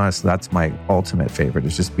 I mean, honestly, that's my ultimate favorite,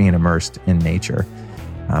 is just being immersed in nature.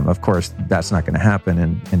 Of course, that's not going to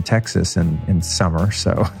happen in Texas in summer,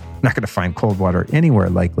 so I'm not going to find cold water anywhere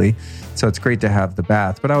likely. So it's great to have the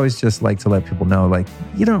bath, but I always just like to let people know,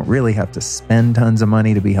 you don't really have to spend tons of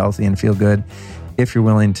money to be healthy and feel good if you're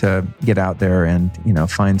willing to get out there and,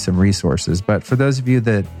 find some resources. But for those of you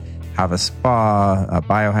that have a spa, a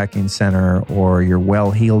biohacking center, or you're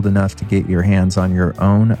well-heeled enough to get your hands on your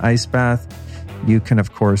own ice bath, you can,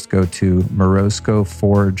 of course, go to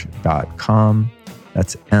morozkoforge.com.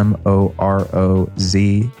 That's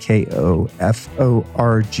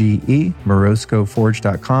MOROZKOFORGE,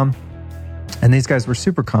 morozkoforge.com. And these guys were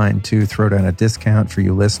super kind to throw down a discount for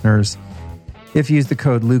you listeners. If you use the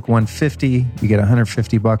code Luke150, you get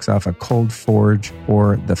 $150 off a cold forge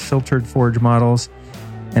or the filtered forge models.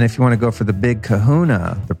 And if you want to go for the big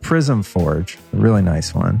kahuna, the Prism Forge, a really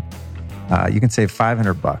nice one, you can save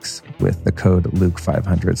 $500 with the code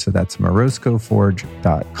Luke500. So that's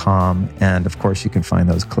morozkoforge.com. And of course, you can find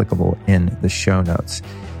those clickable in the show notes.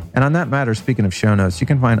 And on that matter, speaking of show notes, you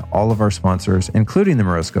can find all of our sponsors, including the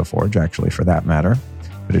Morozko Forge, actually, for that matter.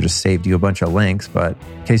 But it just saved you a bunch of links. But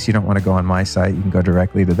in case you don't want to go on my site, you can go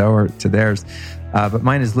directly to theirs. But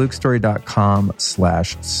mine is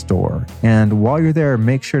lukestory.com/store. And while you're there,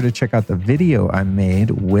 make sure to check out the video I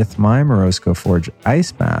made with my Morozko Forge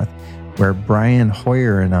ice bath, where Brian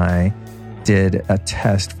Hoyer and I did a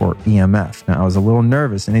test for EMF. Now, I was a little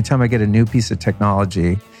nervous. Anytime I get a new piece of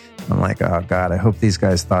technology I'm like, oh God, I hope these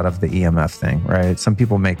guys thought of the EMF thing, right? Some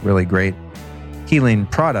people make really great healing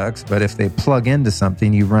products, but if they plug into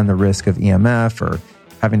something, you run the risk of EMF or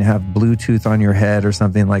having to have Bluetooth on your head or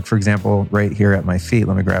something. Like, for example, right here at my feet,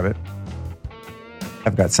 let me grab it.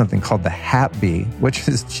 I've got something called the Hap Bee, which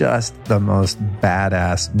is just the most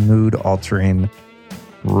badass mood-altering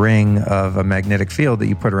ring of a magnetic field that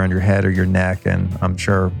you put around your head or your neck. And I'm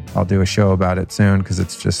sure I'll do a show about it soon because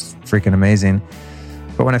it's just freaking amazing.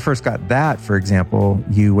 But when I first got that, for example,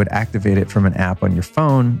 you would activate it from an app on your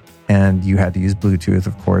phone and you had to use Bluetooth,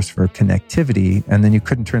 of course, for connectivity. And then you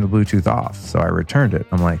couldn't turn the Bluetooth off. So I returned it.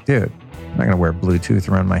 I'm like, dude, I'm not going to wear Bluetooth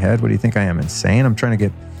around my head. What do you think I am, insane? I'm trying to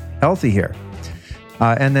get healthy here.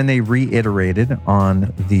 And then they reiterated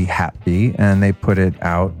on the Hap Bee and they put it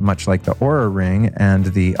out much like the Oura Ring and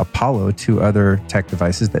the Apollo, 2 other tech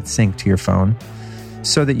devices that sync to your phone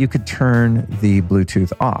so that you could turn the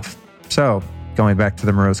Bluetooth off. So going back to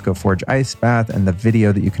the Morozko Forge Ice Bath and the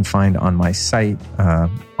video that you can find on my site,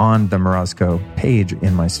 on the Morozko page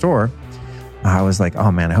in my store, I was like,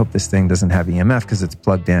 oh man, I hope this thing doesn't have EMF because it's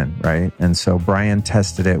plugged in, right? And so Brian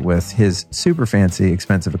tested it with his super fancy,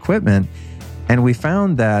 expensive equipment. And we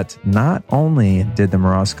found that not only did the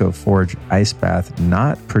Morozko Forge Ice Bath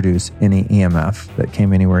not produce any EMF that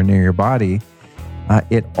came anywhere near your body,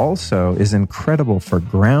 it also is incredible for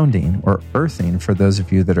grounding or earthing for those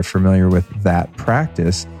of you that are familiar with that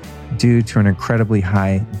practice due to an incredibly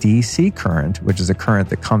high DC current, which is a current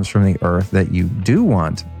that comes from the earth that you do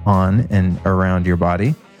want on and around your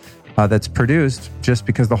body, that's produced just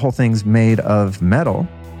because the whole thing's made of metal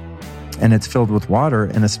and it's filled with water,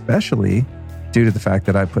 and especially due to the fact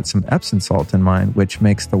that I put some Epsom salt in mine, which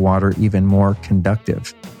makes the water even more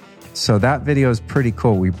conductive. So that video is pretty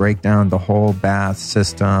cool. We break down the whole bath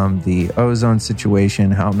system, the ozone situation,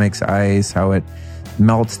 how it makes ice, how it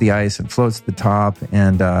melts the ice and floats to the top.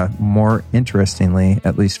 And more interestingly,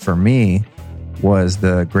 at least for me, was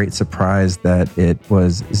the great surprise that it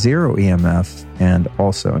was 0 EMF and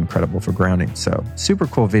also incredible for grounding. So super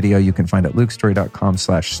cool video. You can find it at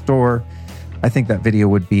lukestory.com/store. I think that video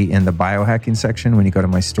would be in the biohacking section. When you go to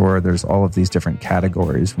my store, there's all of these different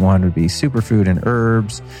categories. One would be superfood and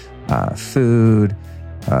herbs, food,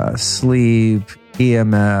 sleep,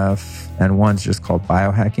 EMF, and one's just called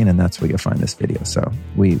biohacking, and that's where you'll find this video. So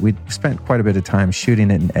we spent quite a bit of time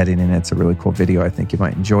shooting it and editing it. It's a really cool video. I think you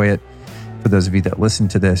might enjoy it. For those of you that listen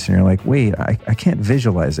to this and you're like, wait, I can't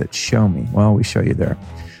visualize it. Show me. Well, we show you there.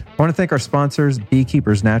 I want to thank our sponsors,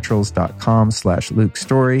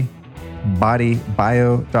 beekeepersnaturals.com/LukeStory,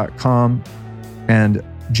 bodybio.com, and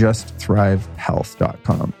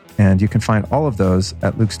justthrivehealth.com. And you can find all of those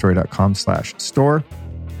at lukestory.com/store.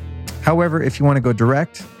 However, if you want to go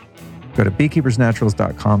direct, go to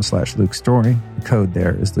beekeepersnaturals.com/LukeStory. The code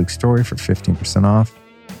there is LukeStory for 15% off.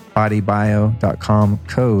 Bodybio.com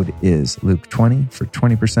code is Luke20 for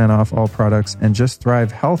 20% off all products. And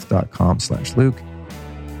justthrivehealth.com/Luke,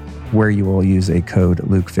 where you will use a code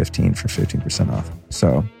Luke15 for 15% off.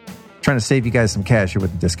 So trying to save you guys some cash here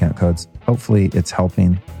with the discount codes. Hopefully it's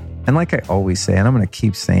helping. And like I always say, and I'm going to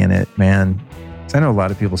keep saying it, man, because I know a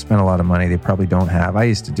lot of people spend a lot of money they probably don't have. I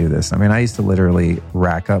used to do this. I mean, I used to literally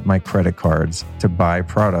rack up my credit cards to buy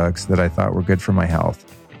products that I thought were good for my health.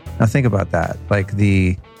 Now think about that. Like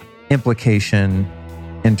the implication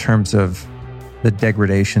in terms of the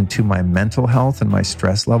degradation to my mental health and my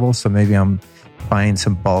stress level. So maybe I'm buying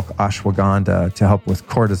some bulk ashwagandha to help with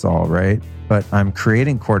cortisol, right? But I'm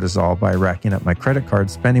creating cortisol by racking up my credit card,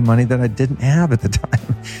 spending money that I didn't have at the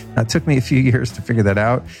time. Now, it took me a few years to figure that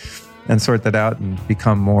out and sort that out and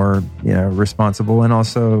become more, responsible, and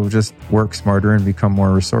also just work smarter and become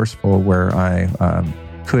more resourceful, where I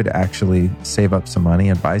could actually save up some money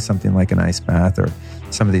and buy something like an ice bath or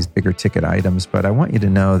some of these bigger ticket items. But I want you to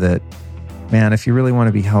know that, man, if you really want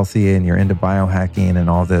to be healthy and you're into biohacking and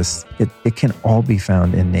all this, it can all be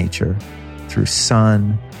found in nature through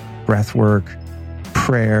sun, breath work,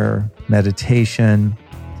 prayer, meditation,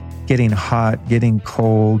 getting hot, getting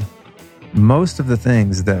cold. Most of the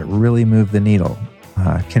things that really move the needle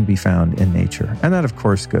can be found in nature. And that, of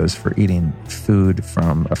course, goes for eating food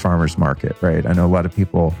from a farmer's market, right? I know a lot of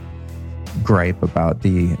people gripe about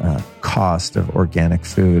the cost of organic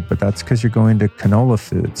food, but that's because you're going to canola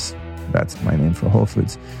foods. That's my name for Whole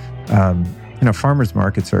Foods. Farmers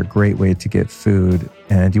markets are a great way to get food,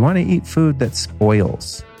 and you want to eat food that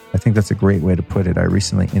spoils. I think that's a great way to put it. I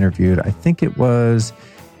recently interviewed, I think it was,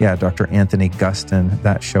 Dr. Anthony Gustin.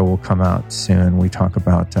 That show will come out soon. We talk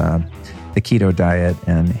about the keto diet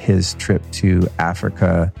and his trip to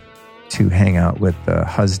Africa to hang out with the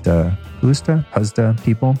Huzda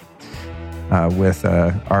people, with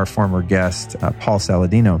our former guest, Paul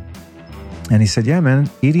Saladino. And he said, yeah, man,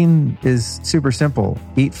 eating is super simple.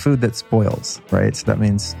 Eat food that spoils, right? So that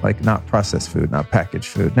means like not processed food, not packaged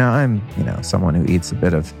food. Now I'm, someone who eats a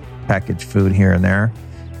bit of packaged food here and there.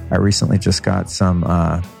 I recently just got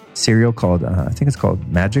some cereal called, I think it's called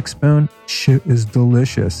Magic Spoon. Shit is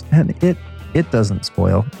delicious. And it doesn't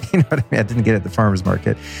spoil. You know what I mean? I didn't get it at the farmer's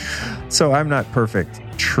market. So I'm not perfect.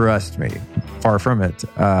 Trust me. Far from it.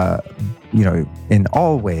 In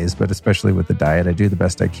all ways, but especially with the diet, I do the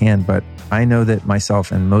best I can. But I know that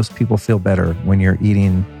myself and most people feel better when you're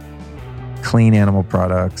eating clean animal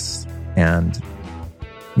products and,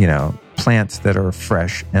 plants that are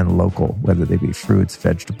fresh and local, whether they be fruits,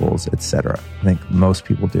 vegetables, etc. I think most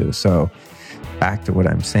people do. So back to what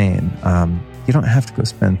I'm saying, you don't have to go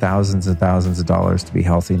spend thousands and thousands of dollars to be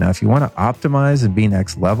healthy. Now, if you want to optimize and be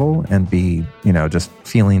next level and be, just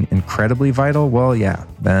feeling incredibly vital, well, yeah,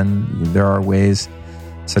 then there are ways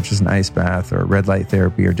such as an ice bath or red light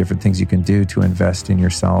therapy or different things you can do to invest in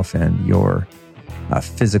yourself and your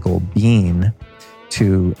physical being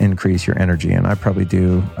to increase your energy. And I probably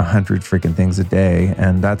do 100 freaking things a day.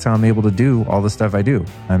 And that's how I'm able to do all the stuff I do.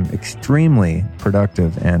 I'm extremely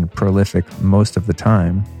productive and prolific most of the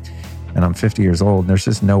time. And I'm 50 years old. And there's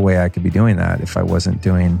just no way I could be doing that if I wasn't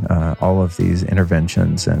doing all of these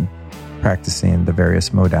interventions and practicing the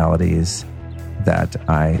various modalities that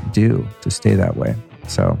I do to stay that way.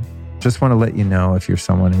 So just want to let you know, if you're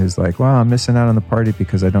someone who's like, well, I'm missing out on the party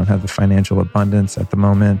because I don't have the financial abundance at the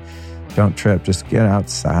moment, don't trip. Just get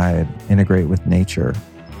outside, integrate with nature.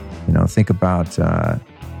 Think about the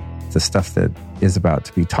stuff that is about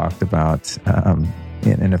to be talked about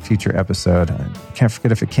in a future episode. I can't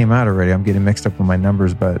forget if it came out already. I'm getting mixed up with my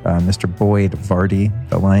numbers, but Mr. Boyd Vardy,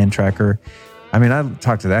 the lion tracker. I mean, I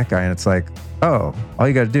talked to that guy and it's like, oh, all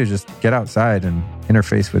you got to do is just get outside and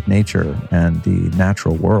interface with nature and the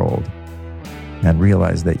natural world and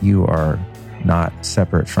realize that you are not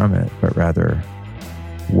separate from it, but rather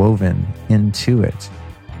woven into it,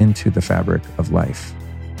 into the fabric of life.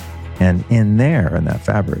 And in that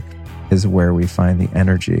fabric is where we find the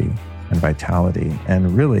energy and vitality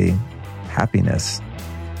and really happiness.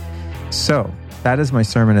 So that is my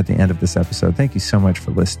sermon at the end of this episode. Thank you so much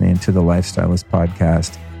for listening to the Lifestylist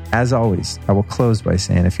Podcast. As always, I will close by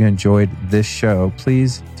saying, if you enjoyed this show,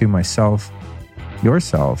 please do myself,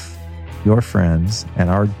 yourself, your friends, and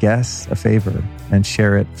our guests a favor and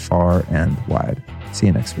share it far and wide. See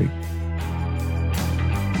you next week.